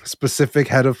that specific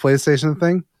head of PlayStation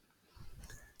thing,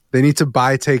 they need to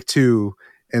buy Take-Two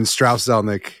and Strauss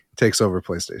Zelnick takes over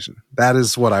PlayStation. That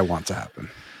is what I want to happen.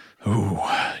 Ooh,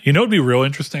 you know, it'd be real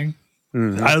interesting.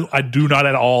 I do not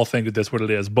at all think that that's what it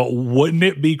is, but wouldn't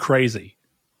it be crazy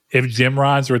if Jim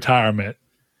Ryan's retirement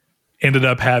ended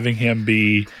up having him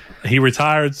he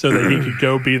retired so that he could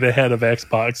go be the head of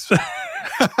Xbox?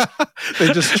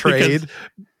 They just trade.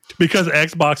 Because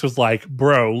Xbox was like,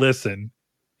 bro, listen,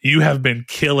 you have been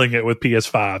killing it with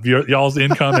PS5. Y'all's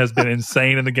income has been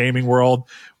insane in the gaming world.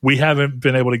 We haven't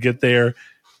been able to get there.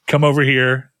 Come over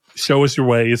here. Show us your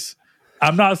ways.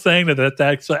 I'm not saying that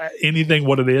that's anything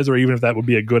what it is, or even if that would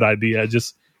be a good idea.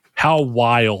 Just how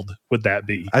wild would that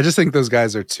be? I just think those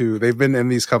guys they've been in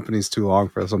these companies too long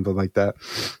for something like that.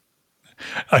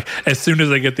 As soon as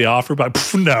they get the offer,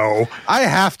 but no. I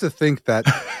have to think that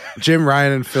Jim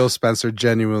Ryan and Phil Spencer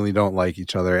genuinely don't like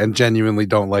each other and genuinely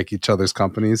don't like each other's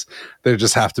companies. They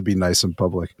just have to be nice in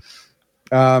public.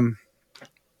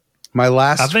 My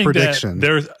last prediction.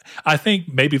 I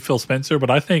think maybe Phil Spencer,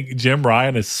 but I think Jim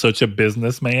Ryan is such a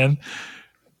businessman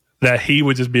that he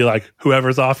would just be like,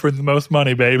 whoever's offering the most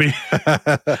money, baby.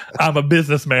 I'm a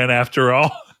businessman after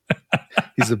all.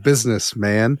 He's a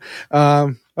businessman.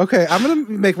 Okay, I'm going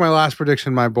to make my last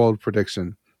prediction, my bold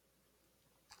prediction.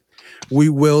 We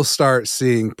will start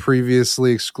seeing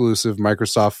previously exclusive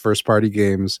Microsoft first-party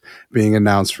games being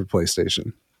announced for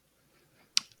PlayStation.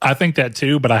 I think that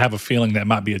too, but I have a feeling that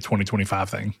might be a 2025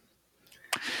 thing.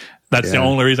 That's the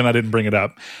only reason I didn't bring it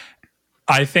up.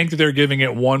 I think that they're giving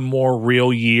it one more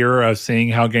real year of seeing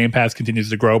how Game Pass continues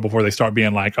to grow before they start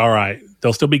being like, all right,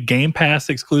 they'll still be Game Pass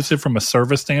exclusive from a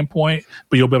service standpoint,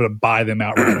 but you'll be able to buy them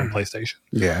outright on PlayStation.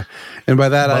 Yeah. And by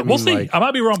that, I mean, we'll see. like, I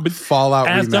might be wrong, but Fallout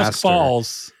As Remaster. Dusk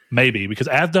Falls, maybe, because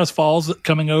As Dusk Falls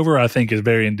coming over, I think is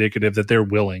very indicative that they're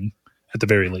willing at the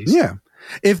very least. Yeah.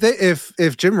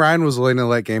 If Jim Ryan was willing to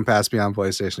let Game Pass be on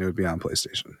PlayStation, it would be on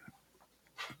PlayStation.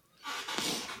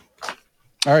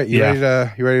 All right, you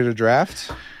ready to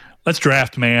draft? Let's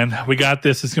draft, man. We got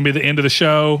this. It's going to be the end of the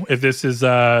show. If this is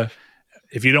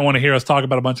if you don't want to hear us talk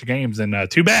about a bunch of games, then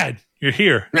too bad. You're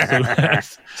here.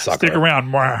 So stick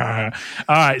around. All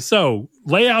right, so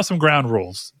lay out some ground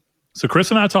rules. So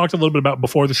Chris and I talked a little bit about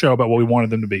before the show about what we wanted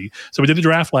them to be. So we did the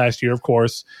draft last year, of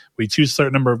course. We choose a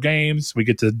certain number of games. We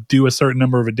get to do a certain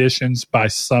number of editions by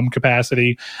some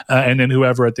capacity. And then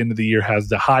whoever at the end of the year has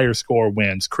the higher score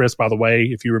wins. Chris, by the way,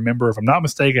 if you remember, if I'm not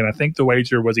mistaken, I think the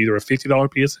wager was either a $50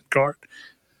 PSN card,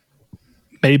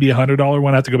 maybe a $100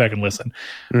 one. I have to go back and listen.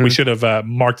 We should have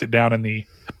marked it down in the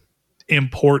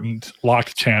important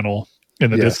locked channel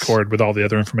in the Discord with all the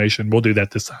other information. We'll do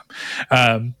that this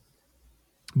time.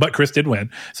 But Chris did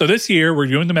win. So this year, we're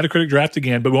doing the Metacritic draft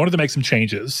again, but we wanted to make some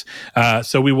changes.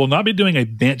 So we will not be doing a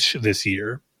bench this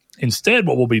year. Instead,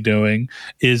 what we'll be doing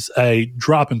is a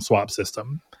drop and swap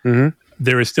system.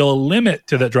 There is still a limit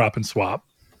to that drop and swap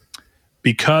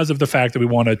because of the fact that we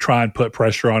want to try and put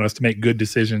pressure on us to make good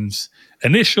decisions.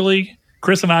 Initially,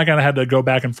 Chris and I kind of had to go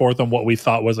back and forth on what we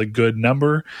thought was a good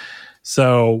number.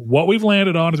 So what we've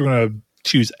landed on is we're going to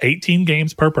choose 18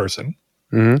 games per person.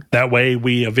 That way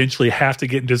we eventually have to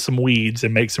get into some weeds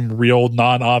and make some real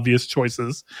non-obvious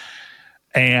choices.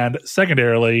 And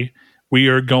secondarily, we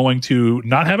are going to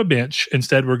not have a bench.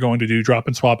 Instead, we're going to do drop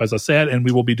and swap, as I said, and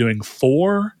we will be doing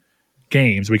 4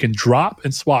 games. We can drop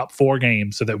and swap 4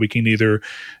 games so that we can either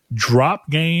drop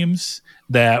games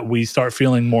that we start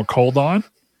feeling more cold on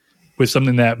with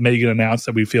something that may get announced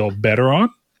that we feel better on.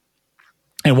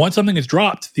 And once something is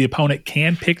dropped, the opponent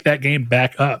can pick that game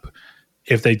back up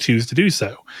if they choose to do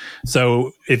so.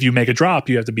 So if you make a drop,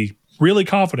 you have to be really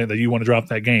confident that you want to drop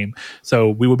that game. So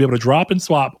we will be able to drop and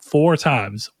swap 4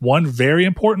 times. One very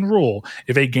important rule: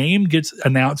 if a game gets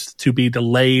announced to be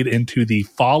delayed into the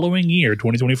following year,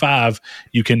 2025,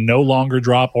 you can no longer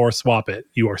drop or swap it.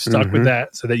 You are stuck with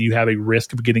that so that you have a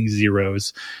risk of getting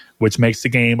zeros, which makes the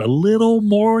game a little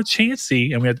more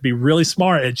chancy. And we have to be really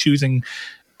smart at choosing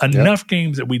enough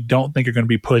games that we don't think are going to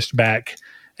be pushed back.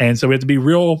 And so we have to be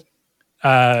real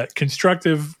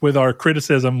constructive with our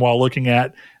criticism while looking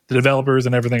at the developers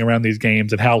and everything around these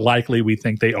games and how likely we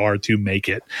think they are to make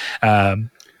it.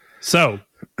 So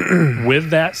with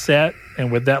that set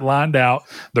and with that lined out,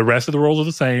 the rest of the rules are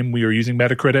the same. We are using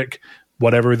Metacritic.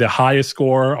 Whatever the highest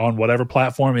score on whatever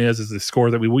platform is the score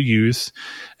that we will use,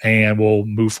 and we'll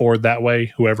move forward that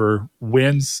way. Whoever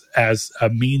wins as a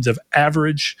means of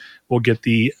average will get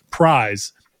the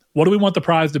prize. What do we want the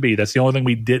prize to be? That's the only thing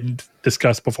we didn't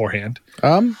discuss beforehand.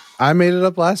 I made it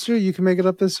up last year. You can make it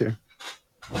up this year.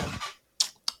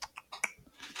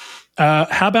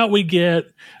 How about we get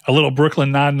a little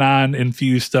Brooklyn Nine-Nine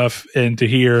infused stuff into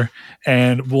here,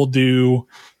 and we'll do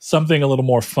something a little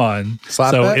more fun.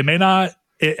 Slap so bet? It may not...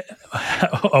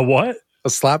 a what? A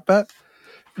slap bet?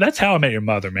 That's How I Met Your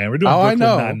Mother, man. We're doing I Brooklyn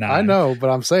know. Nine-Nine. I know, but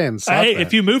I'm saying, hey,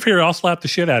 if you move here, I'll slap the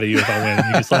shit out of you if I win.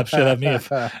 You can slap the shit out of me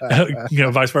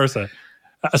if, vice versa.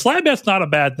 A slap bet's not a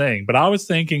bad thing, but I was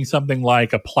thinking something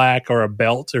like a plaque or a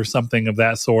belt or something of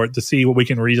that sort to see what we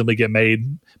can reasonably get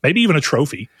made. Maybe even a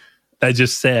trophy that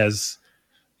just says,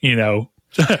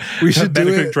 we should do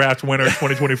it. Draft winner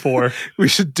 2024. We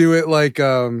should do it like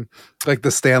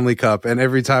the Stanley Cup, and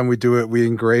every time we do it, we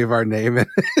engrave our name in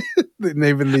the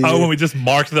name in the. Oh, when we just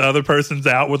mark the other person's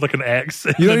out with like an X.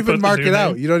 You don't even mark it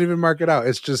out. You don't even mark it out.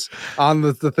 It's just on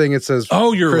the thing. It says,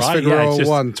 "Oh, you're Chris right. Figueroa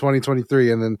won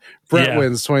 2023, and then Brett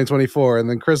wins 2024, and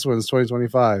then Chris wins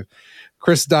 2025.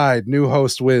 Chris died. New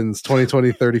host wins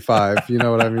 2035. You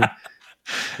know what I mean?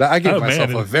 I gave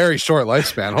myself a very short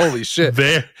lifespan. Holy shit.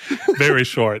 Very, very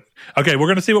short. Okay, we're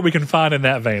going to see what we can find in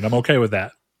that vein. I'm okay with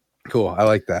that. Cool. I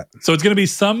like that. So it's going to be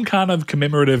some kind of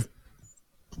commemorative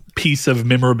piece of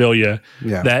memorabilia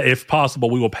that, if possible,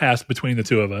 we will pass between the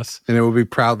two of us. And it will be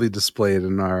proudly displayed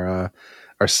in our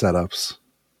setups.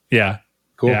 Yeah.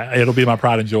 Cool. Yeah, it'll be my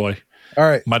pride and joy. All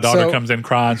right. My daughter comes in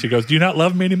crying. She goes, "Do you not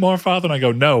love me anymore, Father?" And I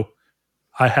go, "No,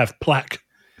 I have plaque."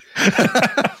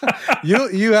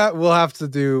 We'll have to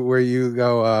do where you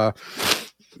go,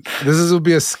 will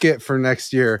be a skit for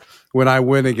next year when I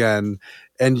win again,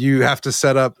 and you have to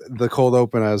set up the cold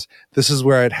open as, "This is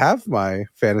where I'd have my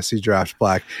fantasy draft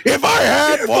plaque if I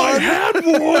had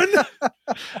one."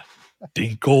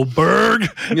 Dinkelberg.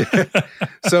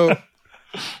 So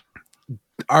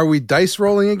are we dice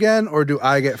rolling again, or do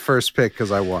I get first pick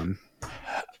because I won?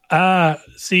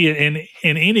 See, in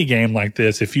any game like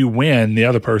this, if you win, the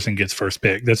other person gets first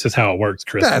pick. That's just how it works,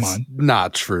 Chris. That's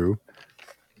not true.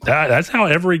 That's how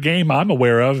every game I'm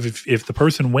aware of. If the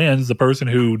person wins, the person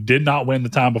who did not win the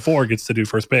time before gets to do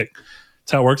first pick.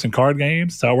 That's how it works in card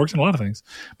games. That's how it works in a lot of things.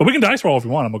 But we can dice roll if you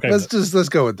want. I'm okay. Let's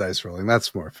go with dice rolling.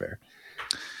 That's more fair.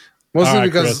 Mostly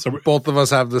because Chris, both of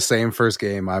us have the same first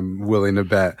game. I'm willing to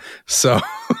bet. So, all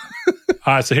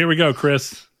right. So here we go,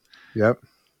 Chris. Yep.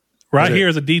 Right here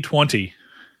is a D20.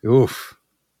 Oof.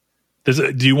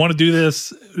 Do you want to do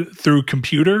this through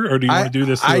computer, or do you want to do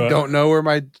this through I don't know where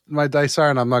my dice are,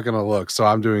 and I'm not going to look, so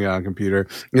I'm doing it on computer.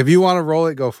 If you want to roll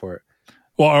it, go for it.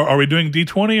 Well, are we doing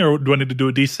D20, or do I need to do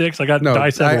a D6? I got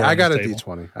dice everywhere. I got a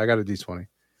D20. I got a D20.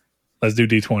 Let's do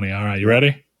D20. All right, you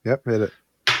ready? Yep, hit it.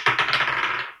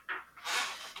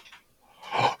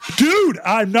 Dude,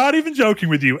 I'm not even joking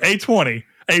with you. A 20.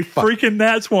 A freaking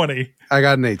nat 20. I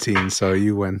got an 18, so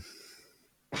you win.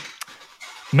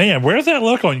 Man, where's that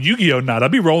luck on Yu-Gi-Oh! Not?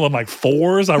 I'd be rolling like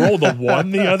 4s. I rolled a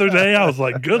 1 the other day. I was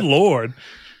like, good Lord.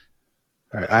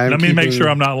 All right, let me make sure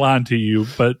I'm not lying to you,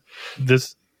 but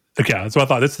this... Okay, so I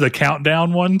thought this is a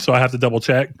countdown one, so I have to double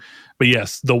check. But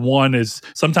yes, the 1 is...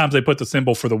 Sometimes they put the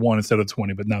symbol for the 1 instead of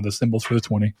 20, but now the symbol's for the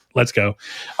 20. Let's go.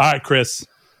 All right, Chris.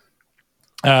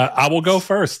 I will go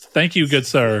first. Thank you, good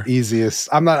sir. Easiest.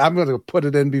 I'm going to put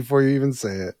it in before you even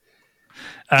say it.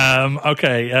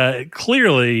 Okay.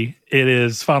 Clearly, it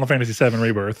is Final Fantasy VII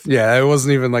Rebirth. Yeah, it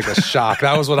wasn't even like a shock.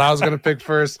 That was what I was going to pick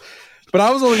first. But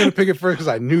I was only going to pick it first because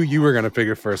I knew you were going to pick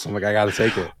it first. I'm like, I got to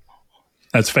take it.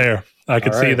 That's fair. I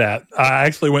could see that. I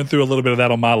actually went through a little bit of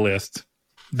that on my list.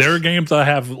 There are games I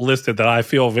have listed that I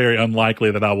feel very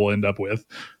unlikely that I will end up with.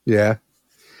 Yeah.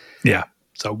 Yeah.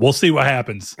 So we'll see what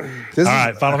happens. All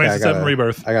right, Final Fantasy VII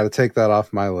Rebirth. I got to take that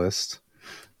off my list.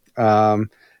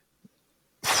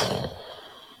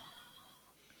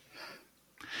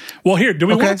 Well, here, do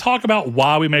we want to talk about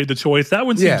why we made the choice? That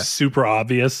one seems super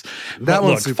obvious. That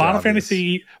one's super Final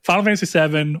obvious. Final Fantasy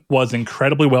VII was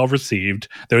incredibly well received.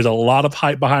 There's a lot of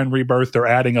hype behind Rebirth. They're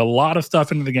adding a lot of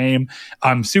stuff into the game.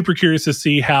 I'm super curious to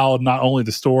see how not only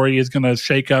the story is going to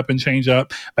shake up and change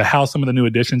up, but how some of the new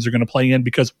additions are going to play in.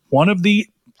 Because one of the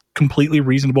completely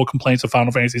reasonable complaints of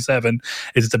Final Fantasy VII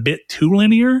is it's a bit too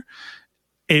linear.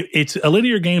 It's a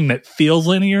linear game that feels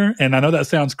linear, and I know that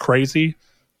sounds crazy,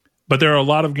 but there are a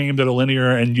lot of games that are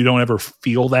linear and you don't ever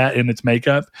feel that in its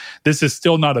makeup. This is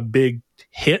still not a big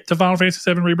hit to Final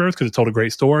Fantasy VII Rebirth because it told a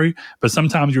great story, but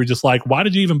sometimes you're just like, why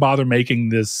did you even bother making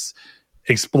this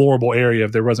explorable area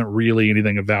if there wasn't really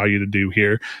anything of value to do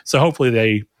here? So hopefully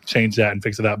they change that and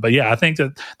fix it up. But yeah, I think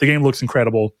that the game looks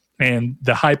incredible. And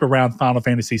the hype around Final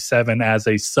Fantasy VII as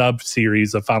a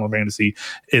sub-series of Final Fantasy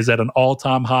is at an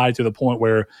all-time high, to the point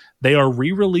where they are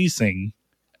re-releasing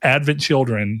Advent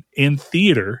Children in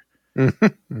theater.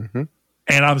 Mm-hmm.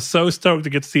 And I'm so stoked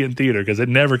to get to see it in theater because it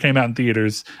never came out in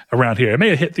theaters around here. It may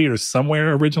have hit theaters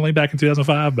somewhere originally back in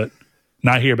 2005, but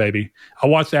not here, baby. I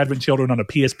watched Advent Children on a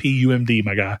PSP UMD,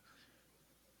 my guy.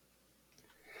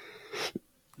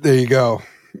 There you go.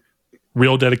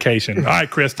 Real dedication. All right,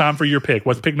 Chris, time for your pick.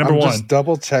 What's pick number 1? Just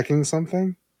double checking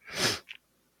something.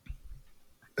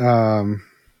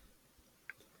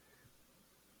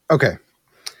 Okay.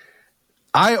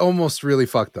 I almost really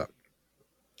fucked up.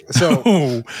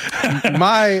 So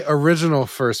my original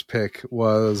first pick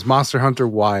was Monster Hunter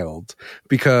Wild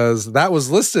because that was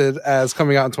listed as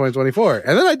coming out in 2024.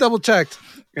 And then I double checked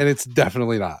and it's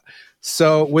definitely not.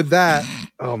 So with that,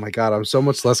 oh my God, I'm so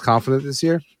much less confident this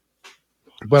year.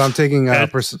 But I'm taking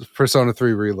Persona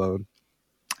 3 Reload.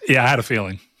 Yeah, I had a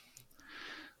feeling.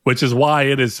 Which is why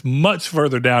it is much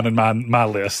further down in my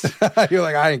list. You're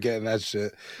like, I ain't getting that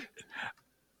shit.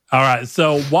 All right,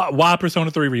 so why Persona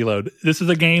 3 Reload? This is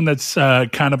a game that's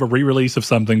kind of a re-release of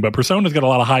something, but Persona's got a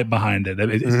lot of hype behind it.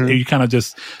 You kind of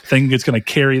just think it's going to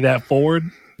carry that forward?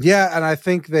 Yeah, and I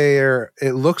think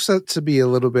it looks to be a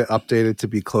little bit updated to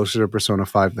be closer to Persona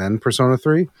 5 than Persona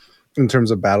 3 in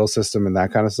terms of battle system and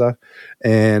that kind of stuff.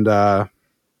 And the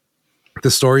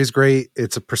story's great.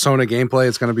 It's a Persona gameplay.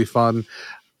 It's going to be fun.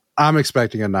 I'm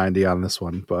expecting a 90 on this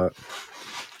one, but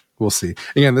we'll see.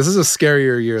 Again, this is a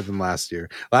scarier year than last year.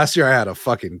 Last year I had a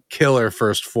fucking killer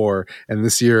first 4, and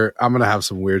this year I'm going to have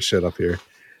some weird shit up here.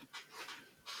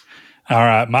 All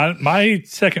right. My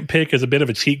second pick is a bit of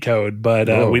a cheat code,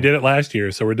 but we did it last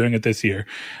year, so we're doing it this year.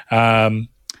 The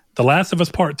Last of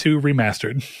Us Part 2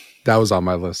 Remastered. That was on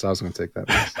my list. I was going to take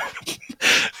that.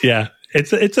 Yeah.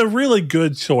 It's a really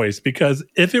good choice because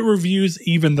if it reviews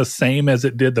even the same as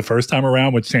it did the first time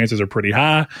around, which chances are pretty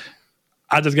high,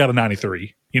 I just got a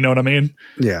 93. You know what I mean?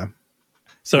 Yeah.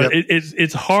 So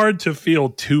it's hard to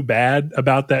feel too bad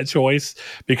about that choice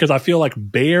because I feel like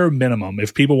bare minimum,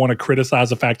 if people want to criticize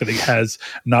the fact that it has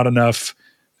not enough,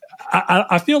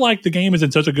 I feel like the game is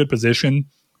in such a good position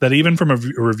that even from a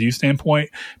review standpoint,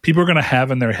 people are going to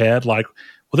have in their head like,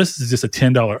 well, this is just a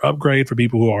 $10 upgrade for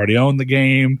people who already own the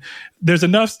game. There's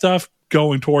enough stuff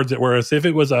going towards it, whereas if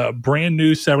it was a brand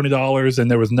new $70 and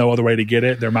there was no other way to get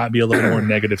it, there might be a little more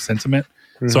negative sentiment.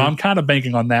 Mm-hmm. So I'm kind of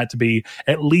banking on that to be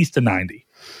at least a 90.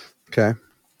 Okay.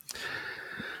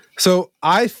 So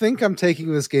I think I'm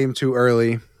taking this game too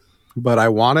early, but I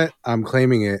want it. I'm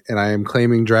claiming it, and I am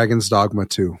claiming Dragon's Dogma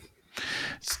 2.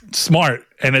 Smart,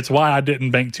 and it's why I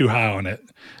didn't bank too high on it.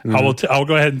 Mm-hmm. I'll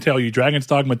go ahead and tell you, Dragon's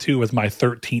Dogma 2 was my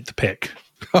 13th pick.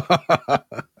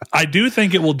 I do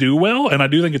think it will do well, and I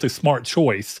do think it's a smart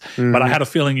choice, but I had a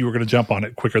feeling you were going to jump on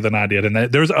it quicker than I did,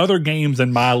 and there's other games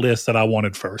in my list that I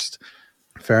wanted first.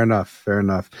 Fair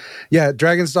enough. Yeah,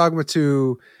 Dragon's Dogma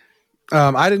 2,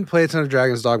 I didn't play a ton of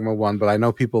Dragon's Dogma 1, but I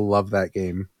know people love that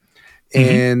game.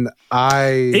 And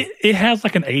it has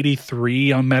like an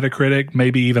 83 on Metacritic,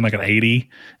 maybe even like an 80.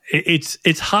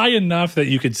 It's high enough that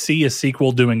you could see a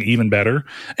sequel doing even better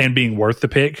and being worth the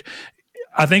pick.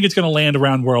 I think it's going to land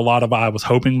around where a lot of I was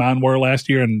hoping mine were last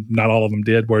year, and not all of them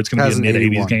did, where it's going to be a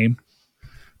mid-80s game.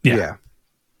 Yeah.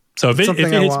 So if it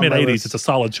hits mid-80s, it's a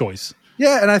solid choice.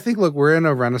 Yeah, and I think, look, we're in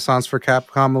a renaissance for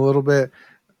Capcom a little bit.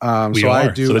 So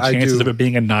the chances of it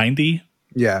being a 90?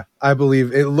 Yeah, I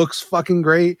believe it looks fucking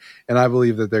great, and I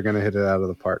believe that they're going to hit it out of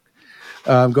the park.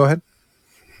 Go ahead.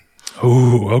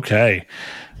 Ooh, okay.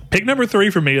 Pick number 3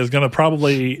 for me is going to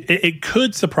probably, it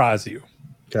could surprise you.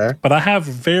 Okay. But I have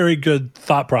very good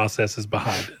thought processes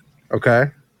behind it.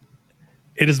 Okay.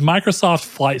 It is Microsoft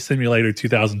Flight Simulator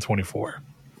 2024.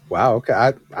 Wow,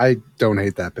 okay. I don't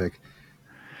hate that pick.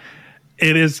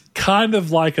 It is kind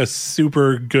of like a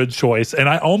super good choice. And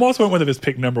I almost went with it as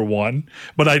pick number 1,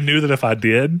 but I knew that if I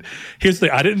did, here's the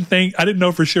thing, I didn't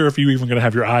know for sure if you were even going to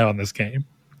have your eye on this game.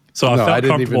 So I felt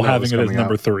comfortable having it as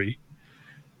number 3.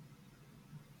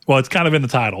 Well, it's kind of in the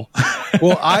title.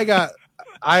 Well,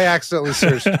 I accidentally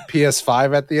searched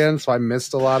PS5 at the end, so I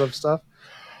missed a lot of stuff.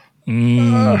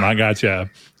 I gotcha.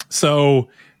 So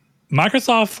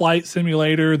Microsoft Flight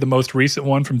Simulator, the most recent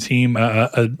one from Team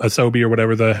Asobi or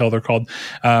whatever the hell they're called,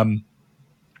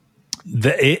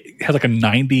 it has like a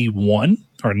 91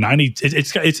 or 90.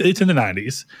 It's in the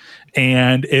 90s.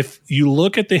 And if you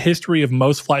look at the history of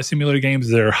most flight simulator games,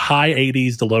 they're high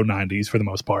 80s to low 90s for the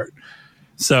most part.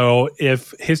 So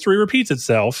if history repeats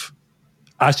itself,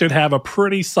 I should have a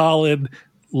pretty solid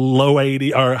low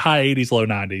 80 or high 80s, low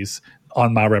 90s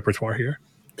on my repertoire here.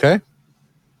 Okay.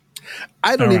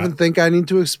 I don't even think I need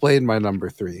to explain my number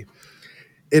 3.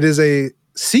 It is a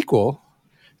sequel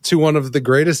to one of the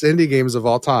greatest indie games of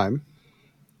all time,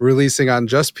 releasing on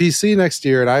just PC next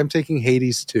year, and I'm taking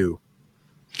Hades 2.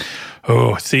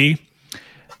 Oh, see?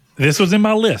 This was in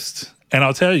my list, and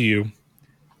I'll tell you,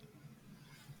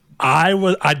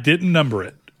 I didn't number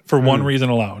it for one reason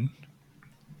alone.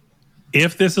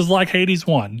 If this is like Hades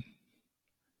 1,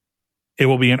 it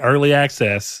will be in early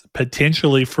access,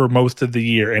 potentially for most of the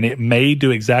year, and it may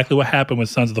do exactly what happened with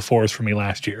Sons of the Forest for me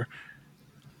last year.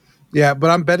 Yeah, but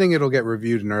I'm betting it'll get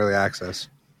reviewed in early access.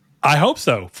 I hope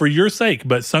so, for your sake,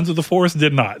 but Sons of the Forest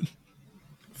did not.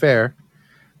 Fair.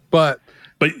 But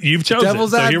you've chosen it,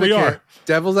 so here we are.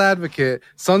 Devil's Advocate,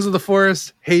 Sons of the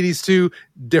Forest, Hades 2,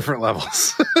 different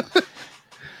levels.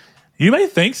 You may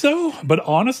think so, but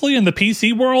honestly, in the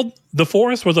PC world, The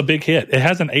Forest was a big hit. It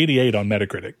has an 88 on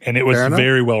Metacritic, and it was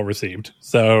very well received.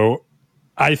 So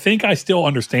I think I still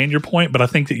understand your point, but I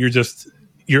think that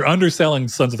you're underselling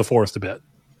Sons of the Forest a bit.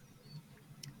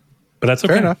 But that's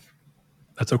okay. Fair enough.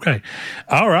 That's okay.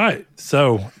 All right.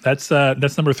 So that's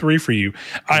number 3 for you.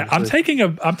 I'm taking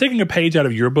a page out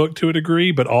of your book to a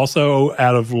degree, but also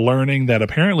out of learning that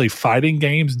apparently fighting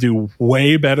games do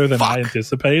way better than I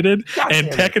anticipated. And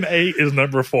Tekken 8 is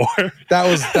number 4.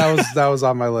 That was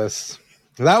on my list.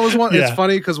 That was one. Yeah. It's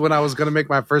funny because when I was going to make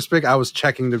my first pick, I was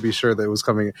checking to be sure that it was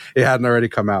coming. It hadn't already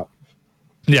come out.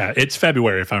 Yeah, it's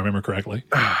February if I remember correctly.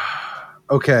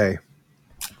 Okay.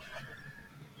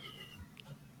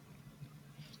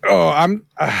 Oh, man.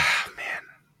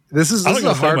 This is I don't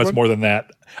a hard much one. more than that.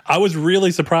 I was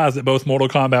really surprised that both Mortal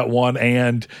Kombat 1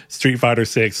 and Street Fighter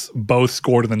 6 both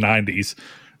scored in the 90s.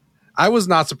 I was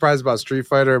not surprised about Street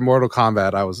Fighter. Mortal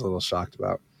Kombat, I was a little shocked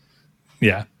about.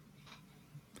 Yeah.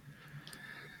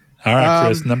 All right,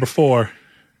 Chris, number 4.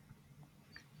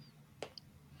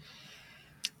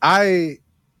 I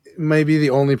may be the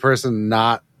only person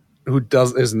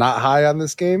is not high on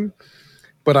this game,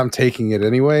 but I'm taking it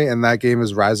anyway, and that game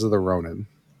is Rise of the Ronin.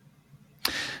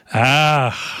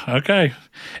 Okay.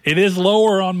 It is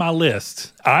lower on my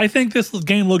list. I think this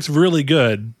game looks really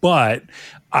good, but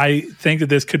I think that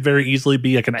this could very easily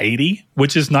be like an 80,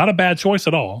 which is not a bad choice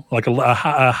at all. Like a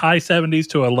high 70s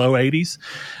to a low 80s.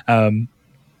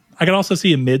 I can also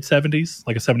see a mid 70s,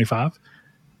 like a 75.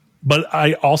 But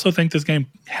I also think this game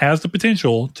has the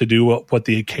potential to do what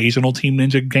the occasional Team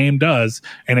Ninja game does,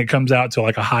 and it comes out to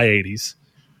like a high 80s.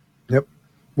 Yep.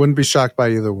 Wouldn't be shocked by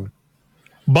either one.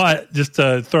 But just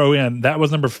to throw in, that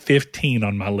was number 15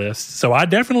 on my list. So I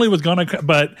definitely was going to,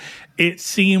 but it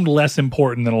seemed less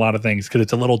important than a lot of things because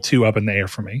it's a little too up in the air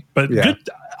for me. But good,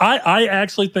 I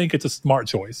actually think it's a smart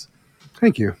choice.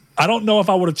 Thank you. I don't know if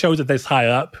I would have chosen it this high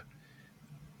up,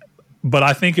 but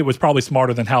I think it was probably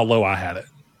smarter than how low I had it.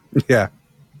 Yeah.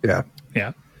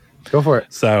 Go for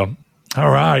it. So, all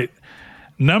right.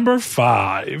 Number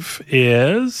 5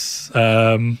 is,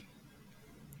 let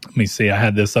me see. I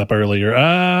had this up earlier.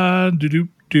 Oh,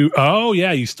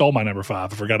 yeah, you stole my number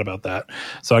 5. I forgot about that.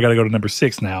 So I got to go to number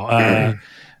 6 now.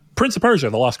 Prince of Persia,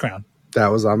 The Lost Crown. That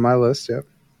was on my list, yep.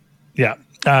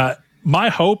 Yeah. My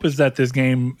hope is that this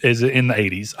game is in the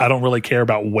 80s. I don't really care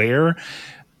about where.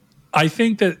 I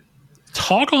think that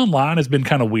talk online has been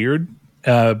kind of weird.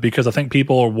 Because I think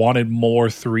people wanted more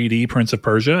 3D Prince of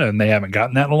Persia, and they haven't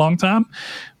gotten that in a long time.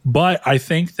 But I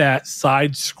think that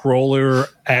side-scroller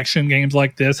action games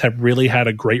like this have really had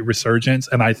a great resurgence,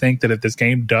 and I think that if this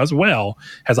game does well,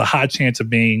 has a high chance of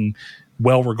being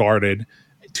well-regarded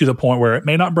to the point where it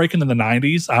may not break into the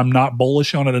 90s. I'm not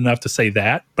bullish on it enough to say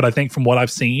that, but I think from what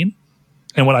I've seen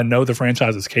and what I know the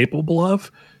franchise is capable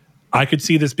of, I could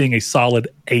see this being a solid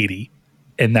 80,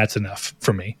 and that's enough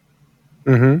for me.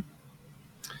 Mm-hmm.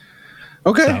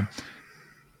 Okay. So.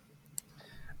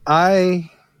 I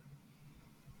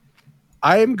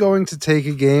am going to take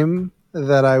a game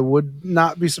that I would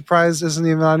not be surprised isn't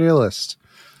even on your list,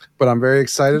 but I'm very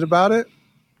excited about it.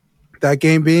 That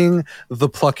game being The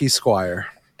Plucky Squire.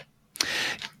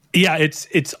 Yeah,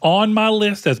 it's on my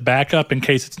list as backup in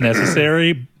case it's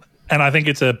necessary, and I think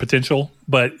it's a potential.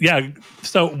 But yeah,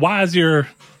 so what's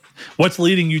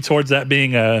leading you towards that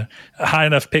being a high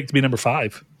enough pick to be number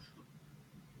 5?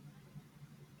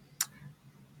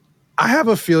 I have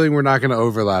a feeling we're not going to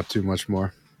overlap too much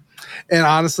more. And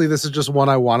honestly, this is just one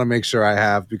I want to make sure I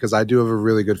have because I do have a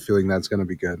really good feeling that's going to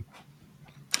be good.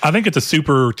 I think it's a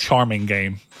super charming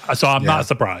game. So I'm not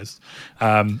surprised.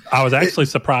 I was actually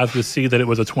surprised to see that it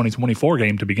was a 2024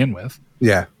 game to begin with.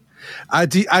 Yeah. I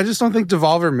just don't think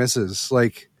Devolver misses.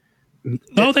 Like,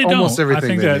 no, they don't. Almost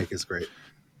everything they make is great.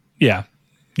 Yeah,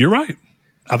 you're right.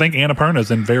 I think Annapurna's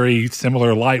in very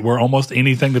similar light where almost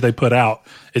anything that they put out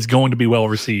is going to be well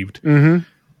received. Mm-hmm.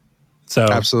 So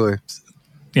absolutely.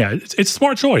 Yeah, it's a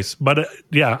smart choice. But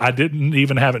I didn't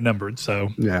even have it numbered. So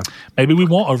maybe we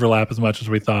won't overlap as much as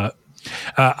we thought.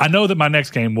 I know that my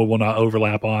next game will not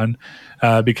overlap on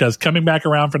because coming back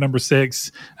around for number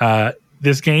 6,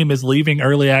 this game is leaving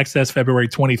early access February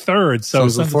 23rd. So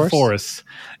Sons of the Forest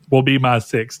will be my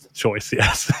 6th choice,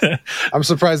 yes. I'm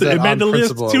surprised that it made the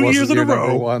list 2 years in a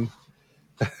row. One.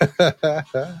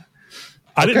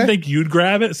 I didn't think you'd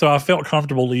grab it, so I felt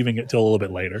comfortable leaving it till a little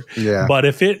bit later. Yeah. But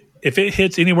if it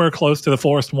hits anywhere close to the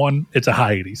Forest one, it's a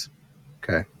high 80s.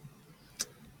 Okay.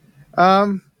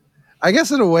 I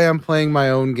guess in a way I'm playing my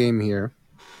own game here.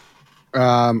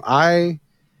 I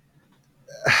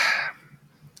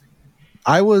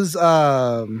was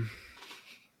I'm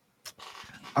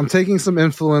taking some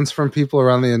influence from people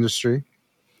around the industry.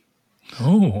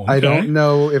 Oh, okay. I don't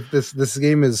know if this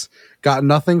game has got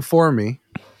nothing for me,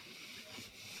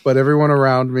 but everyone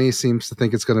around me seems to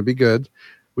think it's going to be good,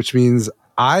 which means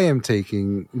I am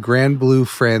taking Grand Blue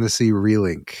Fantasy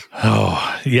Relink.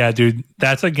 Oh, yeah, dude.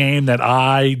 That's a game that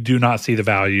I do not see the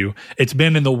value. It's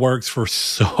been in the works for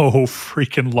so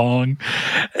freaking long,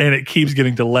 and it keeps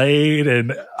getting delayed.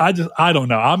 And I don't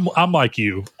know. I'm like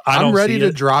you. I'm ready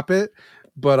to drop it,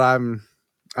 but I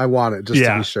want it just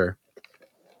to be sure.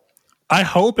 I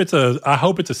hope it's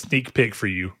a sneak peek for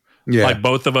you. Yeah. Like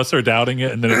both of us are doubting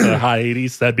it, and then it's a high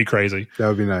 80s. That'd be crazy. That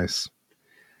would be nice.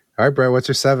 All right, Brett, what's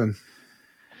your 7?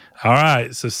 All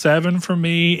right, so 7 for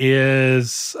me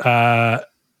is Hellblade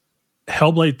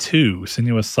 2,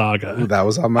 Senua's Saga. Ooh, that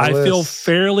was on my list. I feel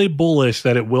fairly bullish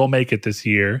that it will make it this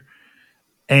year.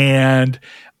 And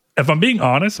if I'm being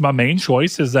honest, my main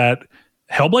choice is that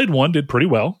Hellblade 1 did pretty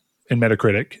well in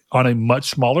Metacritic on a much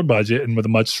smaller budget and with a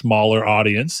much smaller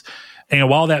audience. And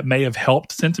while that may have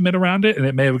helped sentiment around it, and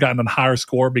it may have gotten a higher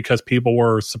score because people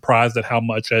were surprised at how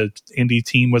much an indie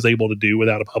team was able to do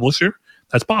without a publisher,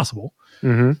 that's possible.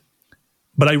 Mm-hmm.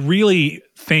 But I really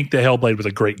think that Hellblade was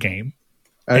a great game.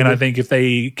 I think if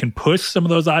they can push some of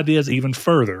those ideas even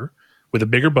further with a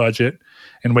bigger budget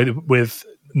and with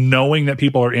knowing that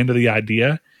people are into the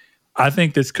idea, I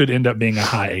think this could end up being a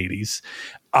high 80s.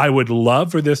 I would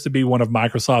love for this to be one of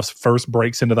Microsoft's first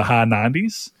breaks into the high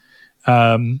 90s.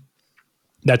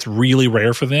 That's really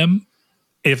rare for them.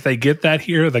 If they get that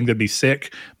here, I think that'd be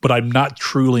sick, but I'm not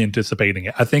truly anticipating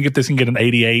it. I think if this can get an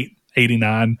 88,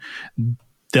 89,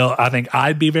 I think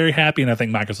I'd be very happy, and I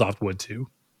think Microsoft would too.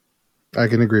 I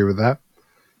can agree with that.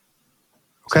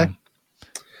 Okay.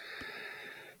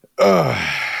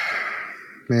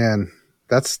 Man,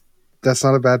 that's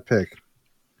not a bad pick.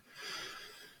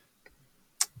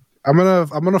 I'm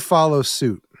gonna follow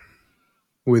suit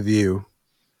with you.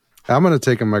 I'm gonna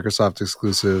take a Microsoft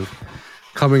exclusive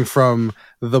coming from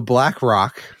the Black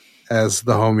Rock, as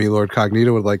the homie Lord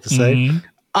Cognito would like to say. Mm-hmm.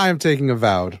 I am taking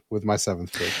Avowed with my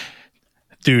 7th pick.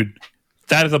 Dude,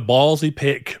 that is a ballsy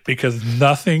pick because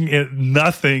nothing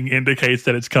indicates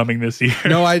that it's coming this year.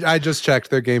 No, I just checked.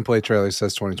 Their gameplay trailer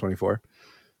says 2024.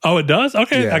 Oh, it does?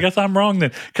 Okay, yeah. I guess I'm wrong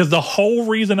then. Because the whole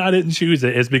reason I didn't choose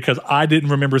it is because I didn't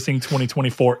remember seeing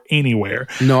 2024 anywhere.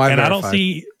 No, I don't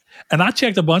see. And I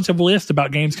checked a bunch of lists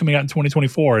about games coming out in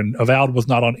 2024, and Avowed was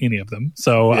not on any of them.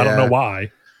 So I don't know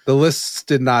why. The lists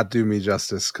did not do me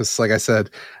justice because, like I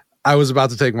said, I was about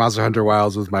to take Monster Hunter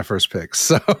Wilds with my first pick.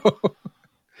 So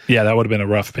yeah, that would have been a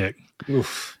rough pick.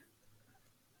 Oof.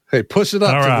 Hey, push it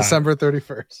up to December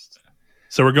 31st.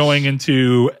 So we're going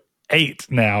into 8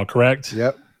 now, correct?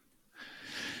 Yep.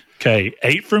 Okay,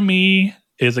 8 for me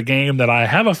is a game that I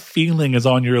have a feeling is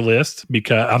on your list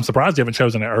because I'm surprised you haven't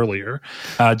chosen it earlier,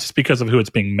 just because of who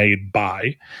it's being made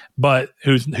by. But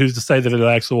who's to say that it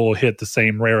actually will hit the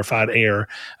same rarefied air?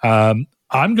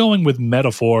 I'm going with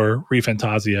Metaphor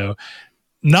ReFantazio,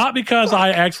 not because I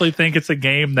actually think it's a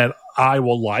game that I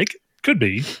will like, could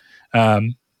be,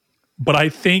 but I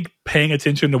think paying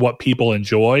attention to what people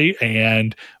enjoy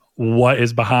and what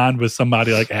is behind with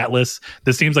somebody like Atlas,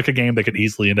 this seems like a game that could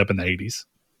easily end up in the 80s.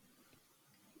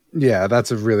 Yeah,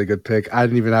 that's a really good pick. I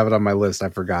didn't even have it on my list. I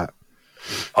forgot.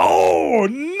 Oh,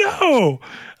 no.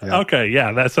 Yeah. Okay,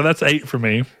 yeah. That's 8 for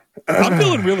me. I'm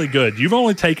feeling really good. You've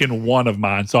only taken one of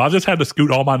mine, so I've just had to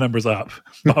scoot all my numbers up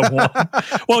by one.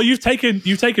 Well, you've taken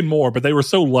more, but they were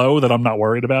so low that I'm not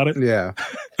worried about it. Yeah.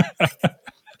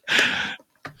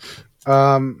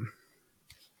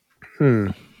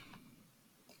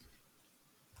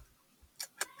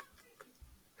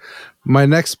 My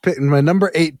next pick, my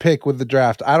number 8 pick with the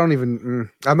draft. I'm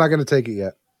not going to take it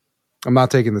yet. I'm not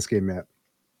taking this game yet.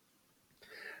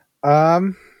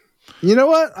 You know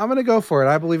what? I'm going to go for it.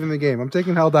 I believe in the game. I'm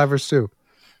taking Helldivers 2.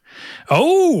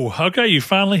 Oh, okay. You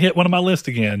finally hit one of my list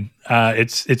again.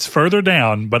 It's further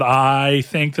down, but I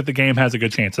think that the game has a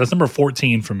good chance. That's number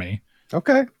 14 for me.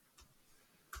 Okay.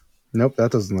 Nope, that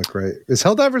doesn't look right. Is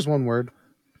Helldivers one word?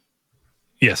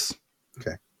 Yes.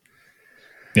 Okay.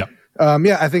 Yeah.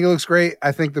 Yeah, I think it looks great.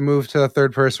 I think the move to a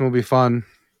third person will be fun.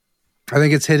 I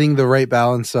think it's hitting the right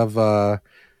balance of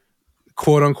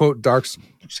quote unquote dark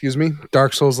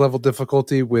Souls level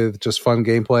difficulty with just fun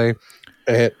gameplay.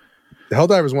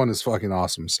 Helldivers 1 is fucking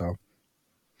awesome. So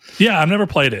yeah, I've never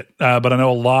played it, but I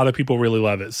know a lot of people really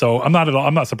love it. So I'm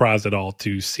not surprised at all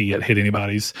to see it hit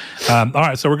anybody's. All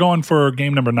right, so we're going for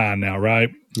game number 9 now,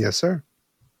 right? Yes, sir.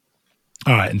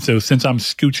 All right, and so since I'm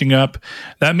scooching up,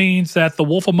 that means that The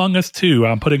Wolf Among Us 2,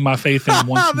 I'm putting my faith in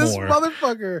once this more.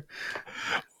 motherfucker.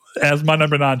 As my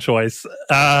number 9 choice.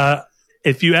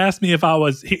 If you asked me if I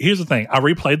was... Here's the thing. I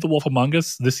replayed The Wolf Among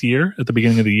Us this year, at the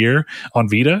beginning of the year, on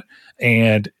Vita,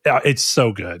 and it's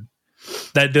so good.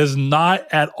 That does not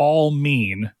at all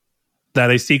mean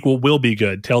that a sequel will be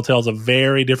good. Telltale's a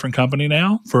very different company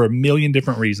now for a million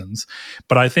different reasons.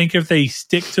 But I think if they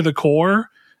stick to the core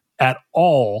at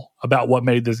all about what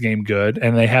made this game good,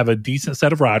 and they have a decent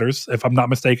set of writers, if I'm not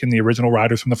mistaken, the original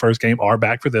writers from the first game are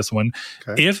back for this one.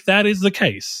 Okay. If that is the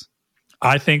case,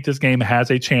 I think this game has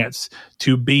a chance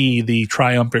to be the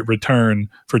triumphant return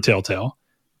for Telltale.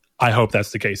 I hope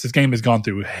that's the case. This game has gone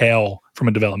through hell from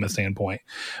a development standpoint,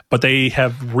 but they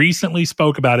have recently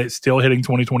spoke about it still hitting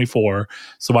 2024,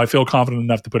 so I feel confident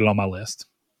enough to put it on my list.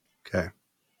 Okay.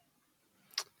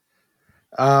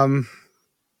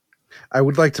 I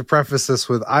would like to preface this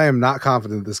with, I am not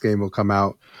confident this game will come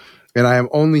out, and I am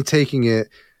only taking it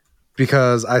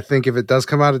because I think if it does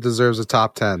come out, it deserves a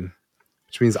top 10,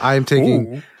 which means I am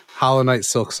taking Hollow Knight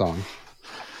Silksong.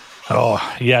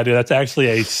 Oh, yeah, dude, that's actually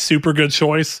a super good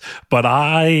choice, but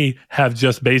I have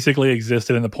just basically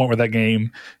existed in the point where that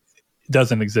game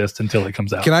doesn't exist until it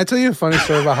comes out. Can I tell you a funny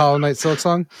story about Hollow Knight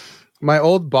Silksong? My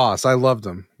old boss, I loved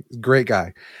him. Great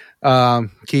guy.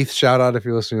 Keith, shout out if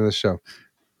you're listening to this show.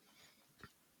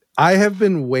 I have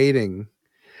been waiting.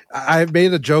 I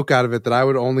made a joke out of it that I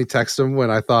would only text him when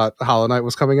I thought Hollow Knight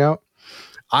was coming out.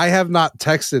 I have not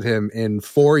texted him in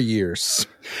 4 years.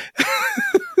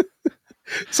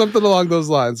 Something along those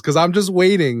lines. Because I'm just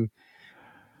waiting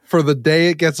for the day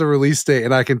it gets a release date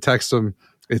and I can text him,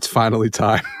 it's finally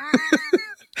time.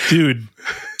 Dude,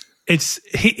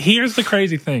 here's the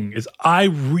crazy thing is I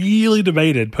really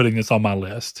debated putting this on my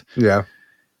list. Yeah.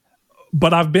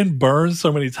 But I've been burned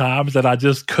so many times that I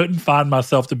just couldn't find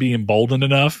myself to be emboldened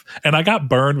enough. And I got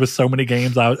burned with so many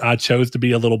games I chose to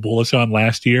be a little bullish on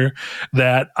last year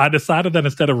that I decided that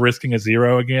instead of risking a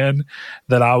 0 again,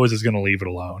 that I was just going to leave it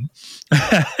alone.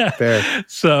 Fair.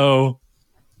 So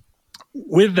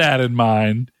with that in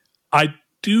mind, I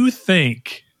do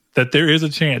think that there is a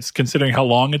chance, considering how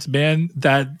long it's been,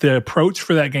 that the approach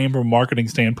for that game from a marketing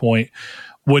standpoint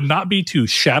would not be to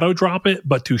shadow drop it,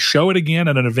 but to show it again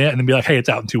at an event and then be like, hey, it's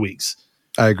out in 2 weeks.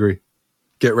 I agree.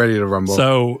 Get ready to rumble.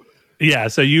 So, yeah,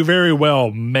 so you very well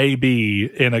may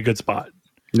be in a good spot.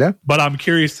 Yeah. But I'm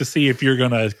curious to see if you're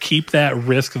going to keep that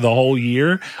risk the whole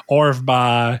year, or if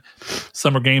by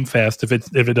Summer Game Fest, if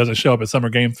it doesn't show up at Summer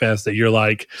Game Fest, that you're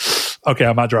like, okay,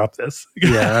 I might drop this.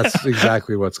 Yeah, that's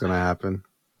exactly what's going to happen.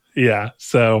 Yeah,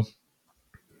 so.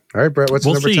 All right, Brett, what's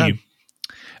number 10?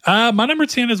 My number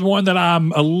 10 is one that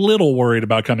I'm a little worried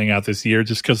about coming out this year,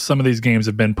 just because some of these games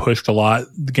have been pushed a lot.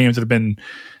 The games that have been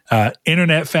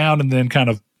internet found and then kind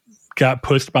of got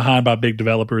pushed behind by big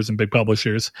developers and big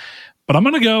publishers. But I'm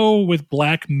going to go with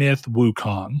Black Myth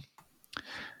Wukong.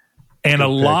 And a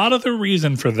lot of the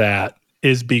reason for that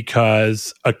is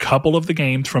because a couple of the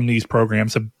games from these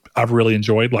programs I've really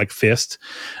enjoyed, like Fist,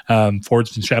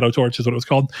 Forged in Shadow Torch is what it was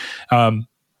called.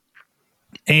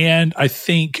 And I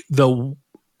think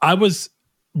I was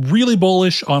really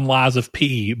bullish on Lies of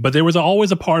P, but there was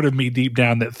always a part of me deep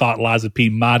down that thought Lies of P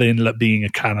might end up being a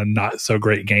kind of not so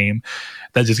great game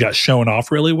that just got shown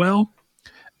off really well.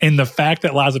 And the fact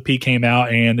that Lies of P came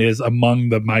out and is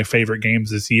among my favorite games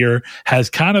this year has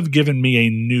kind of given me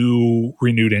a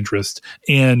renewed interest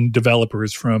in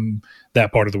developers from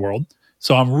that part of the world.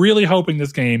 So I'm really hoping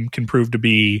this game can prove to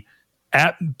be,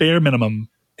 at bare minimum,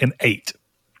 an 8.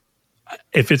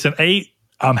 If it's an 8,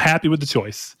 I'm happy with the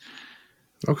choice.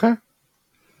 Okay.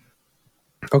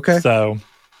 So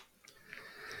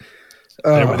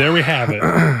there we have it.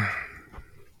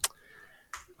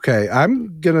 Okay,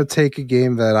 I'm going to take a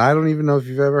game that I don't even know if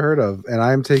you've ever heard of, and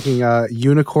I'm taking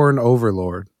Unicorn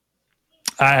Overlord.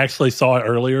 I actually saw it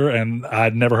earlier, and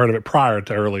I'd never heard of it prior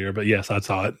to earlier, but yes, I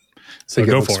saw it. So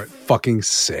go for it. Fucking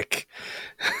sick.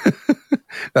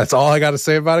 That's all I got to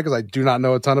say about it, because I do not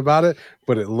know a ton about it,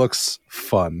 but it looks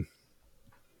fun.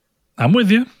 I'm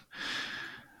with you.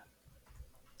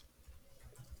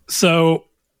 So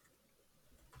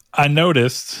I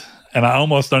noticed, and I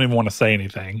almost don't even want to say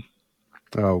anything.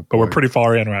 Oh, but we're pretty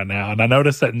far in right now, and I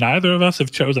noticed that neither of us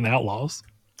have chosen Outlaws.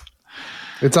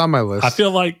 It's on my list. I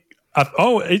feel like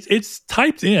it's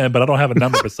typed in, but I don't have a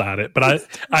number beside it. But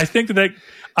I think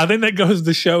that goes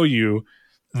to show you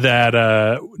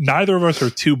that neither of us are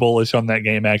too bullish on that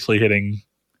game actually hitting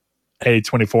a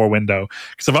 24 window.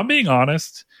 Because if I'm being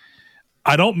honest,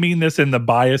 I don't mean this in the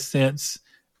biased sense.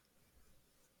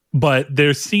 But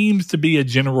there seems to be a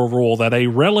general rule that a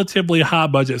relatively high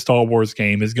budget Star Wars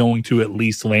game is going to at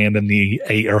least land in the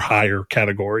 8 or higher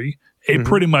category. It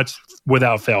pretty much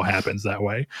without fail happens that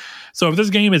way. So if this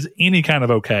game is any kind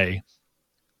of okay,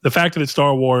 the fact that it's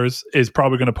Star Wars is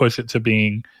probably going to push it to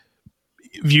being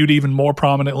viewed even more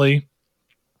prominently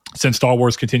since Star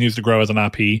Wars continues to grow as an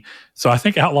IP. So I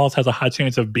think Outlaws has a high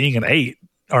chance of being an 8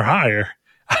 or higher.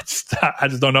 I just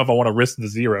don't know if I want to risk the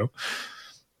 0.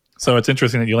 So it's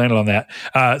interesting that you landed on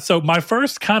that. So my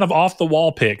first kind of off the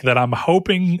wall pick that I'm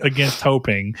hoping against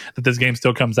hoping that this game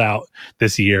still comes out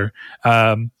this year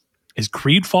is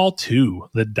Greedfall 2,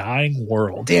 The Dying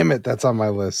World. Damn it, that's on my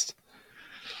list.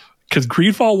 Because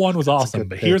Greedfall 1 was awesome.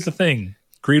 But here's the thing.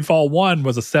 Greedfall 1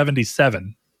 was a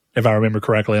 77, if I remember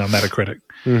correctly, on Metacritic.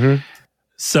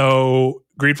 So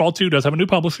Greedfall 2 does have a new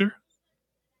publisher.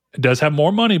 It does have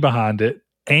more money behind it.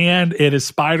 And it is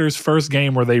Spider's first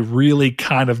game where they really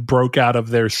kind of broke out of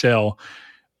their shell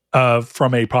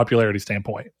from a popularity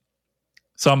standpoint.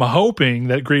 So I'm hoping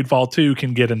that Greedfall 2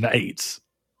 can get in the 8s.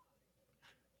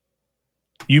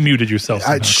 You muted yourself.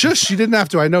 Shush, you didn't have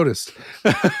to. I noticed.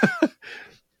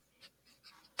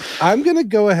 I'm going to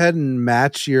go ahead and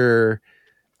match your,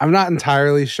 I'm not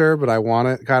entirely sure, but I want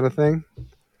it kind of thing.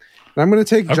 And I'm going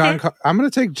to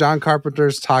take John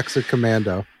Carpenter's Toxic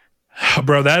Commando.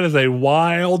 Bro, that is a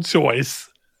wild choice,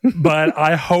 but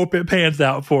I hope it pans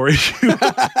out for you.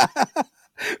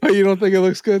 But you don't think it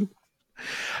looks good?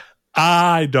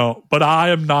 I don't, but I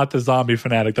am not the zombie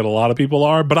fanatic that a lot of people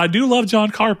are, but I do love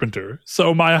John Carpenter.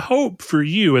 So my hope for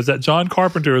you is that John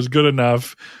Carpenter is good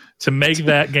enough to make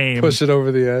that game push it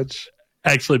over the edge,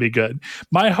 actually be good.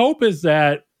 My hope is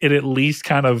that it at least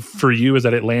kind of for you is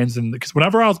that it lands in, because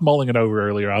whenever I was mulling it over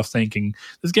earlier, I was thinking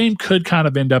this game could kind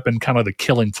of end up in kind of the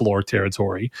Killing Floor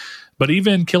territory. But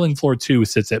even Killing Floor 2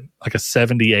 sits at like a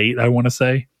 78, I want to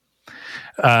say.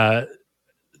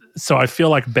 So I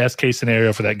feel like best case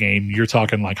scenario for that game, you're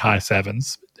talking like high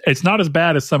 7s. It's not as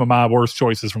bad as some of my worst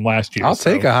choices from last year. I'll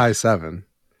take a high 7.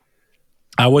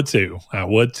 I would too.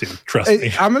 Trust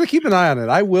me. I'm going to keep an eye on it.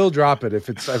 I will drop it if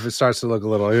it starts to look a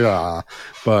little,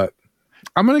 but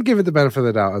I'm going to give it the benefit of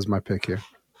the doubt as my pick here.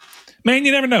 Man,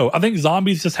 you never know. I think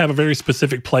zombies just have a very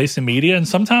specific place in media, and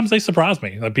sometimes they surprise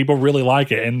me. Like, people really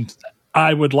like it, and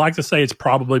I would like to say it's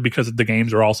probably because the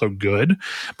games are also good,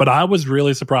 but I was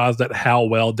really surprised at how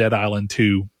well Dead Island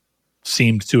 2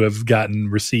 seemed to have gotten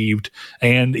received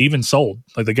and even sold.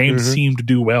 Like, the game seemed to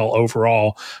do well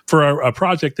overall for a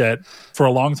project that for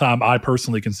a long time I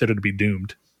personally considered to be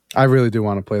doomed. I really do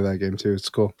want to play that game too. It's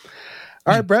cool.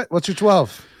 All right, Brett, what's your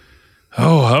 12?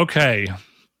 Oh, okay.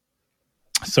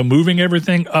 So moving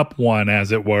everything up one,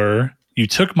 as it were, you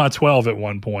took my 12 at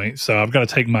one point, so I've got to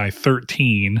take my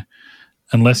 13,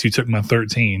 unless you took my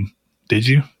 13. Did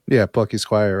you? Yeah, Plucky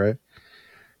Squire,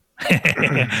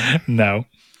 right? No.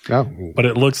 Oh. But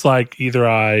it looks like either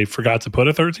I forgot to put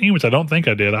a 13, which I don't think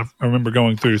I did. I remember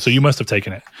going through, so you must have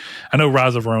taken it. I know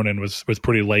Rise of Ronin was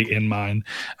pretty late in mine.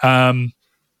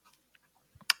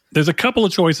 There's a couple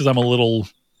of choices I'm a little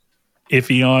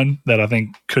iffy on that I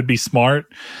think could be smart,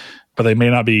 but they may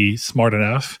not be smart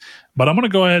enough. But I'm going to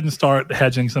go ahead and start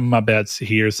hedging some of my bets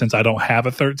here since I don't have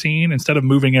a 13. Instead of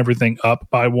moving everything up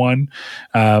by one,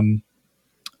 I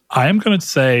am going to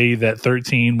say that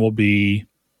 13 will be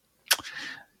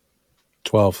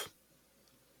 12.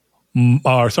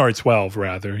 Or sorry, 12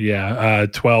 rather. Yeah,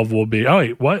 12 will be. Oh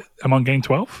wait, what? I'm on game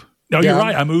 12. No, yeah, you're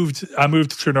right. I moved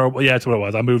Chernobyl. Yeah, that's what it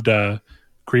was. I moved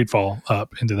Greedfall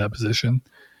up into that position.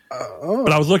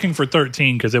 But I was looking for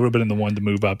 13 because it would have been the one to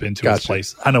move up into its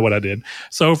place. I know what I did.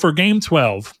 So for game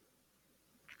 12,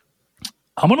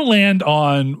 I'm going to land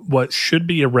on what should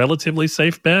be a relatively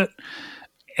safe bet,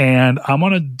 and I'm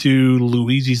going to do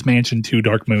Luigi's Mansion 2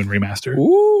 Dark Moon Remaster.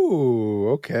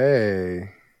 Ooh, okay.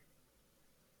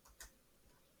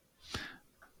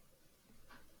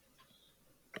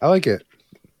 I like it.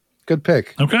 Good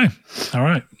pick. Okay. All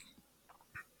right.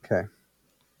 Okay.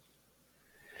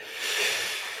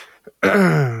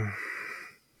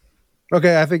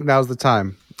 Okay, I think now's the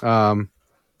time. I'm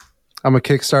a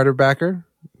Kickstarter backer.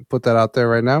 Put that out there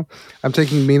right now. I'm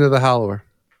taking Mina the Hollower.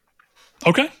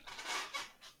 Okay.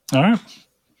 All right.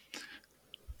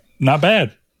 Not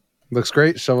bad. Looks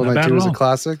great. Shovel Knight 2 is a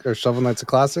classic, or Shovel Knight's a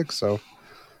classic, so I'm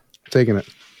taking it.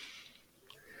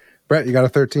 Brett, you got a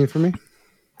 13 for me?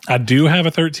 I do have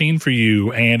a 13 for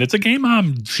you, and it's a game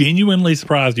I'm genuinely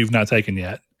surprised you've not taken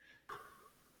yet.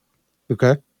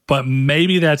 Okay. But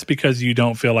maybe that's because you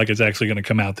don't feel like it's actually going to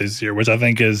come out this year, which I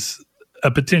think is a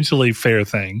potentially fair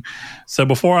thing. So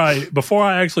before I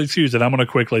actually choose it, I'm going to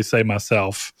quickly say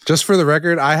myself. Just for the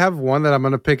record, I have one that I'm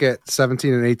going to pick at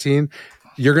 17 and 18.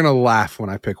 You're going to laugh when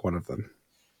I pick one of them.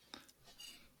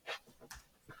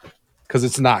 Because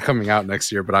it's not coming out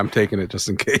next year, but I'm taking it just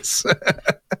in case.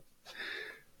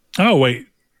 Oh, wait.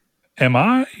 Am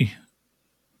I?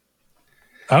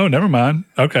 Oh, never mind.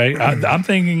 Okay. I'm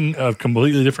thinking of a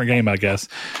completely different game, I guess.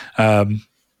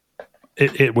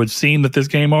 It would seem that this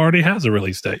game already has a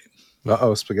release date.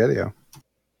 Uh-oh, Spaghetti-O.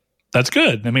 That's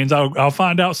good. That means I'll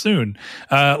find out soon.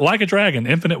 Like a Dragon,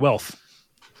 Infinite Wealth.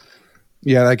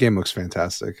 Yeah, that game looks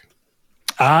fantastic.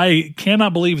 I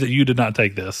cannot believe that you did not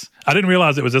take this. I didn't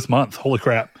realize it was this month. Holy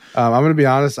crap. I'm going to be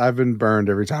honest. I've been burned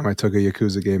every time I took a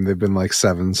Yakuza game. They've been like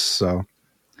 7s, so.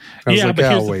 Yeah, like,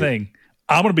 but here's the thing.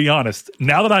 I'm going to be honest.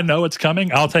 Now that I know it's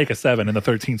coming, I'll take a 7 in the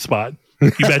 13th spot.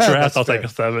 You bet your ass I'll take a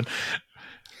 7.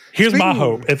 Here's my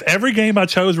hope. If every game I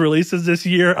chose releases this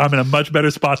year, I'm in a much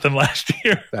better spot than last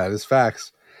year. That is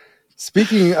facts.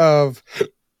 Speaking of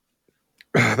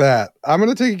that, I'm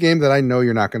going to take a game that I know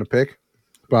you're not going to pick,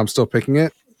 but I'm still picking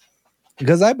it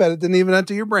because I bet it didn't even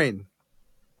enter your brain.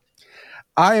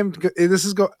 I think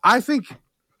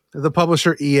the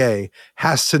publisher EA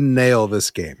has to nail this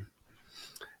game.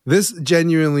 This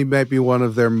genuinely might be one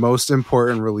of their most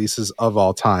important releases of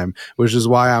all time, which is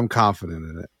why I'm confident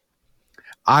in it.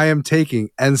 I am taking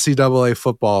NCAA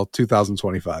Football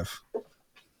 2025.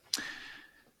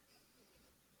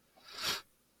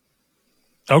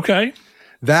 Okay.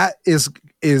 That is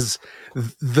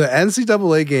the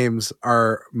NCAA games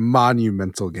are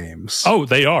monumental games. Oh,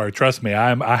 they are. Trust me.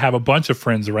 I have a bunch of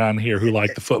friends around here who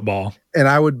like the football. And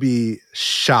I would be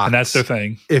shocked. And that's their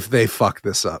thing. If they fuck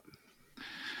this up.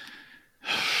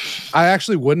 I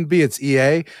actually wouldn't be. It's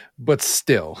EA, but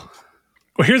still.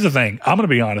 Well, here's the thing. I'm going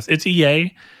to be honest. It's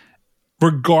EA.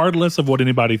 Regardless of what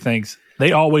anybody thinks,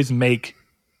 they always make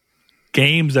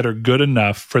games that are good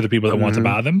enough for the people that want to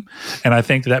buy them. And I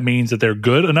think that means that they're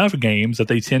good enough games that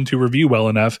they tend to review well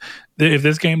enough. If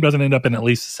this game doesn't end up in at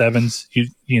least 7s,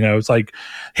 you know, it's like,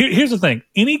 here's the thing.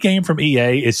 Any game from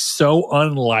EA is so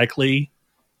unlikely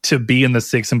to be in the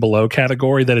 6 and below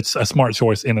category that it's a smart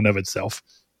choice in and of itself.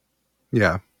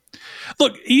 Yeah.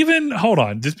 Look, hold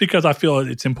on, just because I feel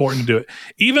it's important to do it.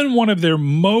 Even one of their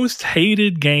most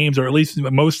hated games, or at least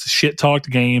most shit-talked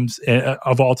games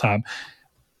of all time,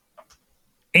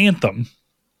 Anthem,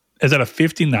 is at a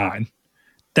 59.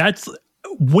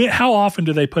 How often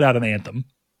do they put out an Anthem?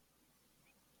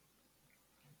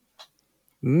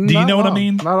 Do you know what I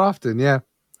mean? Not often, yeah,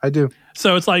 I do.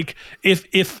 So it's like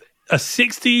if a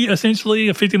 60, essentially,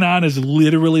 a 59 is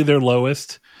literally their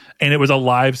lowest, and it was a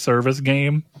live service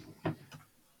game,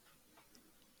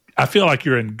 I feel like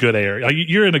you're in good area.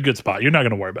 You're in a good spot. You're not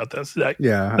going to worry about this.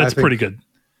 That's pretty good.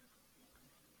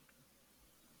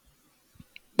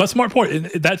 But smart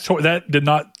point. That did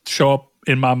not show up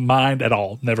in my mind at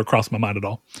all. Never crossed my mind at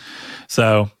all.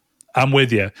 So I'm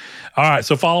with you. All right.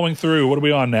 So following through, what are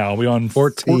we on now? Are we on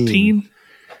 14?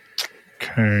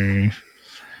 Okay.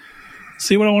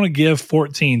 See what I want to give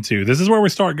 14 to. This is where we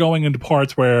start going into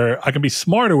parts where I can be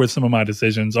smarter with some of my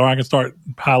decisions, or I can start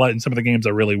highlighting some of the games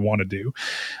I really want to do.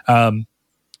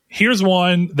 Here's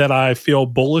one that I feel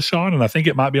bullish on, and I think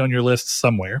it might be on your list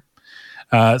somewhere.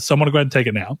 So I'm going to go ahead and take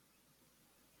it now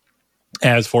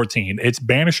as 14. It's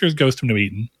Banisher's Ghost of New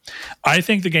Eden. I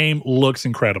think the game looks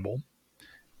incredible.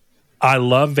 I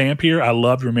love Vampire. I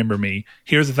love Remember Me.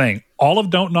 Here's the thing. All of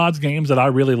Don't Nod's games that I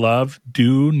really love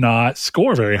do not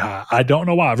score very high. I don't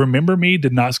know why. Remember Me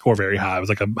did not score very high. It was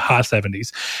like a high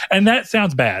 70s. And that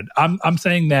sounds bad. I'm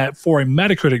saying that for a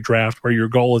Metacritic draft where your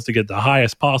goal is to get the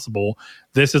highest possible,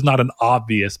 this is not an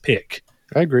obvious pick.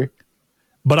 I agree.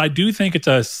 But I do think it's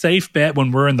a safe bet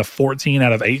when we're in the 14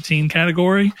 out of 18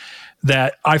 category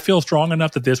that I feel strong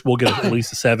enough that this will get at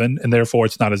least a 7, and therefore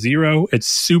it's not a 0. It's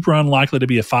super unlikely to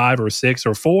be a 5 or a 6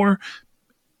 or 4.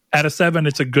 At a 7,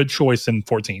 it's a good choice in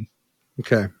 14.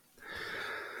 Okay.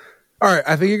 All right.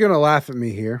 I think you're going to laugh at me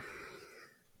here.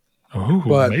 Oh,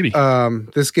 but, maybe.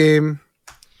 This game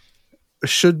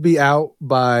should be out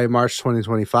by March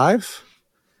 2025.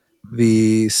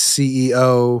 The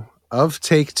CEO of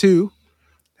Take-Two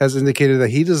has indicated that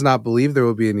he does not believe there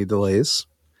will be any delays.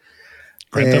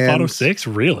 Grand Theft Auto 6?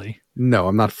 Really? No,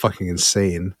 I'm not fucking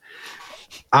insane.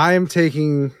 I am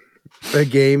taking a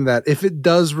game that if it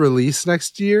does release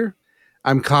next year,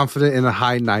 I'm confident in the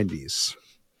high 90s.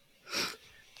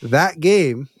 That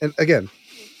game, and again,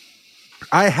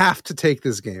 I have to take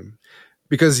this game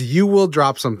because you will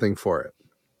drop something for it.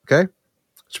 Okay?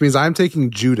 Which means I'm taking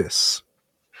Judas.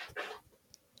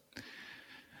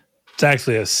 It's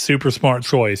actually a super smart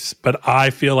choice, but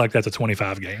I feel like that's a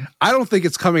 25 game. I don't think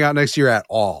it's coming out next year at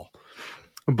all.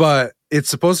 But it's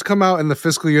supposed to come out in the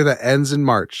fiscal year that ends in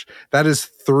March. That is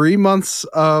 3 months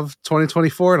of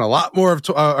 2024 and a lot more of,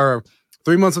 or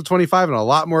 3 months of 25 and a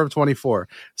lot more of 24.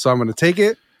 So I'm going to take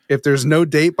it. If there's no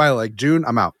date by like June,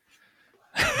 I'm out.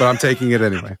 But I'm taking it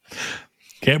anyway.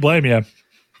 Can't blame you.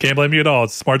 Can't blame you at all.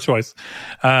 It's a smart choice.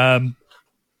 All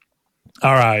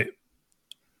right.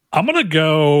 I'm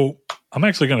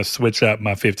actually going to switch up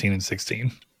my 15 and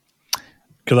 16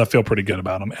 because I feel pretty good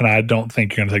about them. And I don't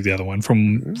think you're going to take the other one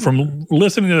from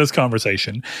listening to this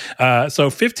conversation. So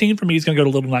 15 for me is going to go to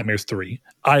Little Nightmares 3.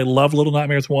 I love Little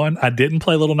Nightmares 1. I didn't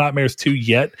play Little Nightmares 2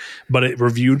 yet, but it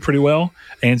reviewed pretty well.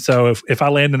 And so if I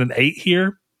landed an 8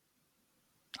 here,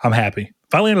 I'm happy.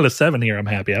 If I landed a 7 here, I'm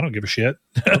happy. I don't give a shit.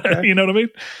 Okay. You know what I mean?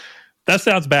 That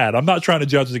sounds bad. I'm not trying to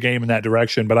judge the game in that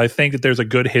direction, but I think that there's a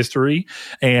good history,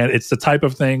 and it's the type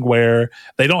of thing where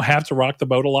they don't have to rock the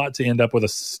boat a lot to end up with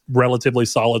a relatively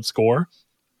solid score.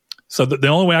 So the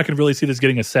only way I can really see this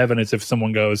getting a 7 is if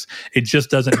someone goes, it just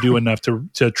doesn't do enough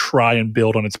to try and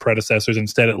build on its predecessors.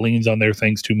 Instead, it leans on their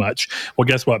things too much. Well,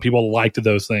 guess what? People liked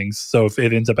those things. So if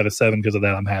it ends up at a 7 because of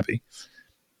that, I'm happy.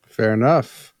 Fair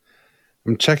enough.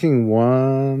 I'm checking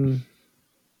one.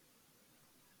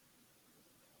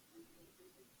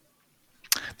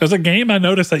 There's a game I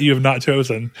noticed that you have not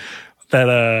chosen that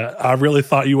I really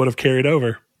thought you would have carried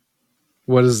over.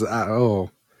 What is that?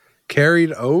 Oh,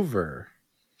 carried over.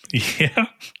 Yeah.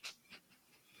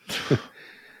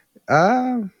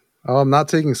 I'm not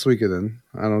taking Suikoden.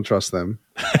 I don't trust them.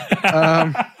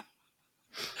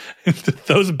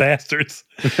 Those bastards.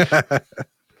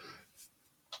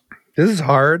 This is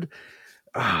hard.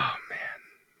 Oh,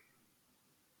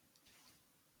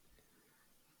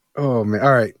 man.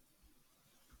 All right.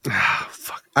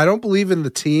 Fuck. I don't believe in the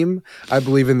team. I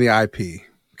believe in the IP.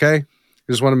 Okay? I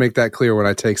just want to make that clear when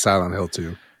I take Silent Hill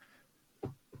 2.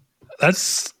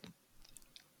 That's...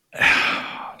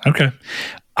 Okay.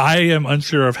 I am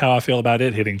unsure of how I feel about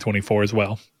it hitting 24 as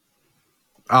well.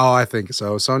 Oh, I think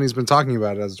so. Sony's been talking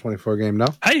about it as a 24 game, no?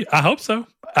 Hey, I hope so.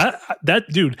 That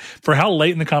dude, for how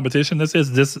late in the competition this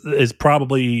is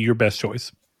probably your best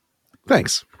choice.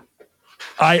 Thanks.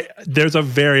 There's a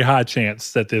very high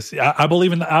chance that this. I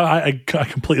believe in. I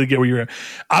completely get where you're.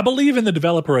 I believe in the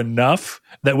developer enough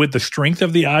that with the strength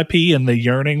of the IP and the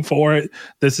yearning for it,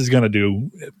 this is going to do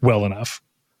well enough.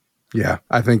 Yeah,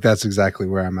 I think that's exactly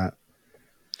where I'm at.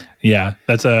 Yeah,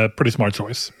 that's a pretty smart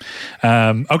choice.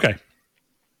 Okay.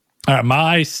 All right,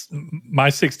 my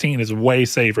 16 is way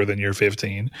safer than your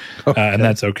 15, okay. And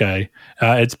that's okay.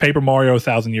 It's Paper Mario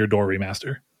 1,000 Year Door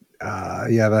Remaster.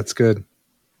 Yeah, that's good.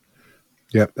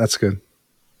 Yep, that's good.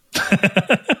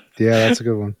 Yeah, that's a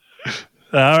good one.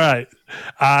 All right.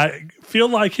 I feel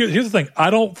like, here's the thing.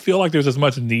 I don't feel like there's as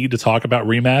much need to talk about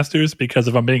remasters because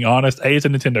if I'm being honest, it's a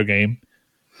Nintendo game.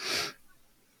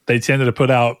 They tended to put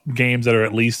out games that are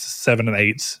at least 7 and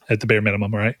 8s at the bare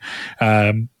minimum, right?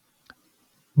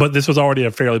 But this was already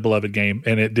a fairly beloved game,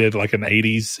 and it did like an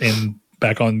 80s and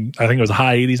back on, I think it was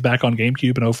high 80s back on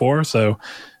GameCube in 04. So,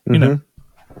 you know,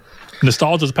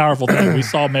 nostalgia is a powerful thing. We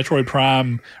saw Metroid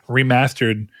Prime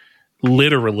remastered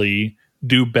literally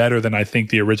do better than I think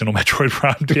the original Metroid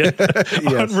Prime did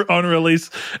on release.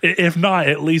 If not,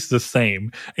 at least the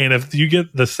same. And if you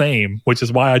get the same, which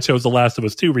is why I chose The Last of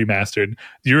Us 2 remastered,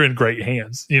 you're in great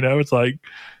hands. You know, it's like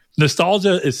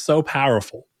nostalgia is so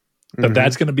powerful. But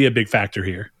that's going to be a big factor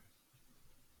here.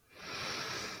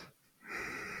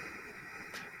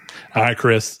 All right,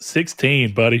 Chris,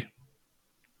 16, buddy.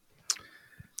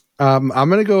 I'm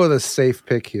going to go with a safe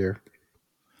pick here.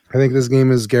 I think this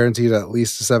game is guaranteed at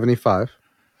least a 75.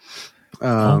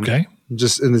 Okay. And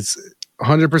it's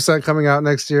 100% coming out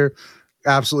next year.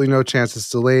 Absolutely no chance it's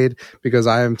delayed because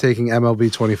I am taking MLB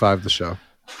 25 the show.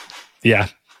 Yeah,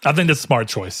 I think that's a smart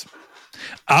choice.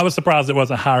 I was surprised it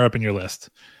wasn't higher up in your list.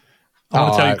 I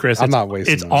want to tell you, Chris, I'm not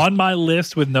wasting it's on my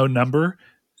list with no number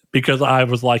because I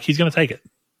was like, he's going to take it.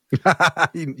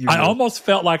 I almost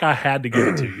felt like I had to give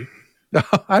it to you.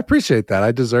 I appreciate that.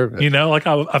 I deserve it. You know, like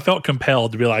I felt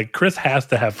compelled to be like, Chris has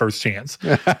to have first chance.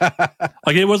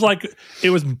 It was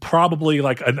probably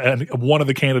like one of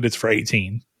the candidates for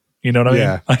 18. You know what I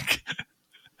mean? Like,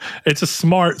 it's a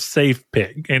smart, safe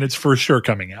pick, and it's for sure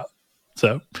coming out.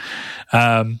 So,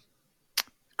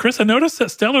 Chris, I noticed that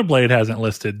Stellar Blade hasn't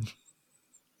listed.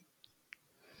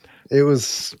 It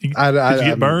was. Did you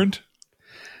get burned?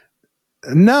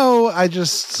 No,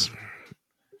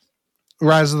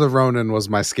 Rise of the Ronin was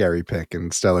my scary pick,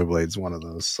 and Stellar Blade's one of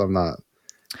those. So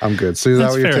I'm good. So is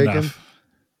that what you're taking? Enough.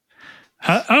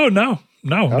 Oh, no,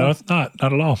 it's not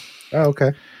at all. Oh,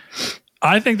 okay.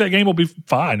 I think that game will be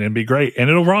fine and be great, and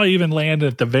it'll probably even land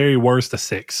at the very worst a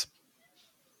 6.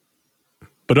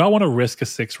 But do I want to risk a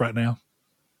 6 right now?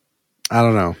 I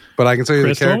don't know, but I can tell you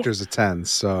Crystal? the character's a 10,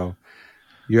 so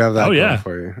you have that going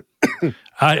for you.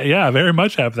 I very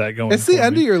much have that going. It's the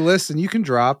end of your list, and you can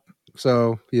drop.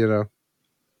 So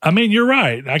I mean, you're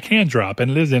right. I can drop,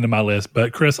 and it is the end of my list.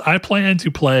 But Chris, I plan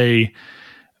to play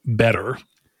better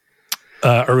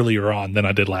earlier on than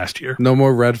I did last year. No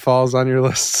more Redfalls on your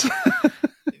list.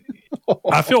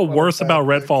 I feel worse about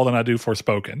Redfall than I do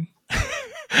Forspoken.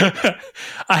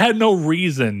 I had no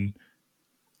reason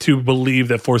to believe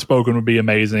that Forspoken would be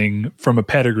amazing from a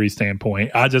pedigree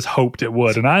standpoint. I just hoped it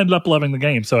would, and I ended up loving the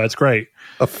game, so that's great.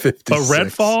 A 56.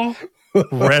 But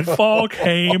Redfall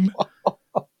came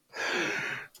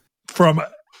from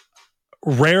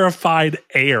rarefied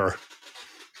air,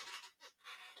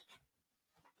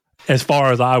 as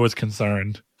far as I was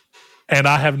concerned, and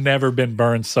I have never been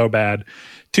burned so bad,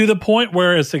 to the point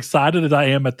where, as excited as I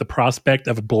am at the prospect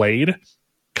of Blade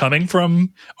coming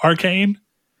from Arcane,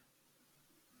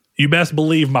 you best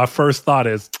believe my first thought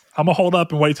is, I'm going to hold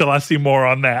up and wait till I see more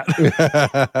on that.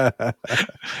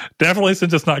 Definitely,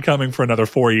 since it's not coming for another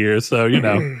 4 years. So,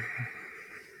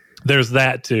 there's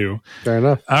that too. Fair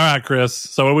enough. All right, Chris.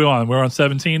 So what are we on? We're on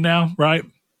 17 now, right?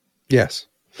 Yes.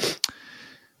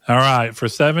 All right. For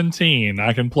 17,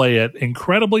 I can play it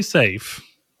incredibly safe.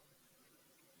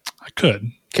 I could.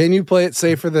 Can you play it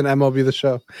safer than MLB The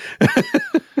Show?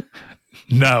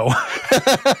 No.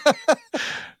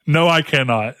 No, I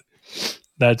cannot.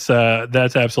 That's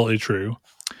absolutely true.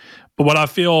 But what I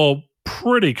feel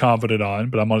pretty confident on,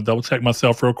 but I'm going to double check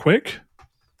myself real quick.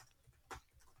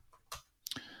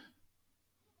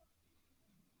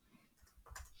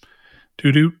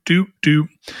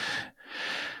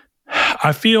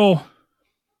 I feel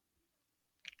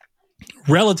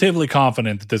relatively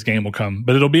confident that this game will come,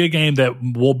 but it'll be a game that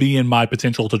will be in my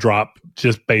potential to drop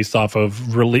just based off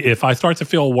of if I start to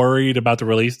feel worried about the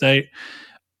release date.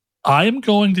 I am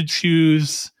going to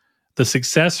choose the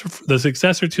successor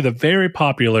to the very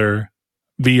popular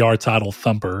VR title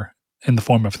Thumper in the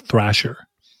form of Thrasher.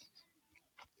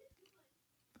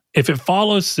 If it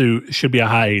follows suit, it should be a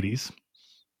high 80s.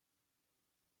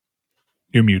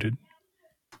 You're muted.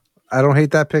 I don't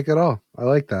hate that pick at all. I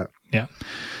like that. Yeah.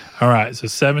 All right. So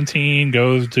 17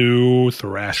 goes to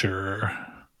Thrasher.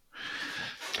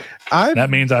 That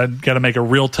means I got to make a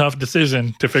real tough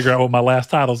decision to figure out what my last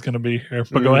title is going to be here.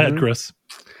 But go ahead, Chris.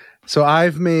 So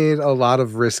I've made a lot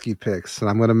of risky picks, and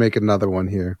I'm going to make another one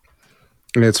here.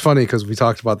 And it's funny because we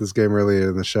talked about this game earlier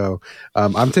in the show.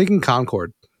 I'm taking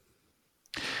Concord.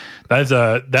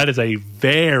 That is a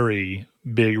very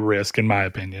big risk, in my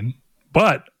opinion,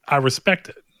 but I respect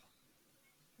it.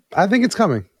 I think it's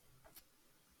coming.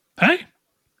 Hey,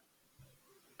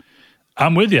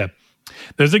 I'm with you.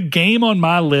 There's a game on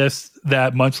my list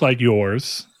that, much like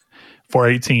yours, for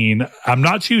 18, I'm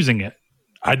not choosing it.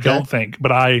 I don't think,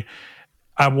 but I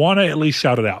want to at least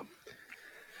shout it out.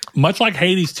 Much like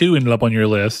Hades 2 ended up on your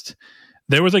list,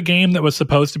 there was a game that was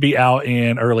supposed to be out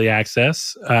in early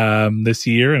access this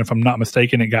year, and if I'm not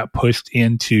mistaken, it got pushed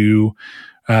into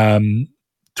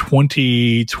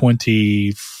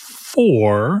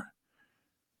 2024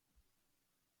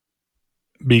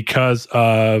 because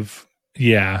of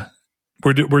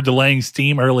we're delaying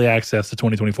Steam early access to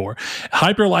 2024.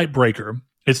 Hyper Light Breaker.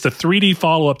 It's the 3D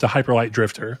follow-up to Hyper Light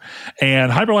Drifter.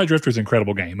 And Hyper Light Drifter is an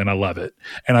incredible game, and I love it.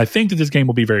 And I think that this game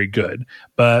will be very good.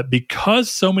 But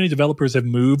because so many developers have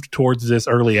moved towards this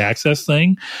early access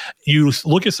thing, you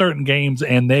look at certain games,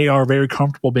 and they are very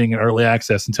comfortable being in early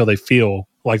access until they feel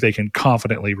like they can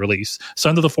confidently release.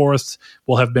 Sons of the Forest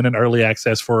will have been in early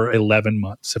access for 11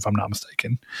 months, if I'm not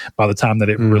mistaken, by the time that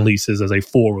it releases as a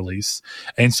full release.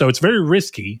 And so it's very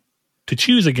risky to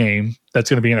choose a game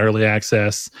that's going to be in early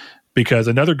access, because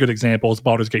another good example is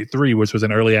Baldur's Gate 3, which was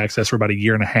in early access for about a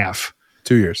year and a half.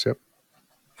 2 years, yep.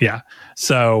 Yeah.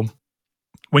 So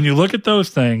when you look at those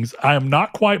things, I am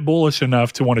not quite bullish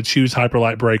enough to want to choose Hyper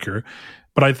Light Breaker,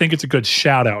 but I think it's a good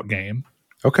shout-out game.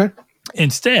 Okay.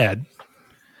 Instead,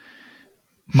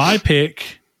 my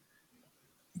pick,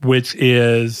 which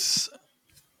is,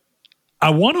 I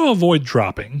want to avoid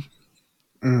dropping,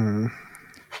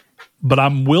 but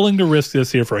I'm willing to risk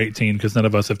this here for 18 because none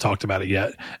of us have talked about it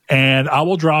yet. And I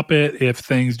will drop it if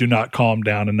things do not calm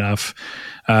down enough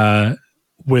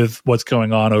with what's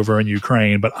going on over in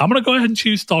Ukraine. But I'm going to go ahead and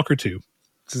choose Stalker 2.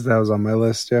 That was on my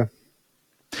list, yeah.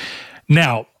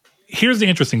 Now, here's the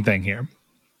interesting thing here.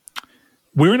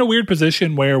 We're in a weird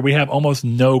position where we have almost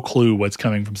no clue what's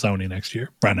coming from Sony next year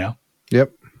right now.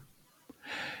 Yep.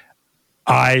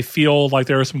 I feel like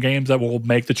there are some games that will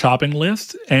make the chopping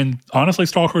list, and honestly,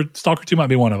 Stalker 2 might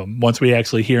be one of them once we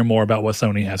actually hear more about what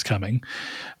Sony has coming.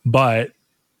 But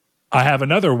I have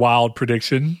another wild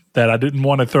prediction that I didn't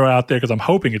want to throw out there because I'm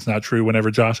hoping it's not true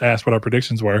whenever Josh asked what our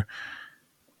predictions were.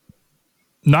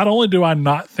 Not only do I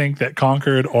not think that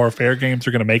Concord or Fair Games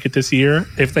are going to make it this year,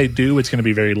 if they do, it's going to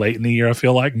be very late in the year, I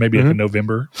feel like, maybe in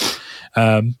November.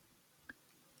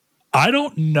 I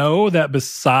don't know that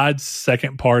besides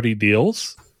second-party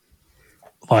deals,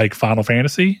 like Final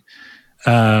Fantasy,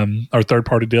 or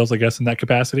third-party deals, I guess, in that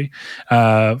capacity,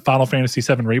 Final Fantasy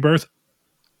VII Rebirth,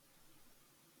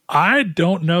 I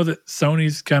don't know that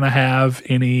Sony's going to have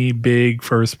any big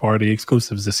first-party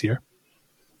exclusives this year.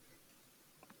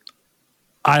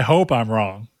 I hope I'm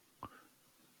wrong.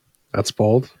 That's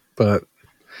bold, but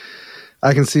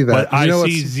I can see that. But I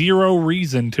see zero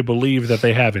reason to believe that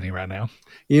they have any right now.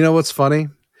 You know what's funny?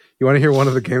 You want to hear one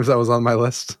of the games that was on my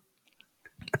list?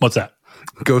 What's that?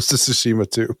 Ghost of Tsushima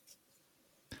 2.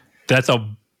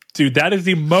 Dude, that is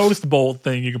the most bold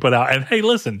thing you can put out. And hey,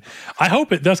 listen, I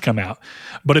hope it does come out.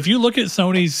 But if you look at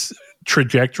Sony's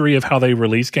trajectory of how they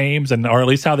release games, or at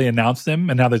least how they announce them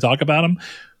and how they talk about them,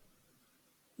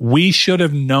 we should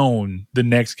have known the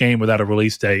next game without a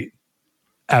release date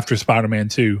after Spider-Man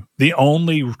 2. The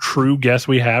only true guess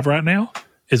we have right now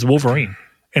is Wolverine.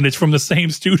 And it's from the same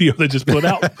studio that just put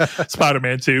out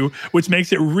Spider-Man 2, which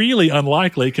makes it really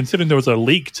unlikely, considering there was a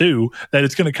leak too, that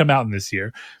it's going to come out in this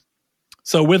year.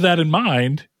 So with that in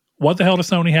mind, what the hell does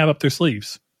Sony have up their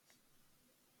sleeves?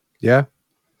 Yeah.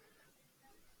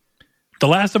 The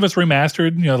Last of Us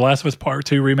Remastered, The Last of Us Part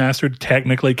 2 Remastered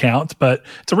technically counts, but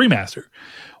it's a remaster.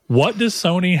 What does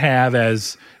Sony have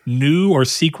as new or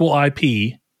sequel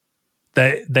IP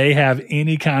that they have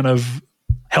any kind of...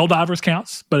 Helldivers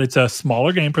counts, but it's a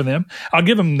smaller game for them. I'll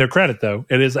give them their credit, though.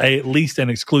 It is at least an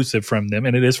exclusive from them,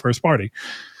 and it is first party.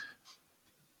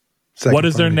 What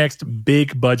is their next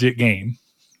big budget game?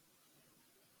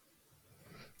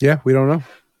 Yeah, we don't know.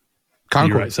 Concord.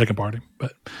 You're right, second party.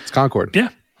 But it's Concord. Yeah.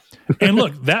 And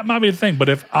look, that might be the thing, but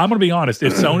if I'm going to be honest,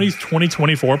 if Sony's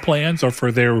 2024 plans are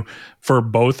for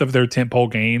both of their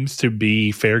tentpole games to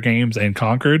be Fair Games and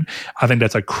Concord, I think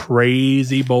that's a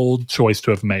crazy bold choice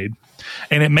to have made.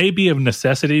 And it may be of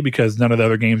necessity because none of the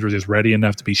other games were just ready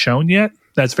enough to be shown yet.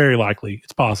 That's very likely.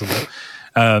 It's possible.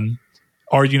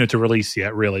 Or to release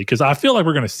yet, really. Because I feel like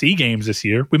we're going to see games this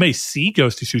year. We may see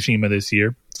Ghost of Tsushima this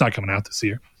year. It's not coming out this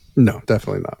year. No,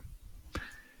 definitely not.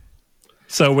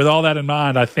 So with all that in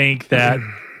mind, I think that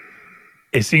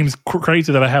it seems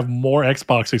crazy that I have more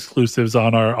Xbox exclusives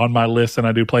on my list than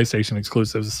I do PlayStation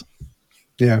exclusives.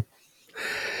 Yeah.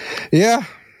 Yeah.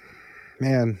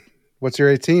 Man, what's your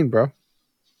 18, bro?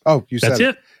 Oh, you said That's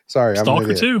it. Sorry,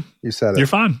 Stalker 2. You said it. You're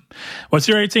fine. What's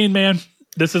your 18, man?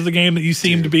 This is the game that you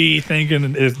seem to be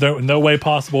thinking is no way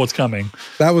possible it's coming.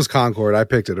 That was Concord. I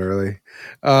picked it early.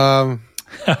 Oh,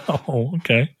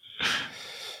 okay.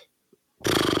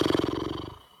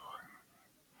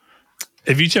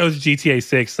 If you chose GTA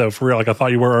 6, though, for real, like I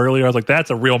thought you were earlier, I was like,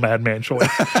 that's a real madman choice.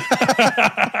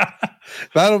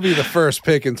 That'll be the first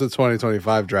pick into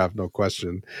 2025 draft, no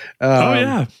question. Oh,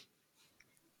 yeah.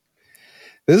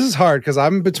 This is hard because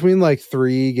I'm between like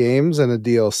 3 games and a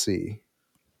DLC.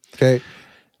 Okay.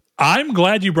 I'm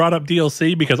glad you brought up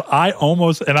DLC because I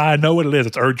almost, and I know what it is,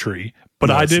 it's Erdtree, but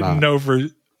no, I didn't know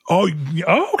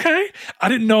okay. I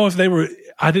didn't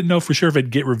know for sure if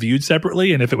it'd get reviewed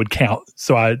separately and if it would count.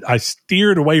 So I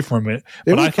steered away from it.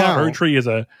 But I thought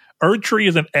Erdtree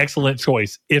is an excellent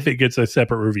choice if it gets a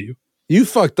separate review. You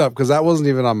fucked up because that wasn't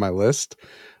even on my list.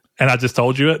 And I just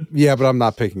told you it? Yeah, but I'm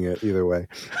not picking it either way.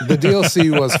 The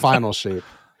DLC was Final Shape.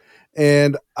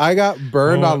 And I got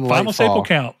burned on Lightfall. Final Shape will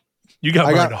count. You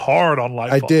got burned hard on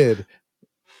Lightfall. I did.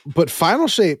 But Final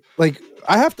Shape, like,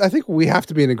 I think we have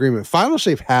to be in agreement. Final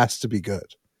Shape has to be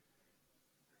good.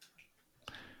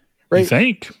 Right? You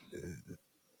think?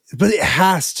 But it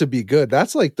has to be good.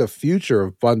 That's like the future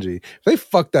of Bungie. If they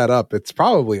fuck that up, it's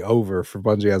probably over for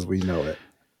Bungie as we know it.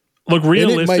 Look,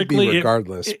 realistically, it might be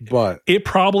regardless, but it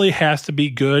probably has to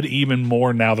be good even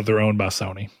more now that they're owned by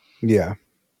Sony. Yeah.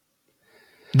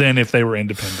 Than if they were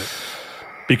independent.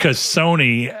 Because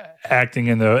Sony acting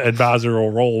in the advisory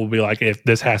role will be like, if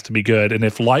this has to be good. And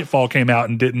if Lightfall came out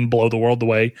and didn't blow the world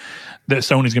away, that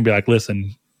Sony's going to be like,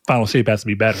 listen, Final Shape has to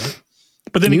be better.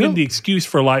 But then again, the excuse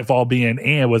for Lightfall being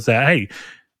was that, hey,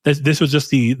 this was just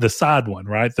the side one,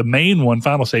 right? The main one,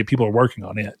 Final Shape, people are working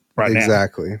on it right now.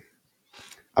 Exactly.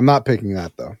 I'm not picking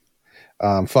that, though.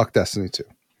 Fuck Destiny 2.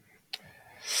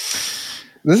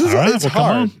 This is it's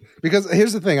hard. Because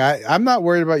here's the thing. I'm not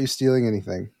worried about you stealing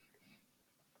anything.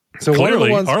 So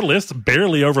clearly, our list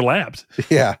barely overlapped.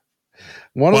 Yeah.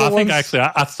 I think actually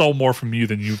I stole more from you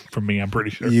than you from me, I'm pretty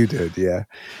sure. You did, yeah.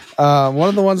 One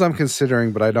of the ones I'm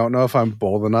considering, but I don't know if I'm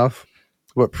bold enough,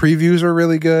 What previews are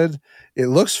really good. It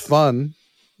looks fun.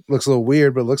 Looks a little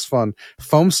weird, but it looks fun.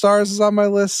 Foam Stars is on my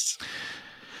list.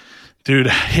 Dude,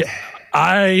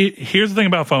 here's the thing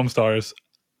about Foam Stars.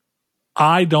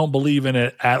 I don't believe in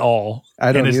it at all.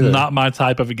 I don't and it's either. not my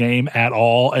type of a game at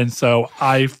all. And so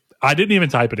I didn't even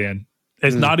type it in.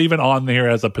 It's not even on there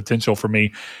as a potential for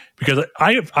me because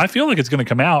I feel like it's going to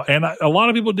come out. And a lot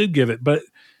of people did give it. But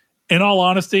in all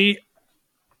honesty,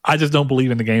 I just don't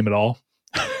believe in the game at all.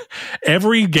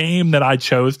 Every game that I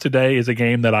chose today is a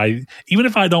game that even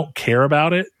if I don't care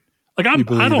about it, like I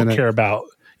don't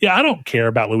care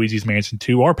about Luigi's Mansion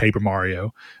 2 or Paper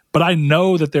Mario, but I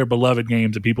know that they're beloved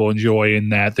games that people enjoy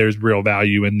and that there's real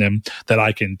value in them that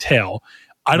I can tell.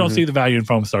 I don't see the value in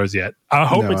Foam Stars yet. I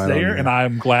hope it's there, and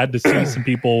I'm glad to see some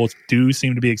people do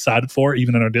seem to be excited for it,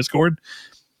 even in our Discord.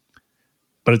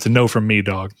 But it's a no from me,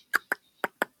 dog.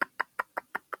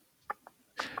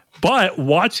 But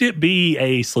watch it be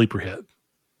a sleeper hit.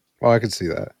 Well, I could see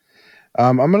that.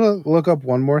 I'm going to look up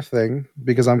one more thing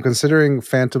because I'm considering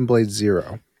Phantom Blade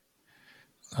 0.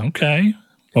 Okay.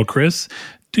 Well, Chris,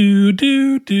 are we on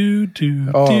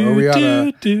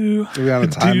a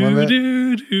time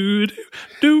limit?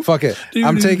 Fuck it.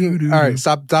 I'm taking. All right,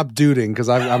 stop duding because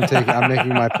I'm making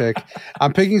my pick.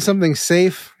 I'm picking something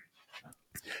safe,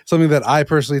 something that I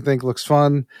personally think looks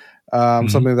fun,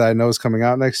 something that I know is coming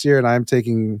out next year, and I'm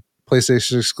taking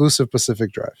PlayStation exclusive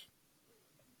Pacific Drive.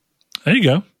 There you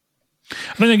go.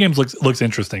 I think the game looks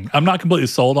interesting. I'm not completely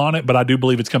sold on it, but I do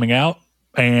believe it's coming out,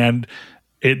 and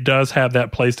it does have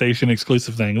that PlayStation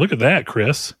exclusive thing. Look at that,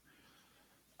 Chris.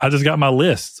 I just got my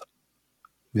list.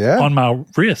 Yeah. On my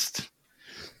wrist.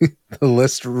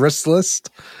 The wrist list?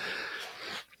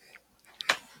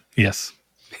 Yes.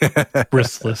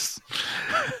 Wristless.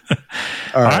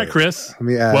 All right, Chris. Let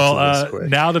me add to this quick.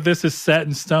 Now that this is set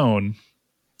in stone,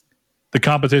 the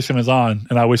competition is on,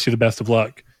 and I wish you the best of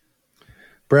luck.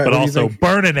 Brett, but also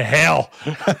burn in hell.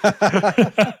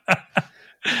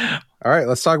 All right,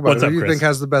 let's talk about it. Who do you think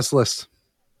has the best list?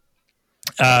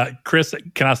 Chris,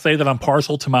 can I say that I'm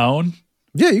partial to my own?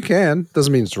 Yeah, you can.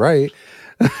 Doesn't mean it's right.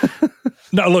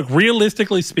 No, look,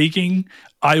 realistically speaking,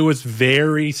 I was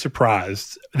very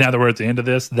surprised, now that we're at the end of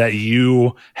this, that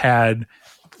you had,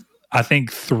 I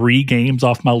think, 3 games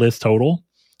off my list total.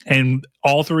 And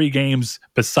all 3 games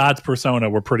besides Persona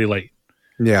were pretty late.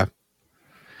 Yeah.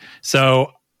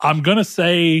 So I'm going to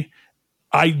say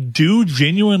I do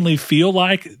genuinely feel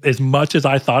like, as much as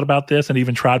I thought about this and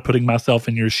even tried putting myself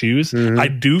in your shoes, I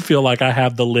do feel like I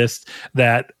have the list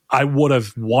that I would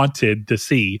have wanted to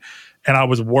see, and I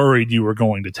was worried you were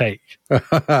going to take.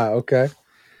 Okay.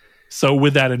 So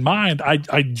with that in mind, I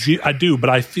do, but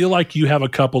I feel like you have a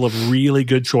couple of really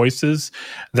good choices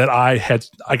that I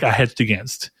hedged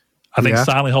against. I think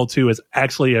Silent Hill 2 is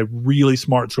actually a really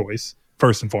smart choice,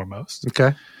 first and foremost.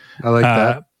 Okay. I like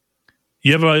that.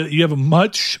 You have a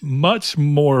much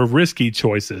more risky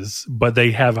choices, but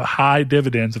they have high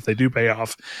dividends if they do pay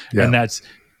off, and that's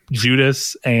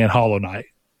Judas and Hollow Knight.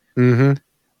 Mm-hmm.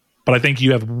 But I think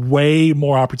you have way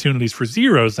more opportunities for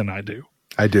zeros than I do.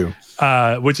 I do,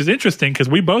 which is interesting because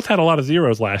we both had a lot of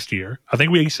zeros last year. I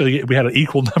think we had an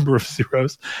equal number of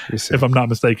zeros, if I'm not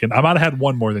mistaken. I might have had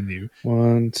one more than you.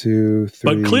 1, 2,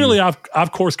 3. But clearly,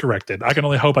 I've course corrected. I can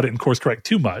only hope I didn't course correct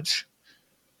too much.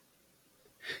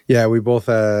 Yeah, we both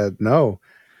had no.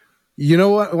 You know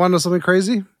what? Want to know something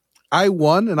crazy? I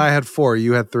won and I had 4.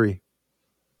 You had 3.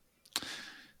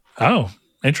 Oh,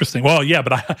 interesting. Well, yeah,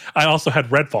 but I also had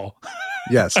Redfall.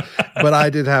 Yes, but I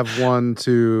did have 1,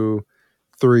 2,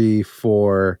 3,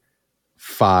 4,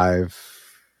 5.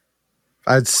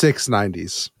 I had 6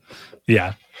 90s.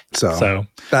 Yeah, so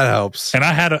that helps. And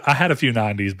I had a few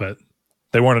 90s, but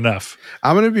they weren't enough.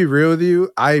 I'm going to be real with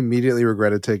you. I immediately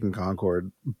regretted taking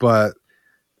Concord, but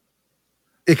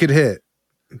it could hit.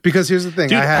 Because here's the thing.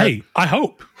 Dude, I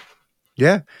hope.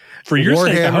 Yeah. For your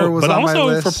sake, I hope. But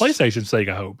also for PlayStation's sake,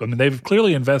 I hope. I mean, they've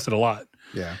clearly invested a lot.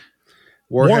 Yeah.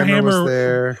 Warhammer was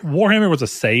there. Warhammer was a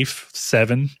safe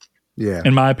 7, yeah,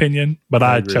 in my opinion, but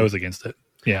I chose against it.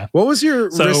 Yeah. What was your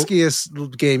riskiest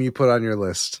game you put on your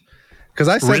list? Because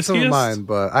I said some of mine,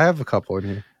 but I have a couple in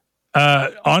here.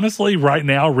 Honestly, right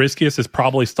now, riskiest is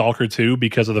probably Stalker 2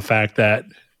 because of the fact that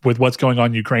with what's going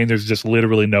on in Ukraine, there's just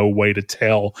literally no way to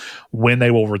tell when they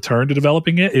will return to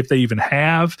developing it, if they even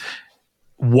have,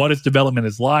 what its development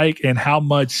is like, and how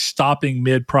much stopping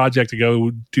mid-project to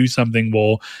go do something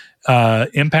will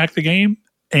impact the game.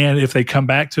 And if they come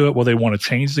back to it, will they want to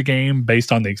change the game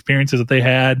based on the experiences that they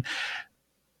had?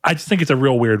 I just think it's a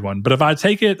real weird one. But if I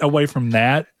take it away from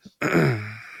that,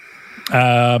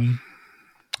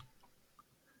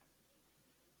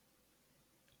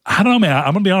 I don't know, man.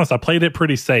 I'm going to be honest. I played it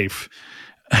pretty safe.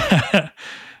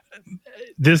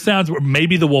 This sounds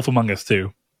maybe The Wolf Among Us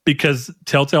 2, because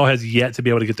Telltale has yet to be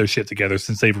able to get their shit together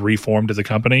since they've reformed as a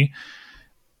company.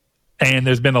 And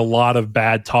there's been a lot of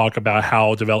bad talk about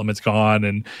how development's gone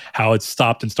and how it's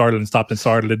stopped and started and stopped and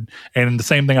started. And the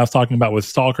same thing I was talking about with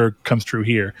Stalker comes true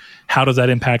here. How does that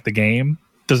impact the game?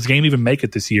 Does the game even make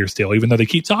it this year still? Even though they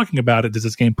keep talking about it, does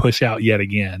this game push out yet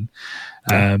again?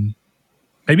 Yeah.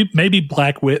 Maybe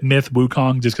Black Myth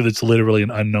Wukong, just because it's literally an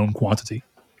unknown quantity.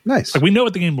 Nice. Like, we know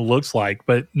what the game looks like,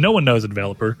 but no one knows the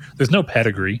developer. There's no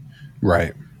pedigree.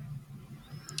 Right.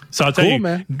 So I'll tell you,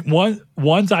 man.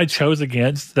 Ones I chose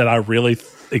against that I really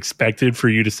expected for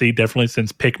you to see, definitely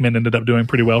since Pikmin ended up doing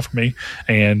pretty well for me,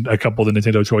 and a couple of the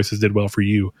Nintendo choices did well for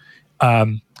you.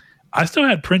 I still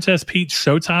had Princess Peach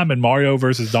Showtime and Mario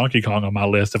versus Donkey Kong on my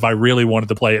list if I really wanted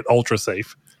to play it ultra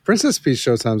safe. Princess Peach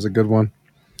Showtime's a good one.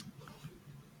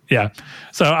 Yeah.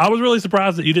 So I was really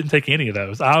surprised that you didn't take any of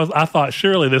those. I thought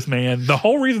surely this man, the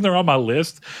whole reason they're on my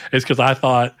list is because I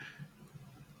thought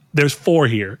there's 4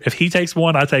 here. If he takes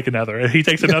one, I take another. If he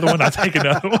takes another one, I take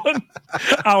another one.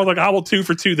 I was like, I will 2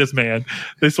 for 2 this man.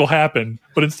 This will happen.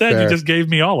 But instead, you just gave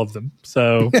me all of them.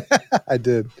 So I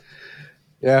did.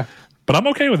 Yeah. But I'm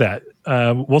okay with that.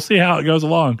 We'll see how it goes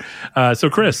along. So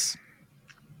Chris,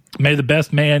 may the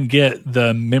best man get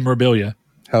the memorabilia.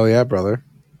 Hell yeah, brother.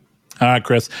 All right,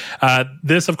 Chris.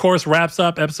 This, of course, wraps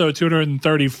up episode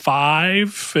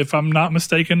 235, if I'm not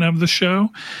mistaken, of the show.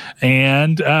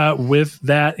 And with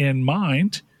that in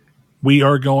mind, we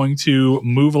are going to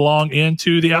move along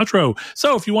into the outro.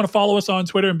 So if you want to follow us on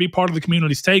Twitter and be part of the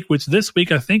community's take, which this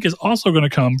week I think is also going to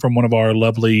come from one of our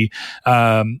lovely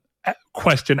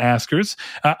question askers,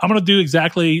 I'm going to do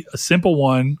exactly a simple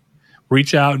one.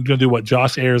 Reach out and going to do what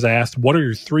Josh Ayers asked. What are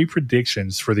your 3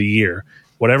 predictions for the year?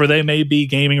 Whatever they may be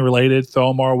gaming related, throw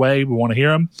them our way. We want to hear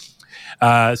them.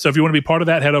 So if you want to be part of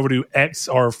that, head over to X,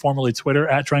 or formerly Twitter,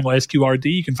 at Triangle SQRD.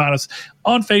 You can find us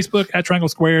on Facebook at Triangle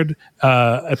Squared,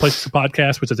 at Places to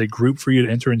Podcast, which is a group for you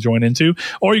to enter and join into.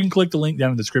 Or you can click the link down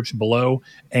in the description below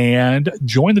and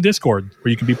join the Discord,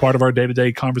 where you can be part of our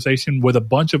day-to-day conversation with a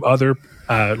bunch of other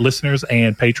listeners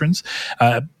and patrons.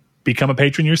 Become a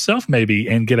patron yourself, maybe,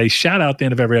 and get a shout out at the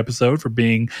end of every episode for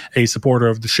being a supporter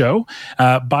of the show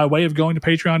by way of going to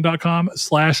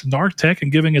patreon.com/narctech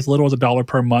and giving as little as $1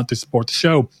 per month to support the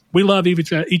show. We love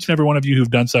each and every one of you who've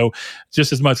done so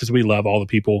just as much as we love all the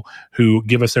people who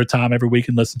give us their time every week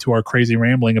and listen to our crazy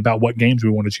rambling about what games we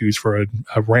want to choose for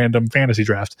a random fantasy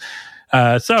draft.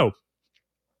 So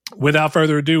without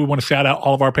further ado, we want to shout out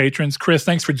all of our patrons. Chris,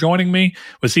 thanks for joining me.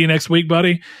 We'll see you next week,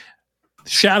 buddy.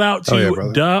 Shout out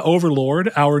to Duh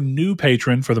Overlord, our new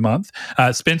patron for the month.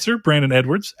 Spencer, Brandon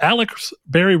Edwards, Alex,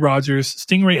 Barry Rogers,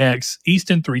 Stingray X,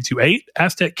 Easton328,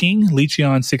 Aztec King,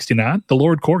 Lecheon69, The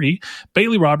Lord Corgi,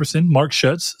 Bailey Robertson, Mark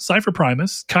Schutz, Cypher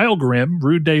Primus, Kyle Grimm,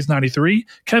 Rude Days 93,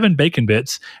 Kevin Bacon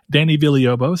Bits, Danny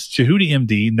Villalobos, Jehudi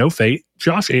MD, No Fate,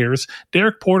 Josh Ayers,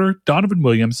 Derek Porter, Donovan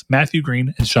Williams, Matthew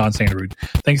Green, and Sean Sanderud.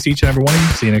 Thanks to each and every one of you.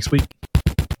 See you next week.